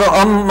ettiler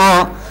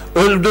ama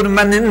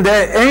öldürmenin de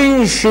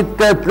en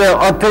şiddetli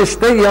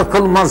ateşte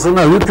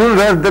yakılmasına hüküm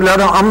verdiler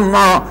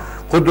ama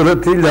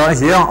kudret-i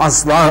ilahiye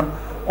asla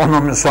ona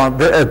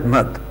müsaade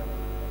etmedi.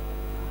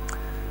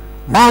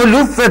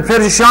 Mağlup ve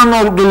perişan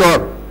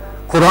oldular.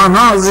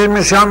 Kur'an-ı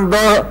Azimüşşan'da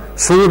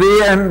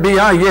Sure-i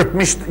Enbiya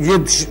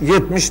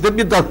 70'de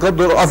bir dakika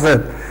dur affet.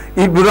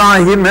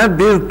 İbrahim'e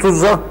bir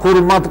tuzak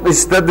kurmak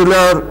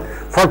istediler.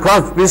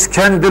 Fakat biz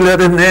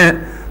kendilerini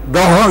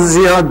daha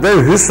ziyade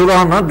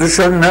hüsrana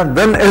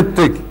düşenlerden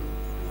ettik.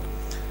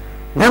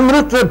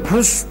 Nemrut ve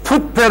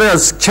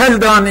putperest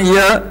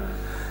Keldaniye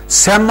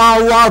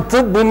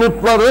semavatı,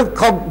 bulutları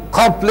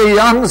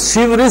kaplayan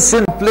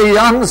sivrisinek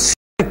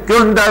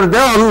gönderdi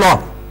Allah.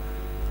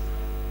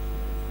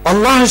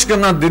 Allah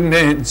aşkına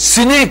dinleyin.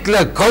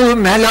 Sinekle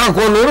kavim helak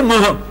olur mu?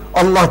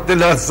 Allah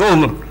dilerse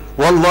olur.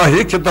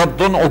 Vallahi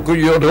kitaptan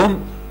okuyorum.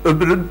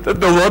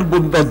 Öbüründe de var,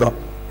 bunda da.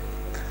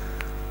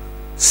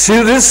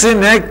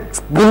 Sivrisinek,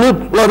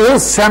 bulutları,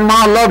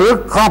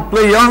 semaları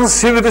kaplayan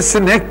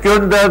sivrisinek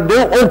gönderdi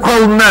o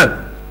kavme.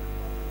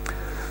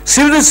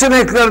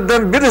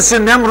 Sivrisineklerden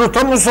birisi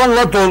Nemrut'a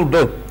musallat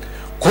oldu.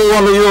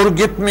 Kovalıyor,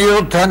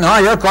 gitmiyor,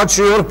 tenhaya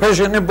kaçıyor,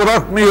 peşini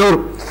bırakmıyor.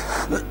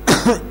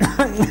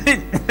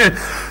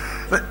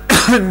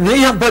 Ne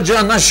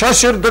yapacağına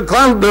şaşırdı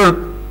kaldı.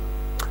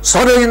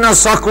 Sarayına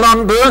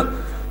saklandı.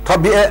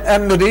 Tabi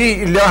emri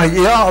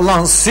ilahiye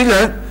alan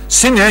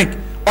sinek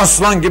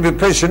aslan gibi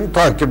peşini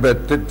takip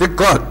etti.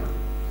 Dikkat!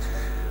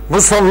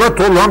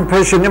 Musallat olan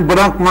peşini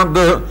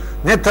bırakmadı.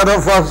 Ne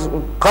tarafa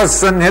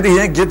kaçsa,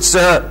 nereye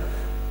gitse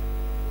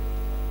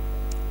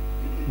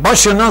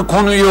başına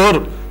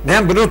konuyor.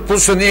 Nemrut bu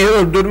sineği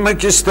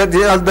öldürmek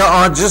istediği halde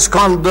aciz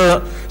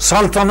kaldı.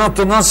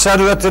 Saltanatına,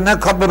 servetine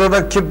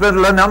kabırarak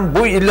kibirlenen,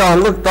 bu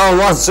ilahlık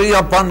davası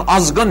yapan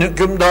azgın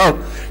hükümdar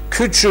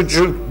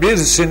küçücük bir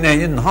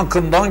sineğin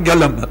hakkından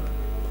gelemedi.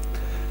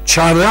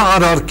 Çare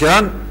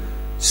ararken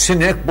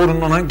sinek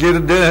burnuna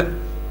girdi,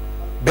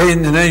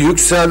 beynine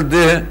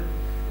yükseldi.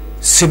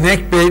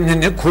 Sinek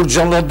beynini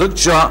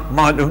kurcaladıkça,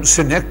 malum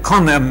sinek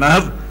kan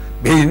emer,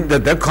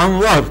 beyinde de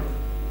kan var.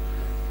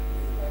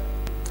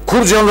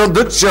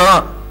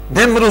 Kurcaladıkça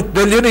Nemrut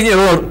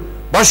deliriyor,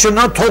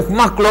 başına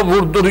tokmakla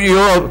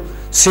vurduruyor.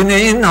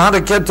 Sineğin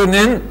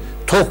hareketinin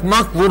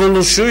tokmak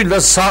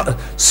vuruluşuyla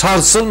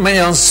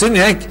sarsılmayan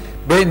sinek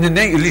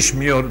beynine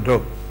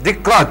ilişmiyordu.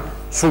 Dikkat!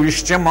 Su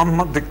içeceğim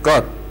ama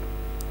dikkat!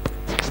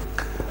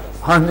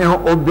 Hani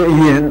o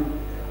beyin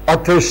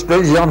ateşte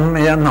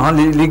yanmayan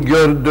Halil'i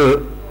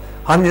gördü.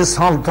 Hani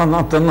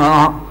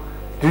saltanatına,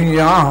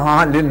 dünya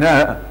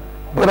haline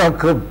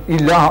bırakıp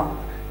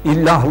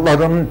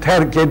ilahların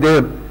terk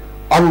edip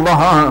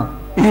Allah'a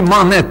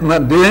iman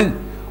etmedi.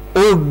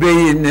 O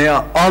beyni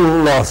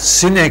Allah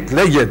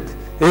sinekle yedi.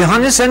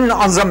 Hani senin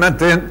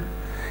azametin?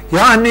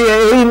 Yani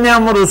ey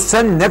Nemrut,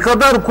 sen ne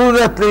kadar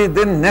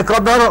kuvvetliydin, ne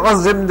kadar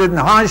azimdin,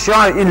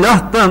 haşa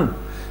ilahtın,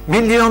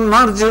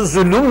 milyonlarca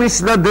zulüm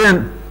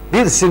işledin,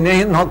 bir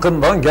sineğin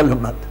hakkından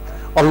gelemedi.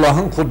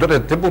 Allah'ın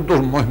kudreti budur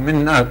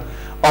müminler.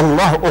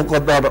 Allah o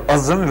kadar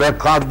azim ve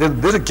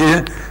kadirdir ki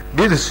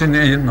bir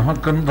sineğin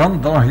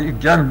hakkından dahi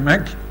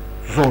gelmek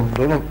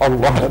zordur.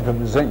 Allah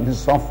hepimize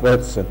insaf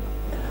versin.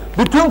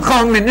 Bütün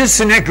kavmini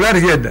sinekler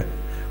yedi.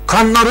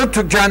 Kanları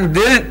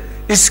tükendi.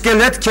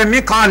 İskelet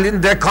kemik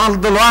halinde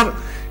kaldılar.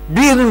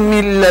 Bir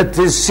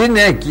milleti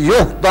sinek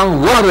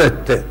yoktan var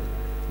etti.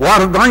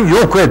 Vardan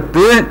yok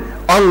etti.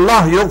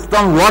 Allah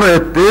yoktan var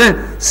etti.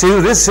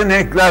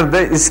 Sivrisinekler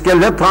de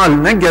iskelet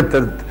haline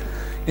getirdi.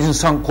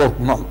 İnsan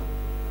korkmalı.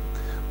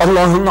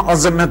 Allah'ın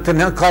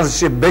azametine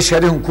karşı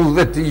beşerin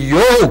kuvveti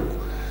yok.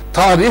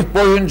 Tarih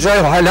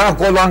boyunca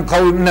helak olan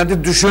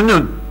kavimleri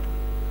düşünün.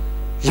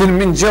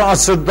 20.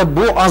 asırda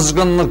bu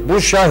azgınlık,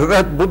 bu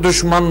şehvet, bu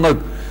düşmanlık,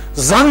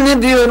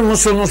 zannediyor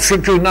musunuz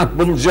sükunet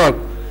bulacak?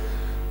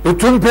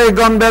 Bütün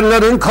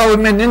peygamberlerin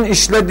kavminin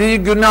işlediği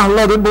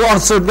günahları bu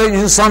asırda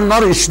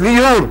insanlar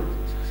işliyor.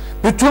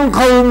 Bütün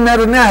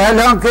kavimlerini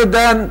helak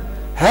eden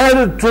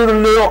her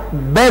türlü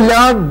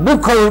bela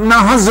bu kavme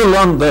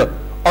hazırlandı.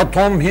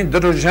 Atom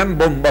hidrojen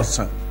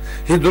bombası.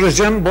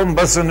 Hidrojen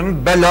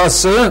bombasının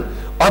belası,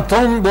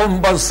 atom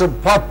bombası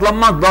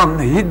patlamadan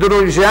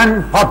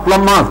hidrojen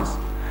patlamaz.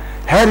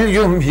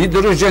 Helyum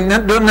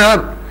hidrojene döner.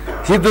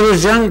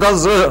 Hidrojen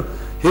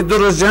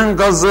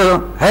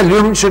gazı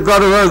helyum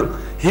çıkarır.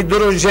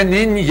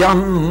 Hidrojenin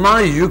yanma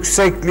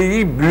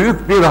yüksekliği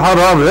büyük bir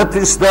hararet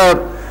ister.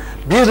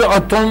 Bir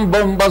atom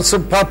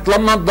bombası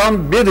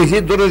patlamadan bir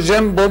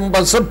hidrojen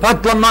bombası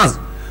patlamaz.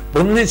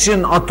 Bunun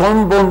için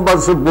atom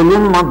bombası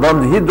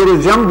bulunmadan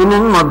hidrojen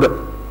bulunmadı.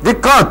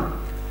 Dikkat!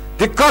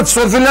 Dikkat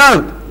sofiler!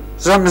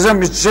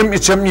 Zemzem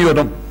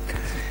içemiyorum.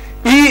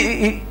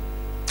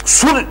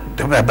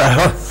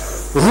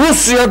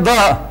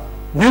 Rusya'da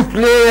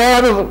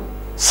nükleer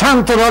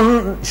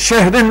santralın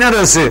şehri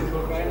neresi?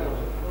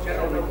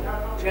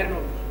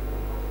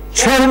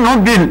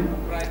 Çernobil.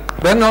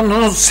 Ben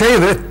onu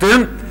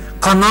seyrettim.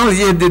 Kanal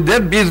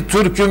 7'de bir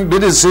Türk'ün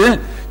birisi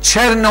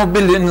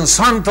Çernobil'in,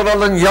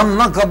 santralın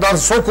yanına kadar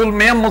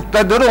sokulmaya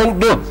muktedir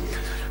oldu.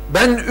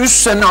 Ben 3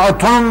 sene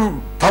atom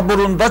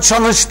taburunda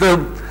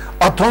çalıştım.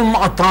 Atom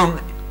atan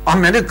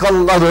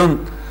Amerikalıların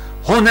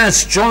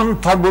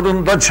Honest-John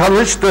taburunda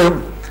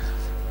çalıştım.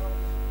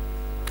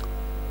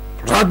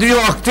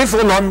 Radyoaktif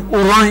olan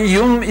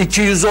uranyum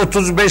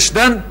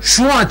 235'ten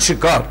şua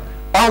çıkar.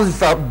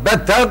 Alfa,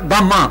 beta,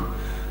 gamma.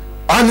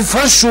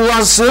 Alfa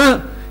şuası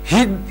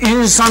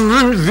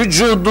insanın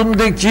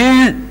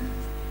vücudundaki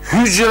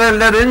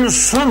hücrelerin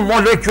su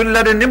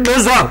moleküllerini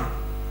bozar.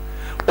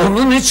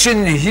 Onun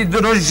için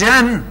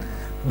hidrojen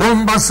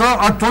bombası,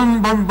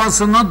 atom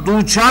bombasına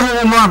duçar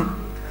olan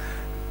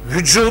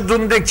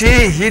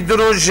vücudundaki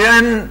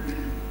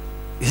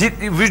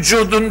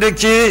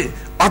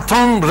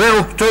atom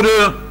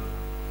reaktörü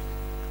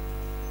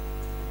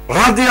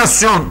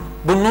radyasyon,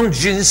 bunun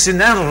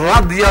cinsine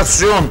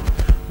radyasyon,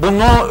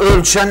 bunu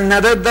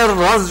ölçenlere de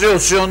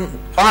radyasyon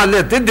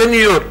aleti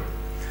deniyor.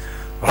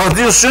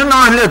 Radyasyon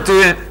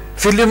aleti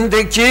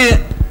filmdeki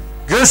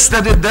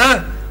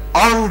gösteride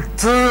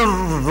 6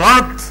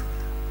 rat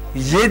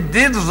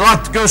 7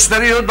 rat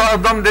gösteriyordu,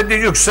 adam dedi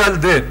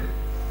yükseldi.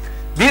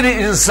 Bir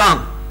insan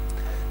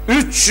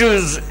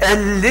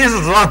 350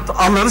 rat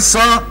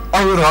alırsa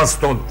ağır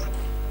hasta olur.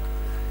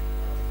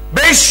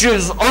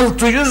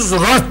 500-600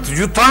 rat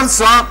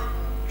yutarsa,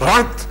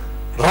 rat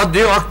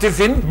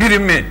radyoaktifin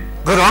birimi,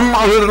 gram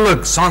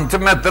ağırlık,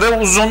 santimetre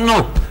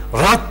uzunluk,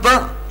 rat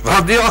da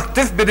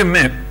radyoaktif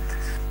birimi.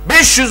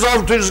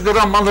 500-600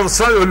 gram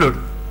alırsa ölür.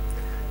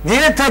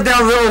 Niye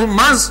tedavi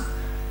olmaz?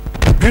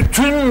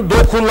 Bütün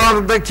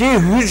dokulardaki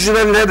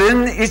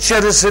hücrelerin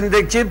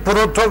içerisindeki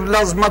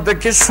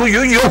protoplazmadaki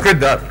suyu yok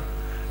eder.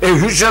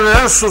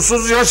 Hücreler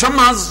susuz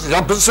yaşamaz,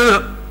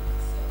 yapısı.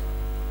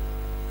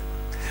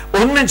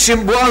 Onun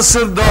için bu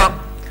asırda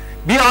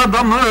bir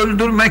adamı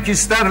öldürmek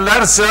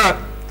isterlerse,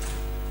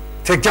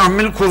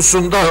 tekamül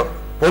kursunda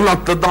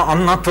Polatlı'da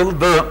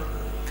anlatıldı,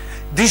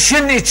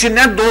 dişin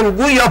içine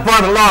dolgu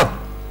yaparlar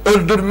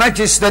öldürmek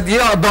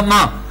istediği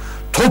adama.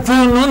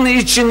 Topuğunun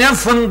içine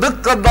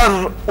fındık kadar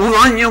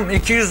uranyum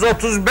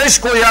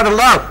 235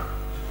 koyarlar.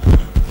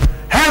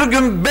 Her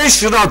gün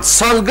 5 rat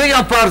salgı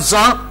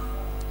yaparsa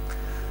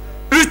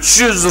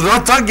 300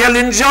 rata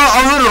gelince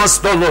ağır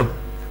hasta olur.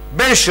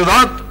 5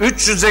 rat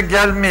 300'e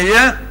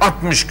gelmeye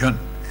 60 gün.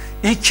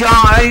 2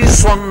 ay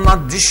sonra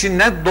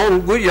dişine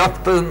dolgu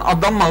yaptığın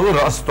adam ağır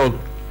hasta olur.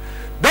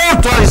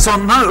 4 ay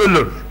sonra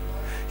ölür.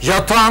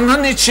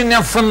 Yatağının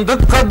içine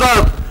fındık kadar,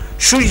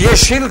 şu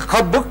yeşil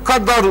kabuk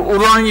kadar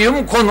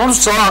uranyum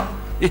konursa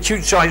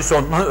 2-3 ay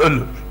sonra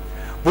ölür.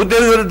 Bu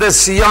devirde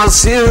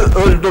siyasi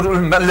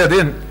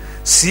öldürülmelerin,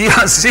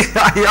 siyasi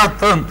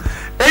hayatın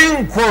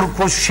en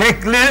korkunç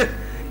şekli,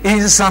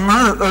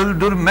 insanı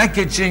öldürmek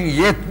için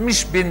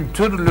 70 bin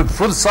türlü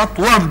fırsat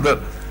vardır.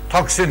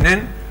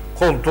 Taksinin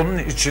koltuğunun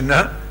içine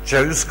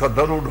ceviz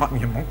kadar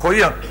uranyumu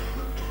koyar.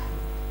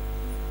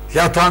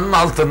 Yatağının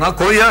altına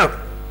koyar.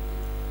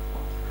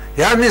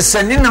 Yani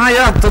senin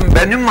hayatın,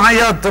 benim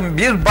hayatım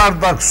bir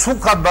bardak su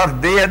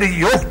kadar değeri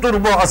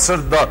yoktur bu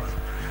asırda.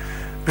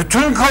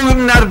 Bütün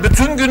kavimler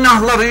bütün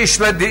günahları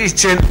işlediği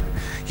için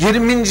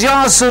 20.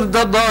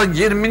 asırda da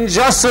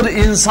 20. asır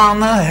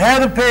insanı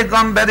her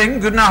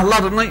peygamberin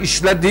günahlarını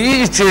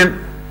işlediği için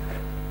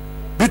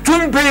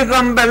bütün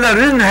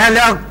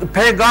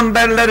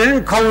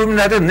peygamberlerin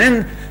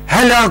kavimlerinin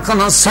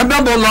helakına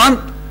sebep olan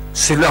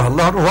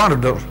silahlar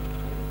vardır.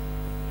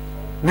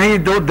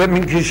 Neydi o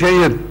deminki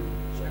şehir?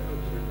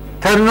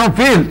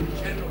 Çernopil.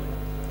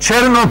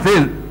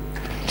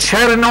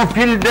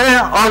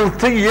 Çernopil'de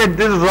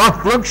 6-7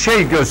 ratlık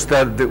şey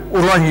gösterdi,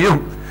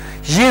 uranyum.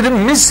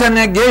 20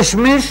 sene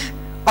geçmiş,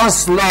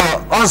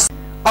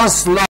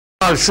 asla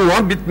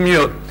şua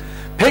bitmiyor.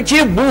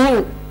 Peki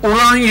bu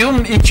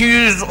uranyum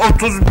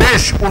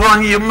 235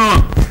 uranyumu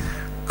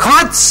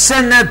kaç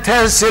sene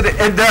tesir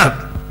eder?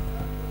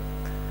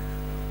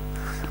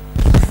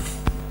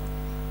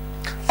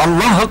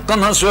 Allah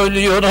hakkına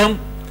söylüyorum,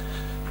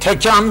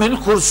 tekamül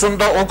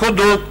kursunda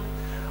okuduk.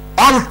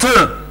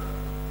 6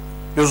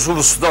 Yusuf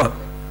Usta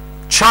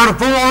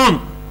çarpı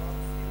 10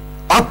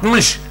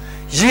 60,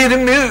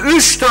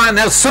 23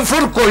 tane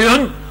sıfır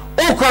koyun,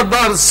 o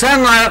kadar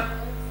sene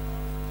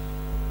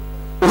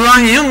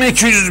uranyum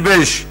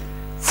 205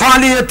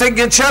 faaliyete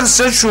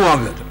geçerse şua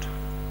verir.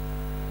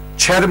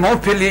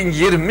 Çernopil'in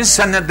 20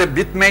 senede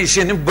bitme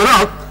işini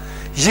bırak,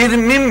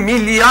 20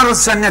 milyar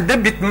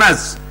senede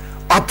bitmez.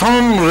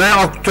 Atom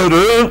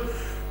reaktörü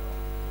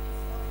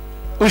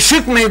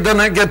ışık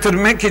meydana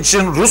getirmek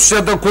için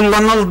Rusya'da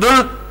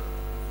kullanıldı,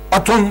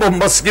 atom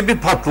bombası gibi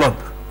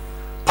patladı.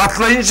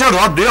 Patlayınca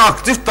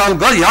radyoaktif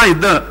dalga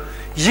yaydı.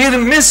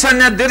 20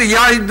 senedir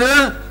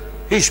yaydı,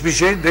 hiçbir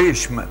şey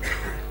değişmedi.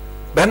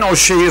 Ben o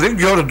şehri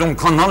gördüm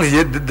Kanal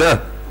 7'de.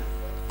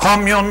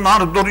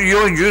 Kamyonlar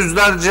duruyor,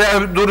 yüzlerce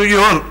ev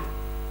duruyor.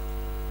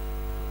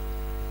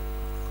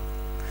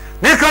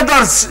 Ne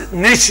kadar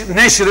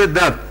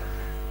neşreder?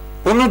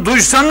 Bunu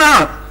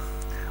duysana.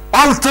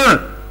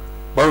 6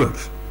 bağır.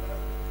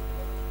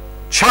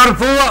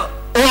 Çarpı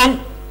 10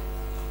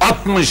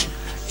 60.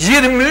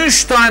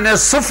 23 tane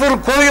sıfır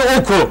koy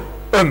oku.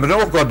 Ömrü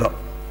o kadar.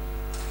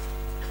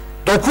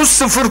 9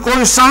 sıfır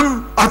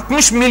koysan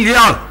 60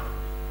 milyar.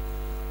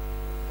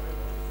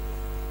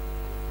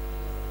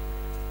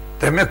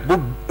 Demek bu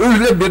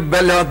öyle bir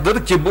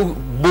beladır ki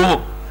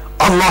bu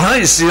Allah'a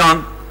isyan,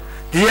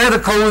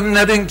 diğer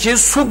kavimlerinki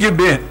su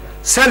gibi,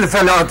 sel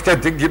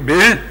felaketi gibi,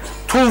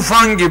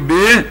 tufan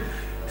gibi,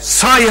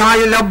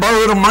 sayhayla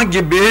bağırma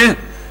gibi,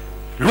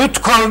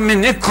 Lut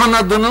kavmini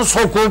kanadını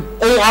sokup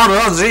o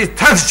araziyi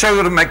ters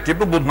çevirmek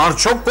gibi, bunlar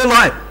çok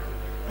kolay.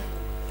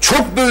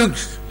 Çok büyük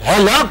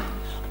helak,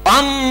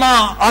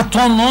 ama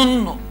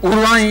atomun,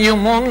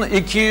 uranyumun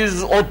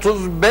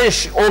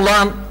 235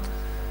 olan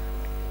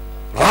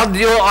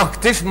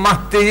radyoaktif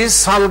maddeyi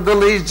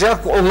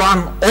salgılayacak olan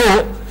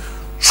o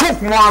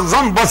çok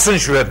muazzam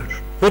basınç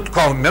verir. Lut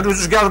kavmi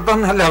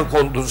rüzgardan helak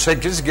oldu.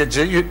 8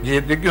 gece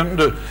 7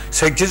 gündüz.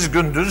 8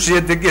 gündüz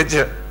 7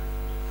 gece.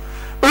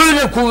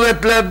 Öyle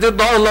kuvvetlerdi,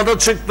 dağlara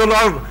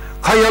çıktılar,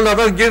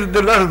 kayalara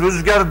girdiler,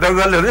 rüzgar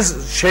develeri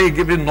şey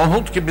gibi,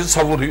 nohut gibi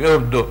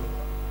savuruyordu.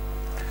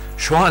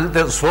 Şu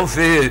halde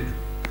Sofi,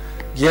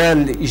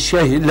 gel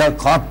işe hile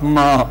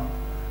katma,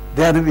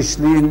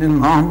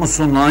 dervişliğini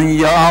namusuna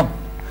yap.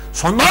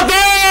 Sonra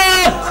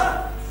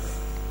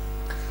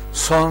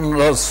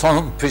sonra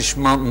son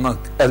pişmanlık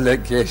ele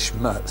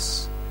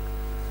geçmez.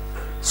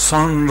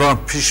 Sonra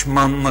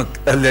pişmanlık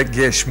ele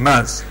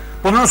geçmez.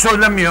 Bunu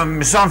söylemiyorum,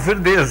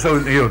 misafir diye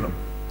söylüyorum.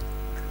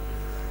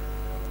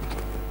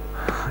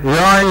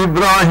 Ya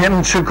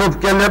İbrahim,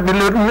 çıkıp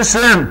gelebilir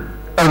misin?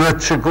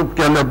 Evet, çıkıp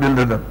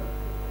gelebilirim.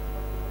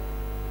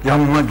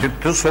 Yanına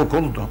gitti,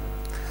 sokuldu.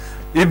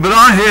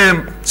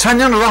 İbrahim,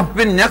 senin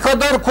Rabbin ne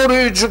kadar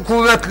koruyucu,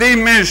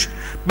 kuvvetliymiş.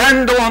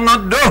 Ben de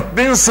ona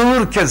 4000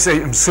 sığır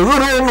keseyim.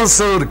 Sığır oğlu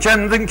sığır,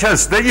 kendin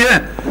kes de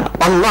ye.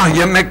 Allah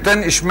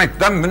yemekten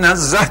içmekten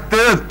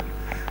münezzehtir.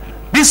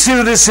 Bir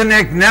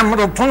sivrisinek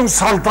Nemrut'un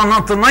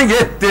saltanatına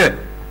yetti.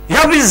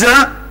 Ya bize?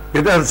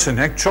 Birer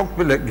sinek çok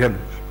bile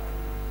gelir.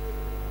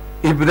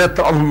 İbret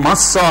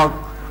almazsak,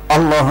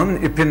 Allah'ın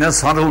ipine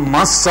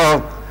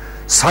sarılmazsak,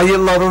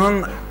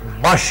 sayılarının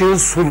başı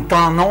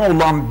sultanı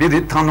olan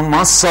biri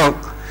tanımazsak,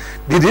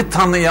 biri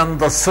tanıyan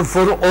da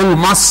sıfır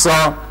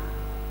olmazsa,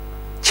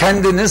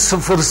 kendini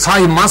sıfır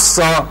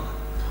saymazsa,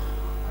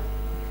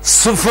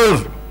 sıfır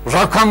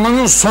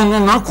rakamın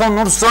sonuna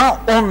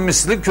konursa 10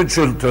 misli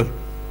küçültür.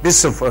 Bir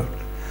sıfır.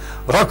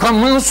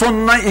 Rakamın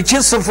sonuna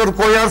 2 sıfır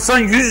koyarsan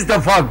 100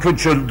 defa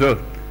küçüldür.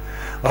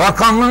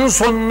 Rakamın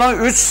sonuna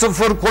 3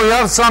 sıfır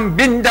koyarsan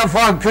 1000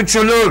 defa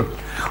küçülür.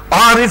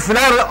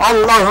 Arifler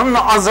Allah'ın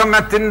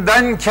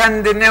azametinden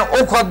kendini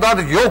o kadar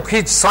yok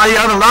hiç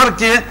sayarlar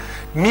ki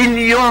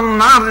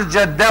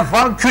milyonlarca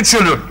defa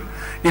küçülür.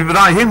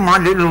 İbrahim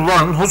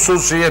Halilullah'ın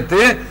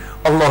hususiyeti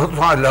Allah-u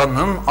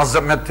Teala'nın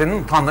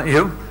azametini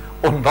tanıyıp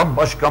ondan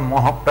başka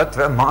muhabbet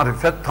ve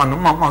marifet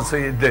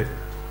tanımamasıydı.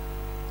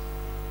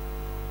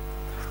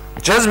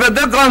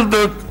 Cezbede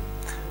kaldık.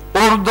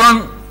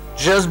 Oradan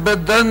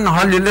Cezbeden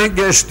Halil'e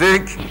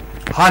geçtik.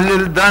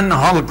 Halil'den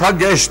Halk'a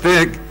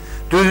geçtik.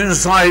 Düğün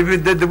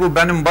sahibi dedi, bu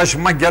benim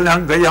başıma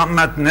gelen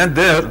kıyamet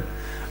nedir?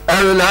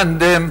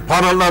 Evlendim,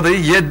 paraları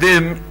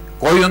yedim,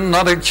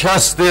 koyunları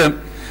kestim.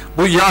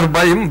 Bu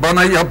yarbayım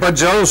bana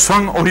yapacağı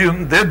son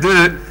oyun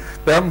dedi.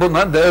 Ben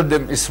buna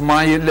derdim,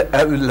 İsmail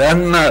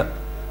evlenme.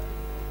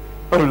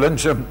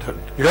 Evleneceğim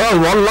dedi.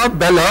 Ya vallahi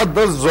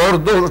beladır,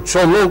 zordur,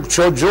 çoluk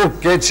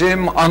çocuk,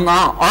 geçim,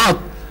 ana, at.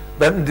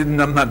 Ben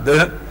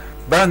dinlemedim.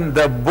 Ben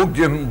de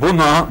bugün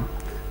buna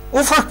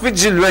ufak bir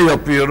cilve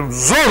yapıyorum.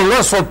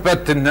 Zorla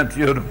sohbet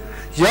dinletiyorum.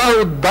 Ya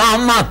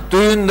damat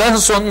düğünden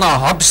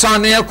sonra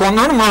hapishaneye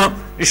konur mu?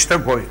 İşte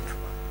koydum.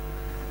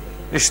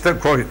 İşte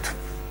koydum.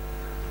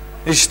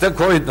 İşte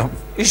koydum.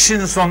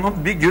 İşin sonu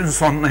bir gün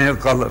sonraya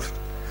kalır.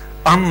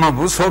 Ama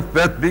bu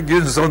sohbet bir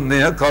gün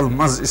sonraya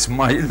kalmaz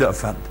İsmail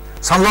Efendi.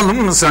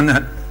 Sallalım mı seni?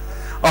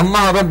 Ama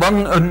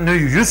arabanın önünü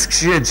 100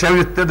 kişiye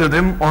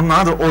çevirttiririm,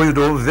 onar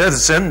euro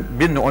versen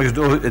 1000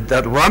 euro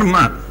eder, var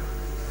mı?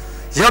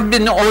 Ya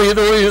 1000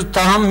 euroyu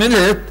tahammül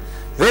et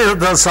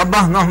veya da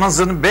sabah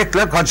namazını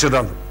bekle,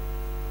 kaçıralım.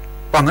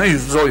 Bana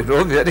 100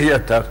 euro ver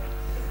yeter.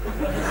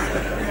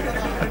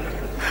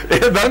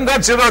 Ben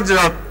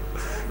kaçıracağım.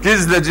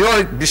 Gizlice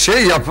bir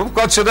şey yapıp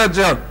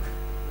kaçıracağım.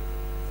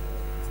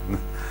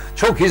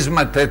 Çok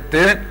hizmet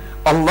etti.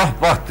 Allah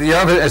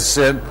bahtiyar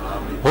etsin.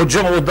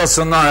 Hoca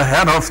odasına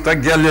her hafta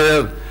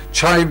gelir,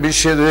 çay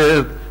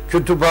pişirir,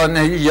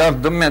 kütüphaneyi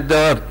yardım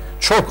eder.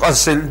 Çok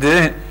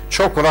asildi,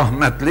 çok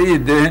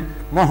rahmetliydi.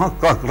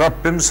 Muhakkak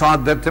Rabbim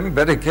saadetin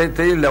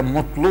bereketiyle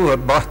mutlu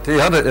ve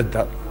bahtiyar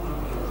eder.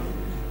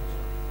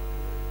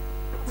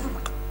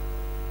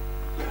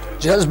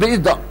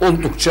 Cezbeyi de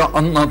oldukça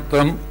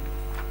anlattım.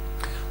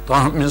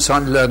 Daha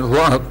misaller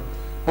var.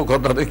 Bu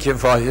kadarı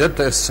kifayet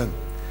etsin.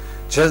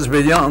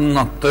 Cezbeyi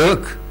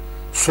anlattık.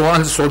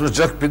 Sual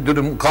soracak bir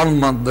durum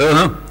kalmadı.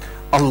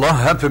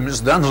 Allah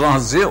hepimizden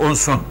razı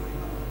olsun.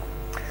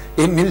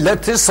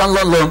 Milleti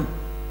salalım.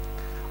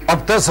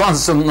 Abdest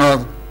alsınlar.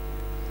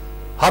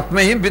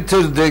 Hatmeyi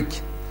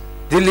bitirdik.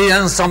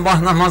 Dileyen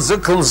sabah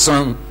namazı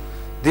kılsın.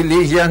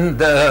 Dileyen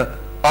de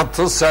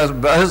atı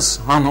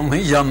serbest hanımın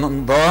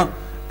yanında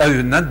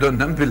evine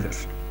dönebilir.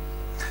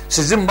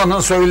 Sizin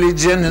bana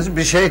söyleyeceğiniz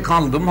bir şey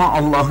kaldı mı?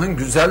 Allah'ın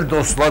güzel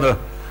dostları,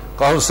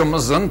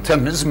 Gavsımızın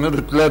temiz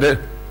müritleri,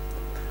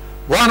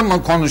 var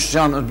mı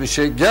konuşacağınız bir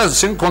şey?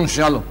 Gelsin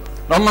konuşalım.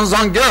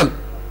 Ramazan gel.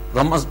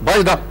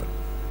 Bayram.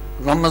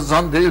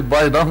 Ramazan değil,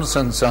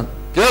 bayramsın sen.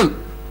 Gel.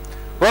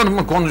 Var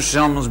mı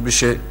konuşacağımız bir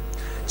şey?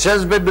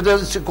 Cezbe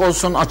birazcık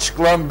olsun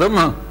açıklandı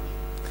mı?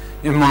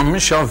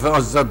 İmam-ı Şafii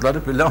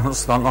Hazretleri bile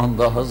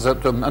hastalandı.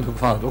 Hazreti Ömer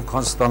Faruk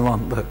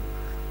hastalandı.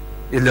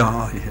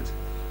 İlahi.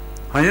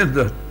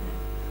 Hayırdır?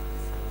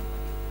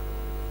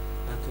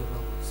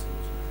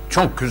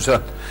 Çok güzel.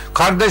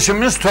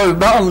 Kardeşimiz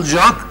tövbe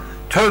alacak.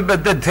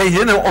 Tövbede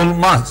tehir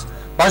olmaz.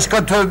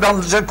 Başka tövbe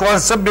alacak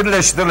varsa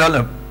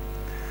birleştirelim.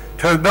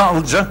 Tövbe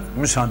alacak,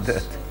 müsaade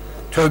et.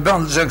 Tövbe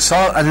alacak,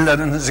 sağ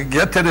ellerinizi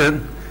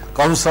getirin.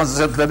 Gavs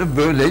Hazretleri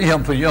böyle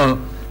yapıyor.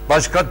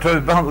 Başka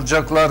tövbe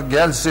alacaklar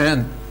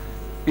gelsin.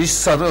 İş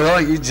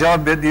sarığa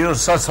icap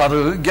ediyorsa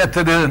sarığı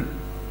getirin.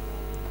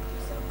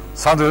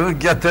 Sarığı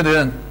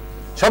getirin.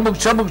 Çabuk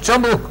çabuk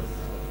çabuk.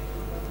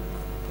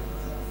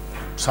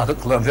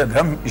 Sarıkla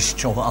verem iş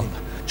çoğaldı.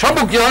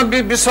 Çabuk ya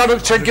bir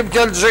sarık çekip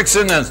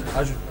geleceksiniz.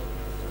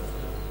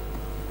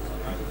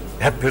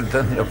 Hep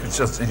birden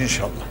yapacağız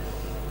inşallah.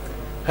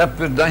 Hep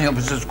birden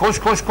yapacağız. Koş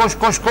koş koş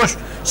koş koş.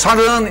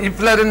 Sarığın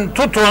iplerini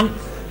tutun.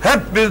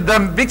 Hep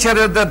birden bir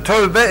kere de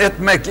tövbe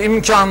etmek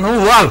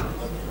imkanı var.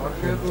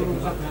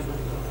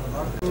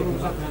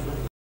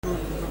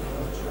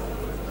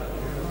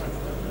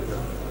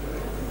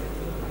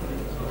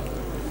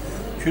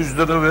 100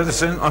 lira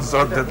verirsen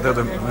azat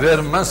ederim.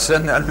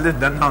 Vermezsen 50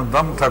 tane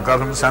adam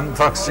takarım. Sen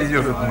taksi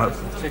yürütmez.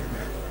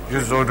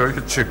 100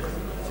 euroyu çık.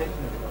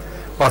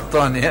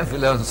 Battaniye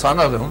filan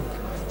sanarım.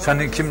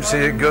 Seni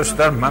kimseye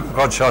göstermem,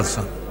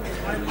 kaçarsın.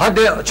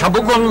 Hadi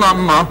çabuk olun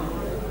ama.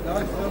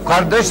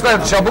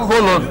 Kardeşler çabuk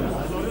olun.